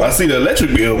is on. I see the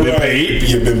electric bill been paid.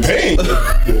 You've been paying.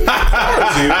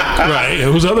 Right.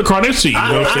 Whose other car next to you? You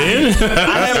know what I'm saying?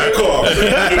 I have a car.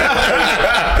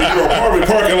 You're apartment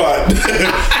parking lot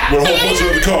with a whole bunch of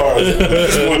other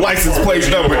cars. License plate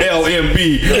number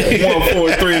LMB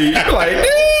 143. You're like,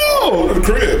 no. To the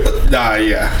crib. Nah,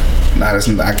 yeah. Nah, that's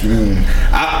not.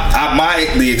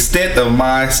 The extent of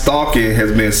my stalking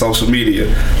has been social media.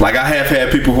 Like, I have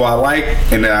had people who I like,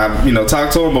 and then I,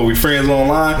 talk to them, but we friends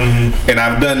online, and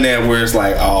I've done that where it's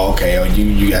like, oh, okay,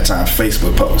 you got time for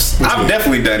Facebook posts. I've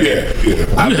definitely done that. Yeah.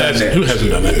 I've done that. Who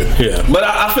hasn't done that? Yeah. But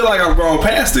I feel like I've grown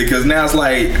past it because now it's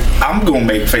like I'm gonna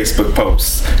make Facebook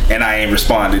posts and I ain't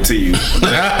responded to you.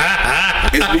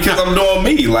 It's because I'm doing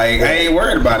me. Like, I ain't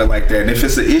worried about it like that. And if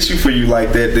it's an issue for you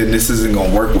like that, then this isn't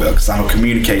gonna work well because I don't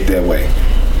communicate that way.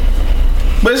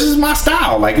 But it's just my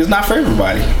style. Like, it's not for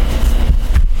everybody.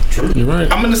 True. You're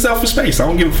right. I'm in the selfish space. I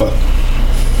don't give a fuck.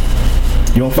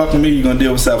 You don't fuck with me, you're gonna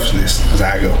deal with selfishness. That's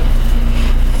how I go.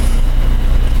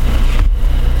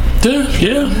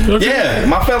 Yeah. Okay. Yeah,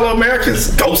 my fellow Americans,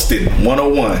 ghosted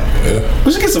 101. Yeah.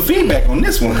 We should get some feedback on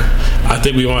this one. I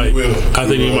think we might. I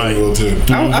think we might.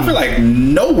 I feel like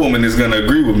no woman is gonna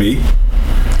agree with me.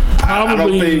 I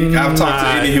don't think I've talked to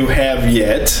any who have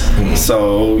yet.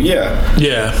 So yeah.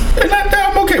 And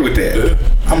I'm okay with that. Yeah.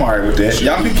 I'm alright with that.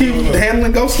 Y'all can keep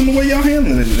handling ghosting the way y'all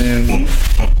handling it. And,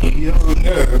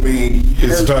 yeah, I mean,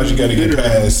 sometimes you gotta get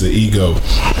past the ego.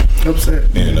 Upset.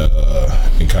 And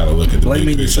kind of look at the blaming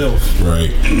big picture. yourself.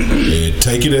 Right. And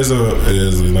take it as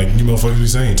like you motherfuckers be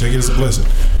saying, take it as a blessing.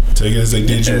 Take it as they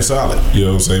did you a solid. You know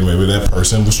what I'm saying? Maybe that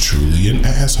person was truly an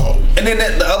asshole. And then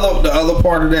the other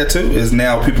part of that too is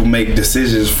now people make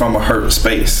decisions from a hurt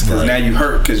space. Because now you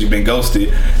hurt because you've been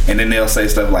ghosted, and then they'll say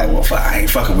stuff like, "Well, I ain't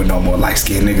fucking with no more light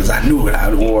skinned niggas. I knew it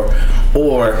out."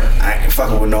 Or I ain't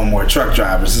fucking with no more truck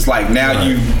drivers. It's like now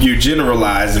you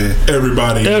generalizing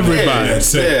everybody. Yeah.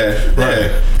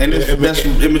 And that's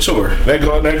immature. That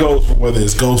goes for whether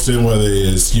it's ghosting, whether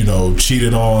it's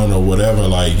cheated on or whatever.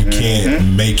 Like you can't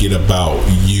make it about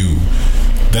you.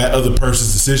 That other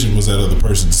person's decision was that other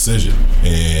person's decision,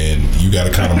 and you got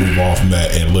to kind of move on from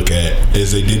that and look at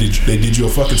as they did you a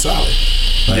fucking solid,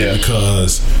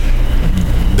 because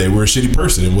they were a shitty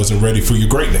person and wasn't ready for your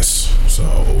greatness.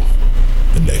 So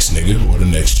the next nigga or the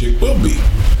next chick will be.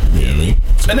 You know what I mean?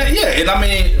 So, and I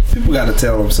mean, people got to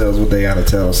tell themselves what they got to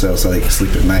tell themselves so they can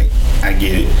sleep at night. I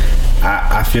get it.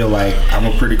 I feel like I'm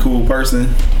a pretty cool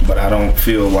person, but I don't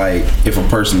feel like if a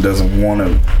person doesn't want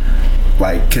to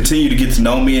continue to get to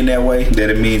know me in that way, that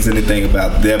it means anything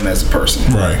about them as a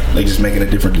person. Right. They just making a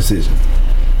different decision.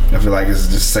 I feel like it's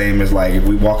the same as like if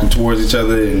we walking towards each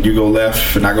other and you go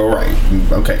left and I go right.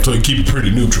 Okay. So you keep it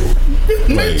pretty neutral.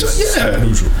 Neutral.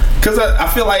 Because I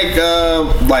feel like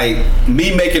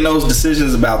me making those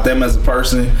decisions about them as a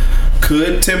person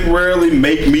could temporarily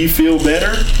make me feel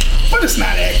better, but it's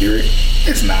not accurate.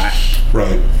 It's not.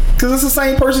 Right. Because it's the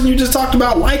same person you just talked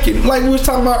about liking. Like we was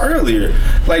talking about earlier.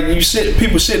 Like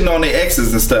people shitting on their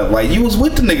exes and stuff. Like you was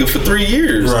with the nigga for 3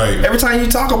 years. Right. Every time you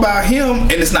talk about him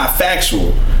and it's not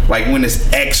factual. Like when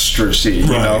it's extra shit, you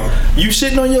know. You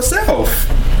shitting on yourself.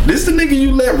 This the nigga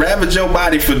you let ravage your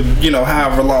body for,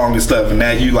 however long and stuff. And now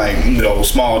you like,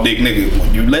 small dick nigga.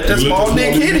 You let that small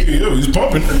dick hit it. Yeah, he's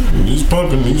pumping.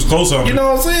 He was close on it. You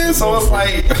know what I'm saying? So it's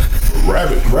like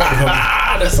rabbit.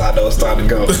 That's how I know it's time to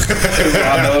go.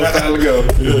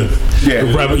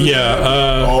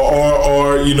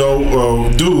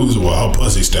 Dudes, well,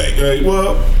 pussy stank. Like,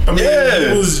 well, I mean,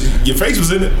 your face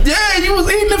was in it. Yeah, you was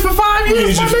eating it for 5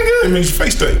 years, my nigga. It means your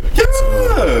face stank. Yeah.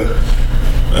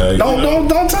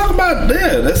 Don't talk about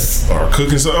that. That's or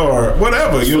cooking or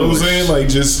whatever. You know what I'm saying? Like,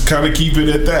 just kind of keep it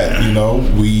at that.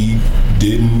 We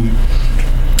didn't.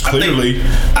 Clearly,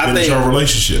 finish our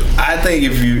relationship. I think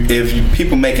if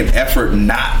people make an effort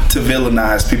not to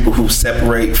villainize people who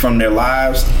separate from their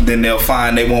lives, then they'll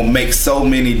find they won't make so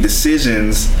many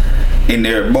decisions in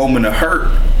their moment of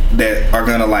hurt that are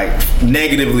gonna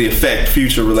negatively affect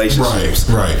future relationships.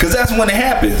 Right. Because that's when it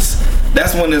happens.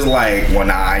 That's when it's like, well,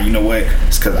 nah, you know what?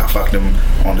 It's because I fucked him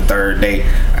on the third day.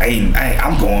 I ain't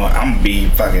having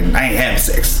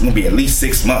sex. It's gonna be at least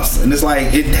 6 months, and it's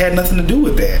like it had nothing to do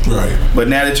with that. Right. But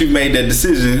now that you've made that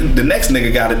decision, the next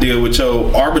nigga got to deal with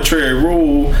your arbitrary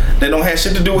rule that don't have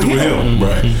shit to do with him.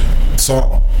 Right.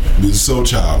 So, this is so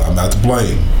child. I'm not to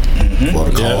blame for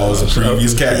the cause of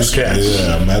previous cats.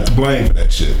 Yeah, I'm not to blame for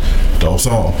that shit. Dope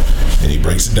song. And he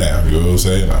breaks it down. You know what I'm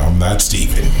saying? I'm not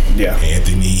Steven. Yeah.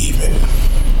 Anthony even.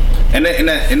 And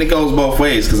it goes both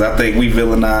ways, because I think we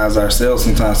villainize ourselves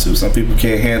sometimes too. Some people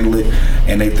can't handle it,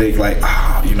 and they think like,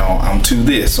 I'm too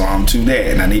this or I'm too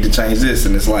that, and I need to change this.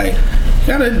 And it's like, you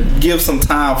gotta give some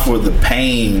time for the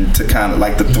pain to kind of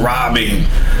like the throbbing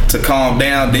to calm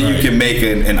down. Then you can make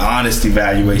an honest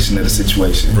evaluation of the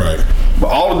situation. Right. But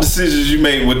all the decisions you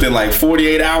make within like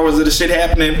 48 hours of the shit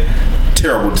happening,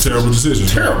 terrible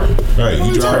decisions. Terrible. Right.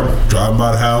 You driving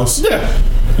by the house. Yeah.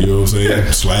 You know what I'm saying?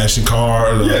 Yeah. Slashing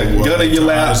cars. Gun in your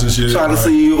lap. Trying to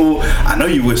see you. I know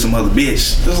you with some other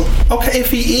bitch. Okay,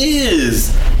 if he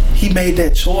is, he made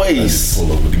that choice.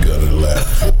 Pull up with the gun in the lap.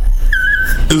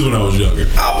 This is when I was younger.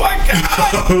 Oh my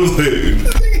God. I was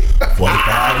like,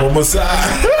 45 on my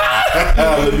side.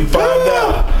 Let me find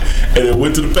out. And then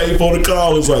went to the payphone to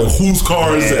call. It's like, whose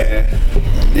car is that?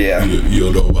 Yeah.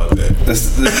 You don't know about that.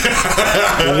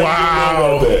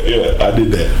 Wow. Yeah, I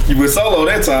did that. You went solo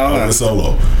that time, I went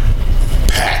solo.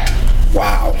 Packed.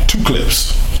 Wow. 2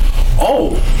 clips.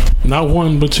 Oh. Not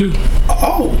 1, but 2.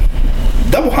 Oh.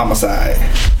 Double homicide.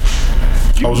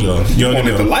 I was young and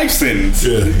wanted the dumb. life sentence.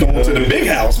 Yeah. Going to the big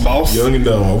house, boss. Young and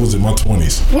dumb. I was in my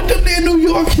 20s. What them there New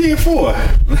York here for?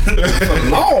 It's a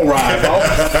long ride, boss.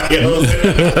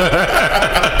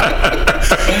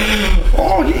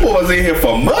 Oh, you boys in here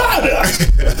for murder.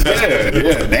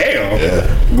 Yeah, damn. Yeah.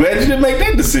 Glad you didn't make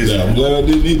that decision. Yeah, I'm glad I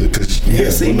didn't either,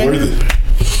 because see, man. worth it.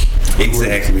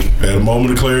 Exactly. Had a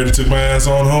moment of clarity, took my ass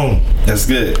on home. That's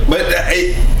good. But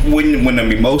when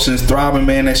them emotions throbbing,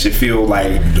 man, that should feel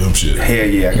like dumb shit. Hell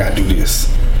yeah, I gotta do this.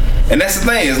 And that's the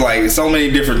thing, it's like so many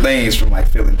different things, from like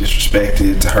feeling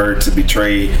disrespected to hurt to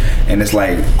betrayed, and it's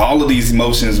like all of these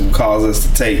emotions will cause us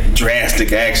to take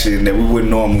drastic action that we wouldn't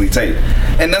normally take.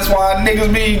 And that's why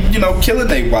niggas be, killing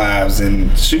their wives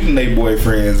and shooting their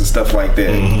boyfriends and stuff like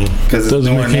that. Because it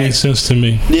doesn't make any sense to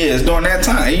me. Yeah, it's during that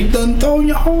time. You done throwing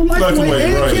your whole life away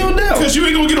and right. killed them. Because you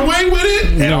ain't gonna get away with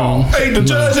it? No. Hey, the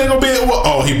judge ain't gonna be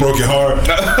he broke your heart.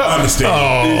 I understand.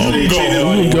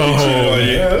 Go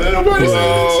home. Nobody said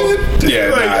that shit.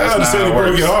 Yeah, I understand he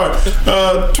broke your heart.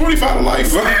 25 to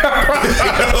life. You know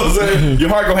what I'm saying? Your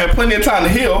heart gonna have plenty of time to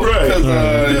heal. Right.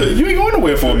 Because you ain't going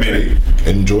nowhere for a minute.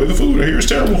 Enjoy the food. I hear it's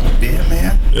terrible. Yeah,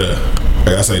 man. Yeah.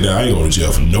 Like I say now, I ain't going to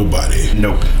jail for nobody.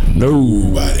 Nope.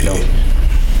 Nobody. Nope.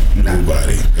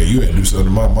 Nobody. Hey, you had to do something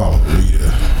to my mama.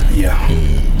 Yeah.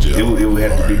 It would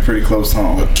have to be pretty close to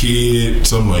home. A kid,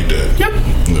 something like that. Yep.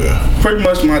 Yeah. Pretty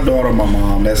much my daughter, my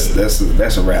mom. That's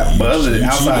a wrap. But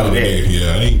outside of that,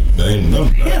 yeah, I ain't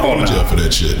going to jail for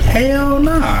that shit. Hell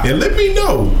nah. And let me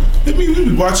know. We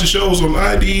be watching shows on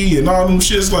ID and all them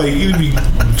shits. Like you be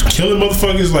killing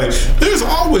motherfuckers. Like there's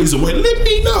always a way. Let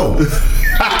me know.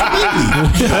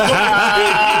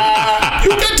 You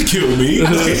got to kill me.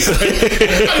 Conversation.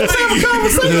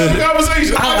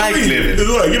 I like living. It's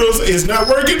like, you know what I'm saying? It's not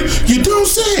working. You don't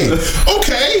say.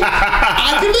 Okay,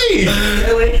 I can leave.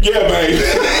 Really? Yeah, babe.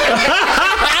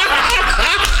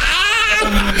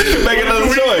 Make another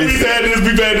choice.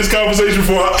 We've had this conversation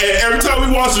before, and every time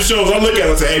we watch the shows, I look at it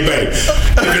and say, "Hey, babe,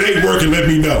 if it ain't working, let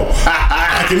me know.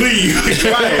 I can leave."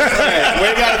 Right. We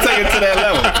ain't gotta take it to that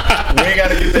level. We ain't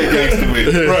gotta get that gangster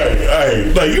with it.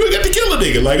 Right. Like you ain't got to kill a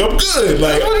nigga. Like I'm good.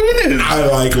 Like that's what it is. I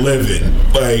like living.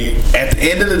 Like at the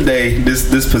end of the day,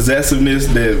 this possessiveness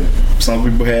that some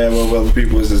people have over other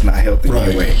people is just not healthy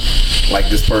anyway. Like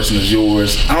this person is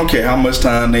yours. I don't care how much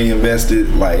time they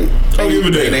invested. Like they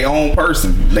their own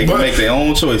person. They can make their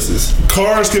own choices.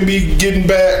 Cars can be gotten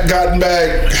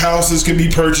back. Houses can be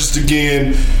purchased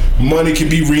again. Money can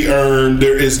be re-earned.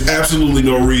 There is absolutely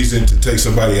no reason to take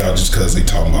somebody out just because they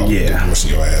talking about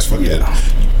divorcing your ass. Fuck that.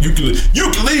 You can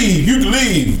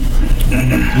leave.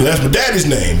 That's my daddy's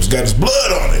name. It's got his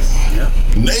blood on it. Yeah.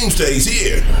 Name stays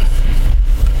here.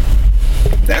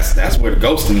 That's where the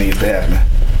ghosting needs to happen.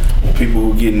 People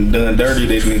who getting done dirty,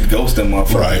 they need to ghost them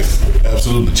motherfuckers. Right.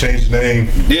 Absolutely. Change the name.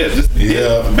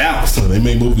 Yeah, bounce. So they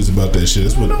make movies about that shit.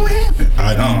 That's what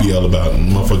ID be all about.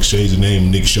 And motherfuckers change the name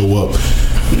and niggas show up.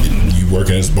 You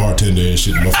working as a bartender and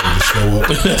shit, motherfuckers show up.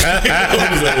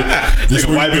 This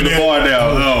wiping the bar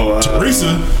down.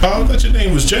 Teresa. I thought your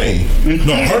name was Jane.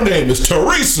 No, her name is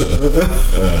Teresa.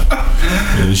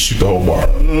 And shoot the whole bar.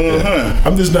 Yeah.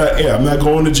 I'm just not. Yeah, I'm not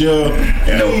going to jail.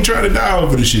 I ain't trying to die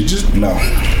over this shit. Just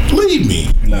leave me.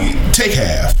 No. Take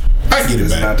half. I get it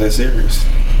back. It's not that serious.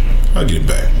 I'll get it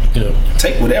back. Yeah.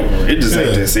 Take whatever. It just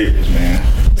ain't that serious,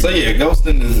 man. So yeah,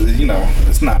 ghosting is,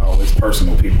 it's not always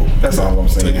personal, people. That's all I'm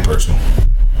saying. Take it personal.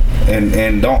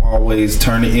 And don't always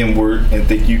turn it inward and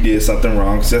think you did something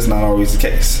wrong, because that's not always the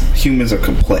case. Humans are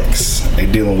complex.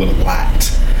 They're dealing with a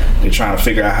lot. They're trying to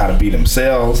figure out how to be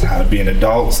themselves, how to be an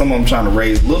adult. Some of them trying to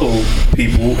raise little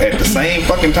people at the same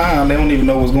fucking time. They don't even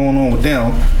know what's going on with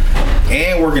them.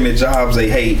 and working at jobs they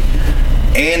hate,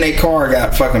 and their car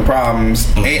got fucking problems.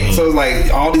 And so it's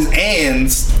like all these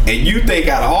ands, and you think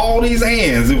out of all these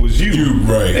ands, it was you.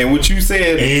 Right. And what you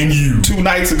said And you. 2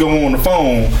 nights ago on the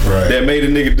phone that made a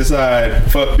nigga decide,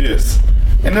 fuck this.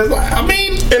 And it's like, I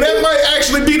mean, and that might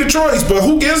actually be the choice, but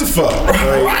who gives a fuck?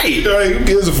 Right. Like, who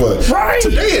gives a fuck? Right.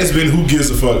 Today has been Who Gives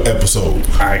a Fuck episode.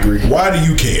 I agree. Why do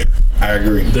you care? I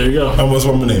agree. There you go. That's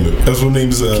what I'm gonna name it. That's what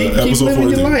names Keep episode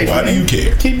living 43. your life. Why do you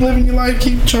care? Keep living your life.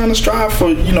 Keep trying to strive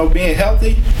for, being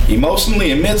healthy,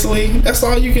 emotionally and mentally. That's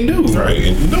all you can do. Right,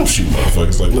 and don't shoot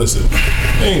motherfuckers. Like, listen,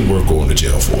 it ain't worth going to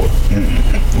jail for.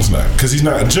 It's not, because the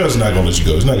judge's not gonna let you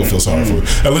go. He's not gonna feel sorry for you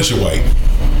unless you're white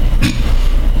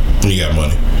and you got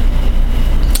money,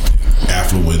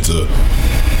 affluent,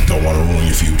 don't want to ruin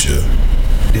your future.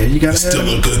 Yeah, you gotta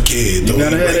Still a good kid. You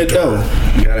gotta have that dough.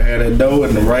 You gotta have that dough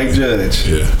and the right judge.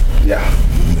 Yeah.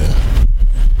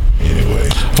 Anyway.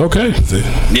 Okay. That's it.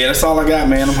 Yeah, that's all I got,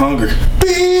 man. I'm hungry.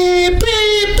 Beep, beep,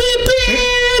 beep,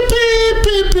 beep,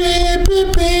 beep, beep,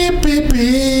 beep, beep,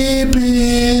 beep,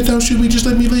 beep. Don't shoot me, just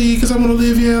let me leave, because I want to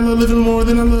live. Yeah, I love living more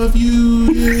than I love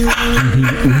you. Yeah.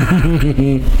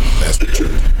 That's the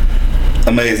truth.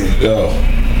 Amazing.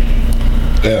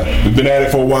 Yeah, we've been at it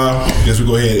for a while. Guess we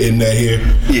go ahead and end that here.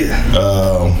 Yeah.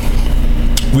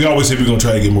 We always say we're gonna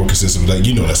try to get more consistent. Like,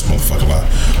 that's a motherfucking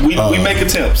lie. We make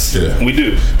attempts. Yeah, we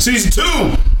do. Season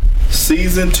 2.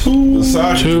 The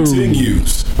saga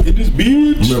continues. In this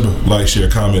bitch. Remember, like, share,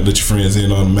 comment, let your friends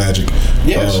in on the magic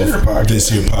of this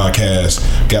here podcast.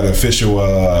 Got an official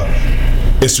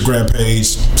Instagram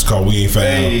page. It's called We Ain't Found.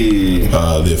 Hey.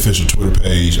 The official Twitter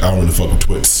page. I don't really fuck with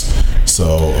Twits.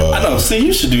 So I know. See,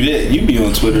 you should do that. You be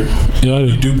on Twitter. Yeah,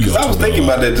 you do be on Twitter. I was thinking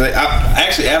about that today.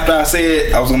 Actually, after I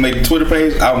said I was gonna make a Twitter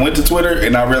page, I went to Twitter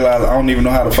and I realized I don't even know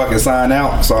how to fucking sign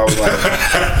out. So I was like,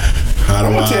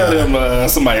 I'm gonna tell them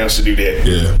somebody else should do that.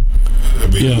 Yeah.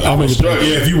 I'll make it.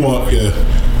 Yeah, if you want. Yeah,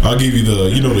 I'll give you the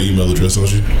email address,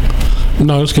 don't you?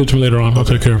 No, let's get to it later on. I'll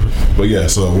take care of it. But yeah,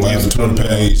 so we'll have the Twitter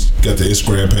page, got the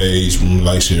Instagram page,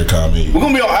 like, share, comment. We're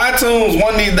gonna be on iTunes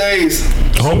one of these days.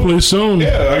 Hopefully soon.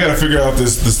 Yeah, I gotta figure out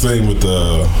this thing with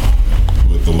the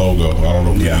logo. I don't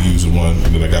know if we can use the one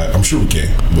that I got. I'm sure we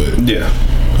can, but yeah.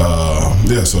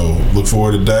 So look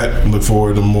forward to that. Look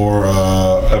forward to more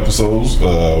episodes.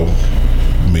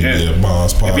 Maybe a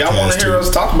Bonds podcast. If y'all want to hear us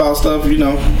talk about stuff,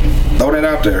 throw that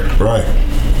out there. Right.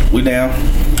 We down.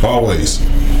 Always.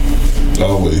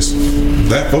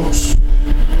 That, folks.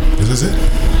 Is this it?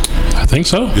 I think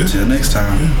so. Yeah. Till next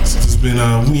time. Yeah. This has been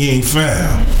We Ain't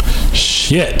Found.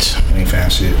 Shit. We ain't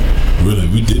found shit. Really,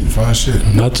 we didn't find shit.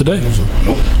 Not today.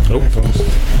 Nope.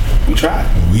 We tried.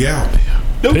 We out.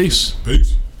 Peace.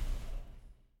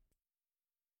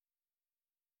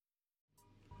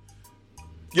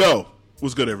 Yo,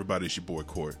 what's good, everybody? It's your boy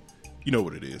Court. You know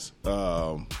what it is.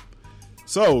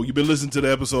 So you've been listening to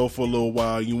the episode for a little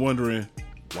while. You're wondering,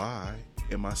 why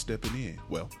am I stepping in?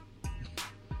 Well,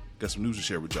 got some news to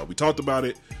share with y'all. We talked about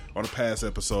it on a past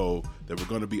episode that we're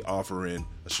going to be offering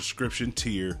a subscription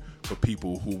tier for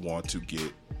people who want to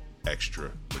get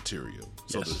extra material.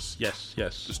 So yes.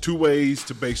 There's 2 ways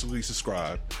to basically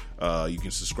subscribe. You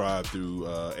can subscribe through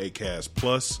Acast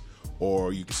Plus,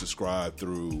 or you can subscribe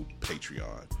through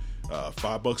Patreon.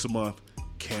 $5 a month,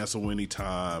 cancel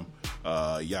anytime,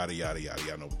 yada yada yada.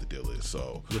 Y'all know what the deal is.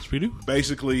 So yes, we do.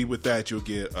 Basically, with that, you'll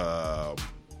get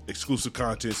exclusive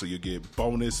content. So you'll get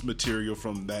bonus material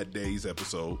from that day's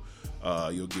episode.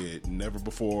 You'll get never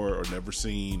before or never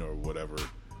seen or whatever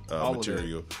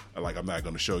material. Like, I'm not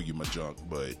going to show you my junk,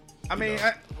 but I mean,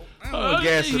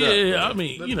 gas it up. Yeah, I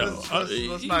mean,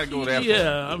 let's not go that far.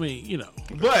 Yeah, I mean,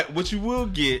 But what you will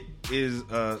get is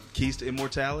keys to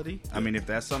immortality. I mean, if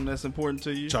that's something that's important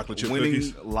to you, chocolate chip winning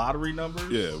cookies, lottery numbers.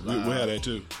 Yeah, we have that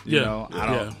too.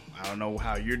 I don't know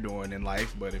how you're doing in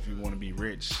life, but if you want to be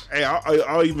rich, hey,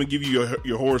 I'll even give you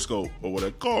your horoscope or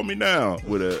whatever. Call me now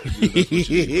with a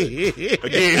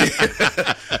again.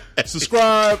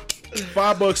 Subscribe,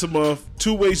 $5 a month.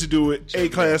 2 ways to do it: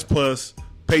 A-Class Plus,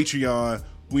 Patreon.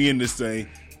 We in this thing.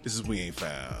 This is We Ain't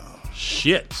Found.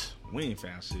 Shit. We ain't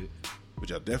found shit. But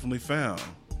y'all definitely found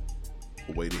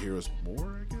a way to hear us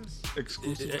more, I guess.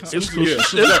 Exclusive Exclusive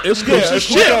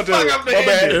shit. My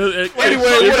bad. Anyway,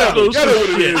 whatever. Y'all know what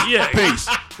it is. Yeah. Peace.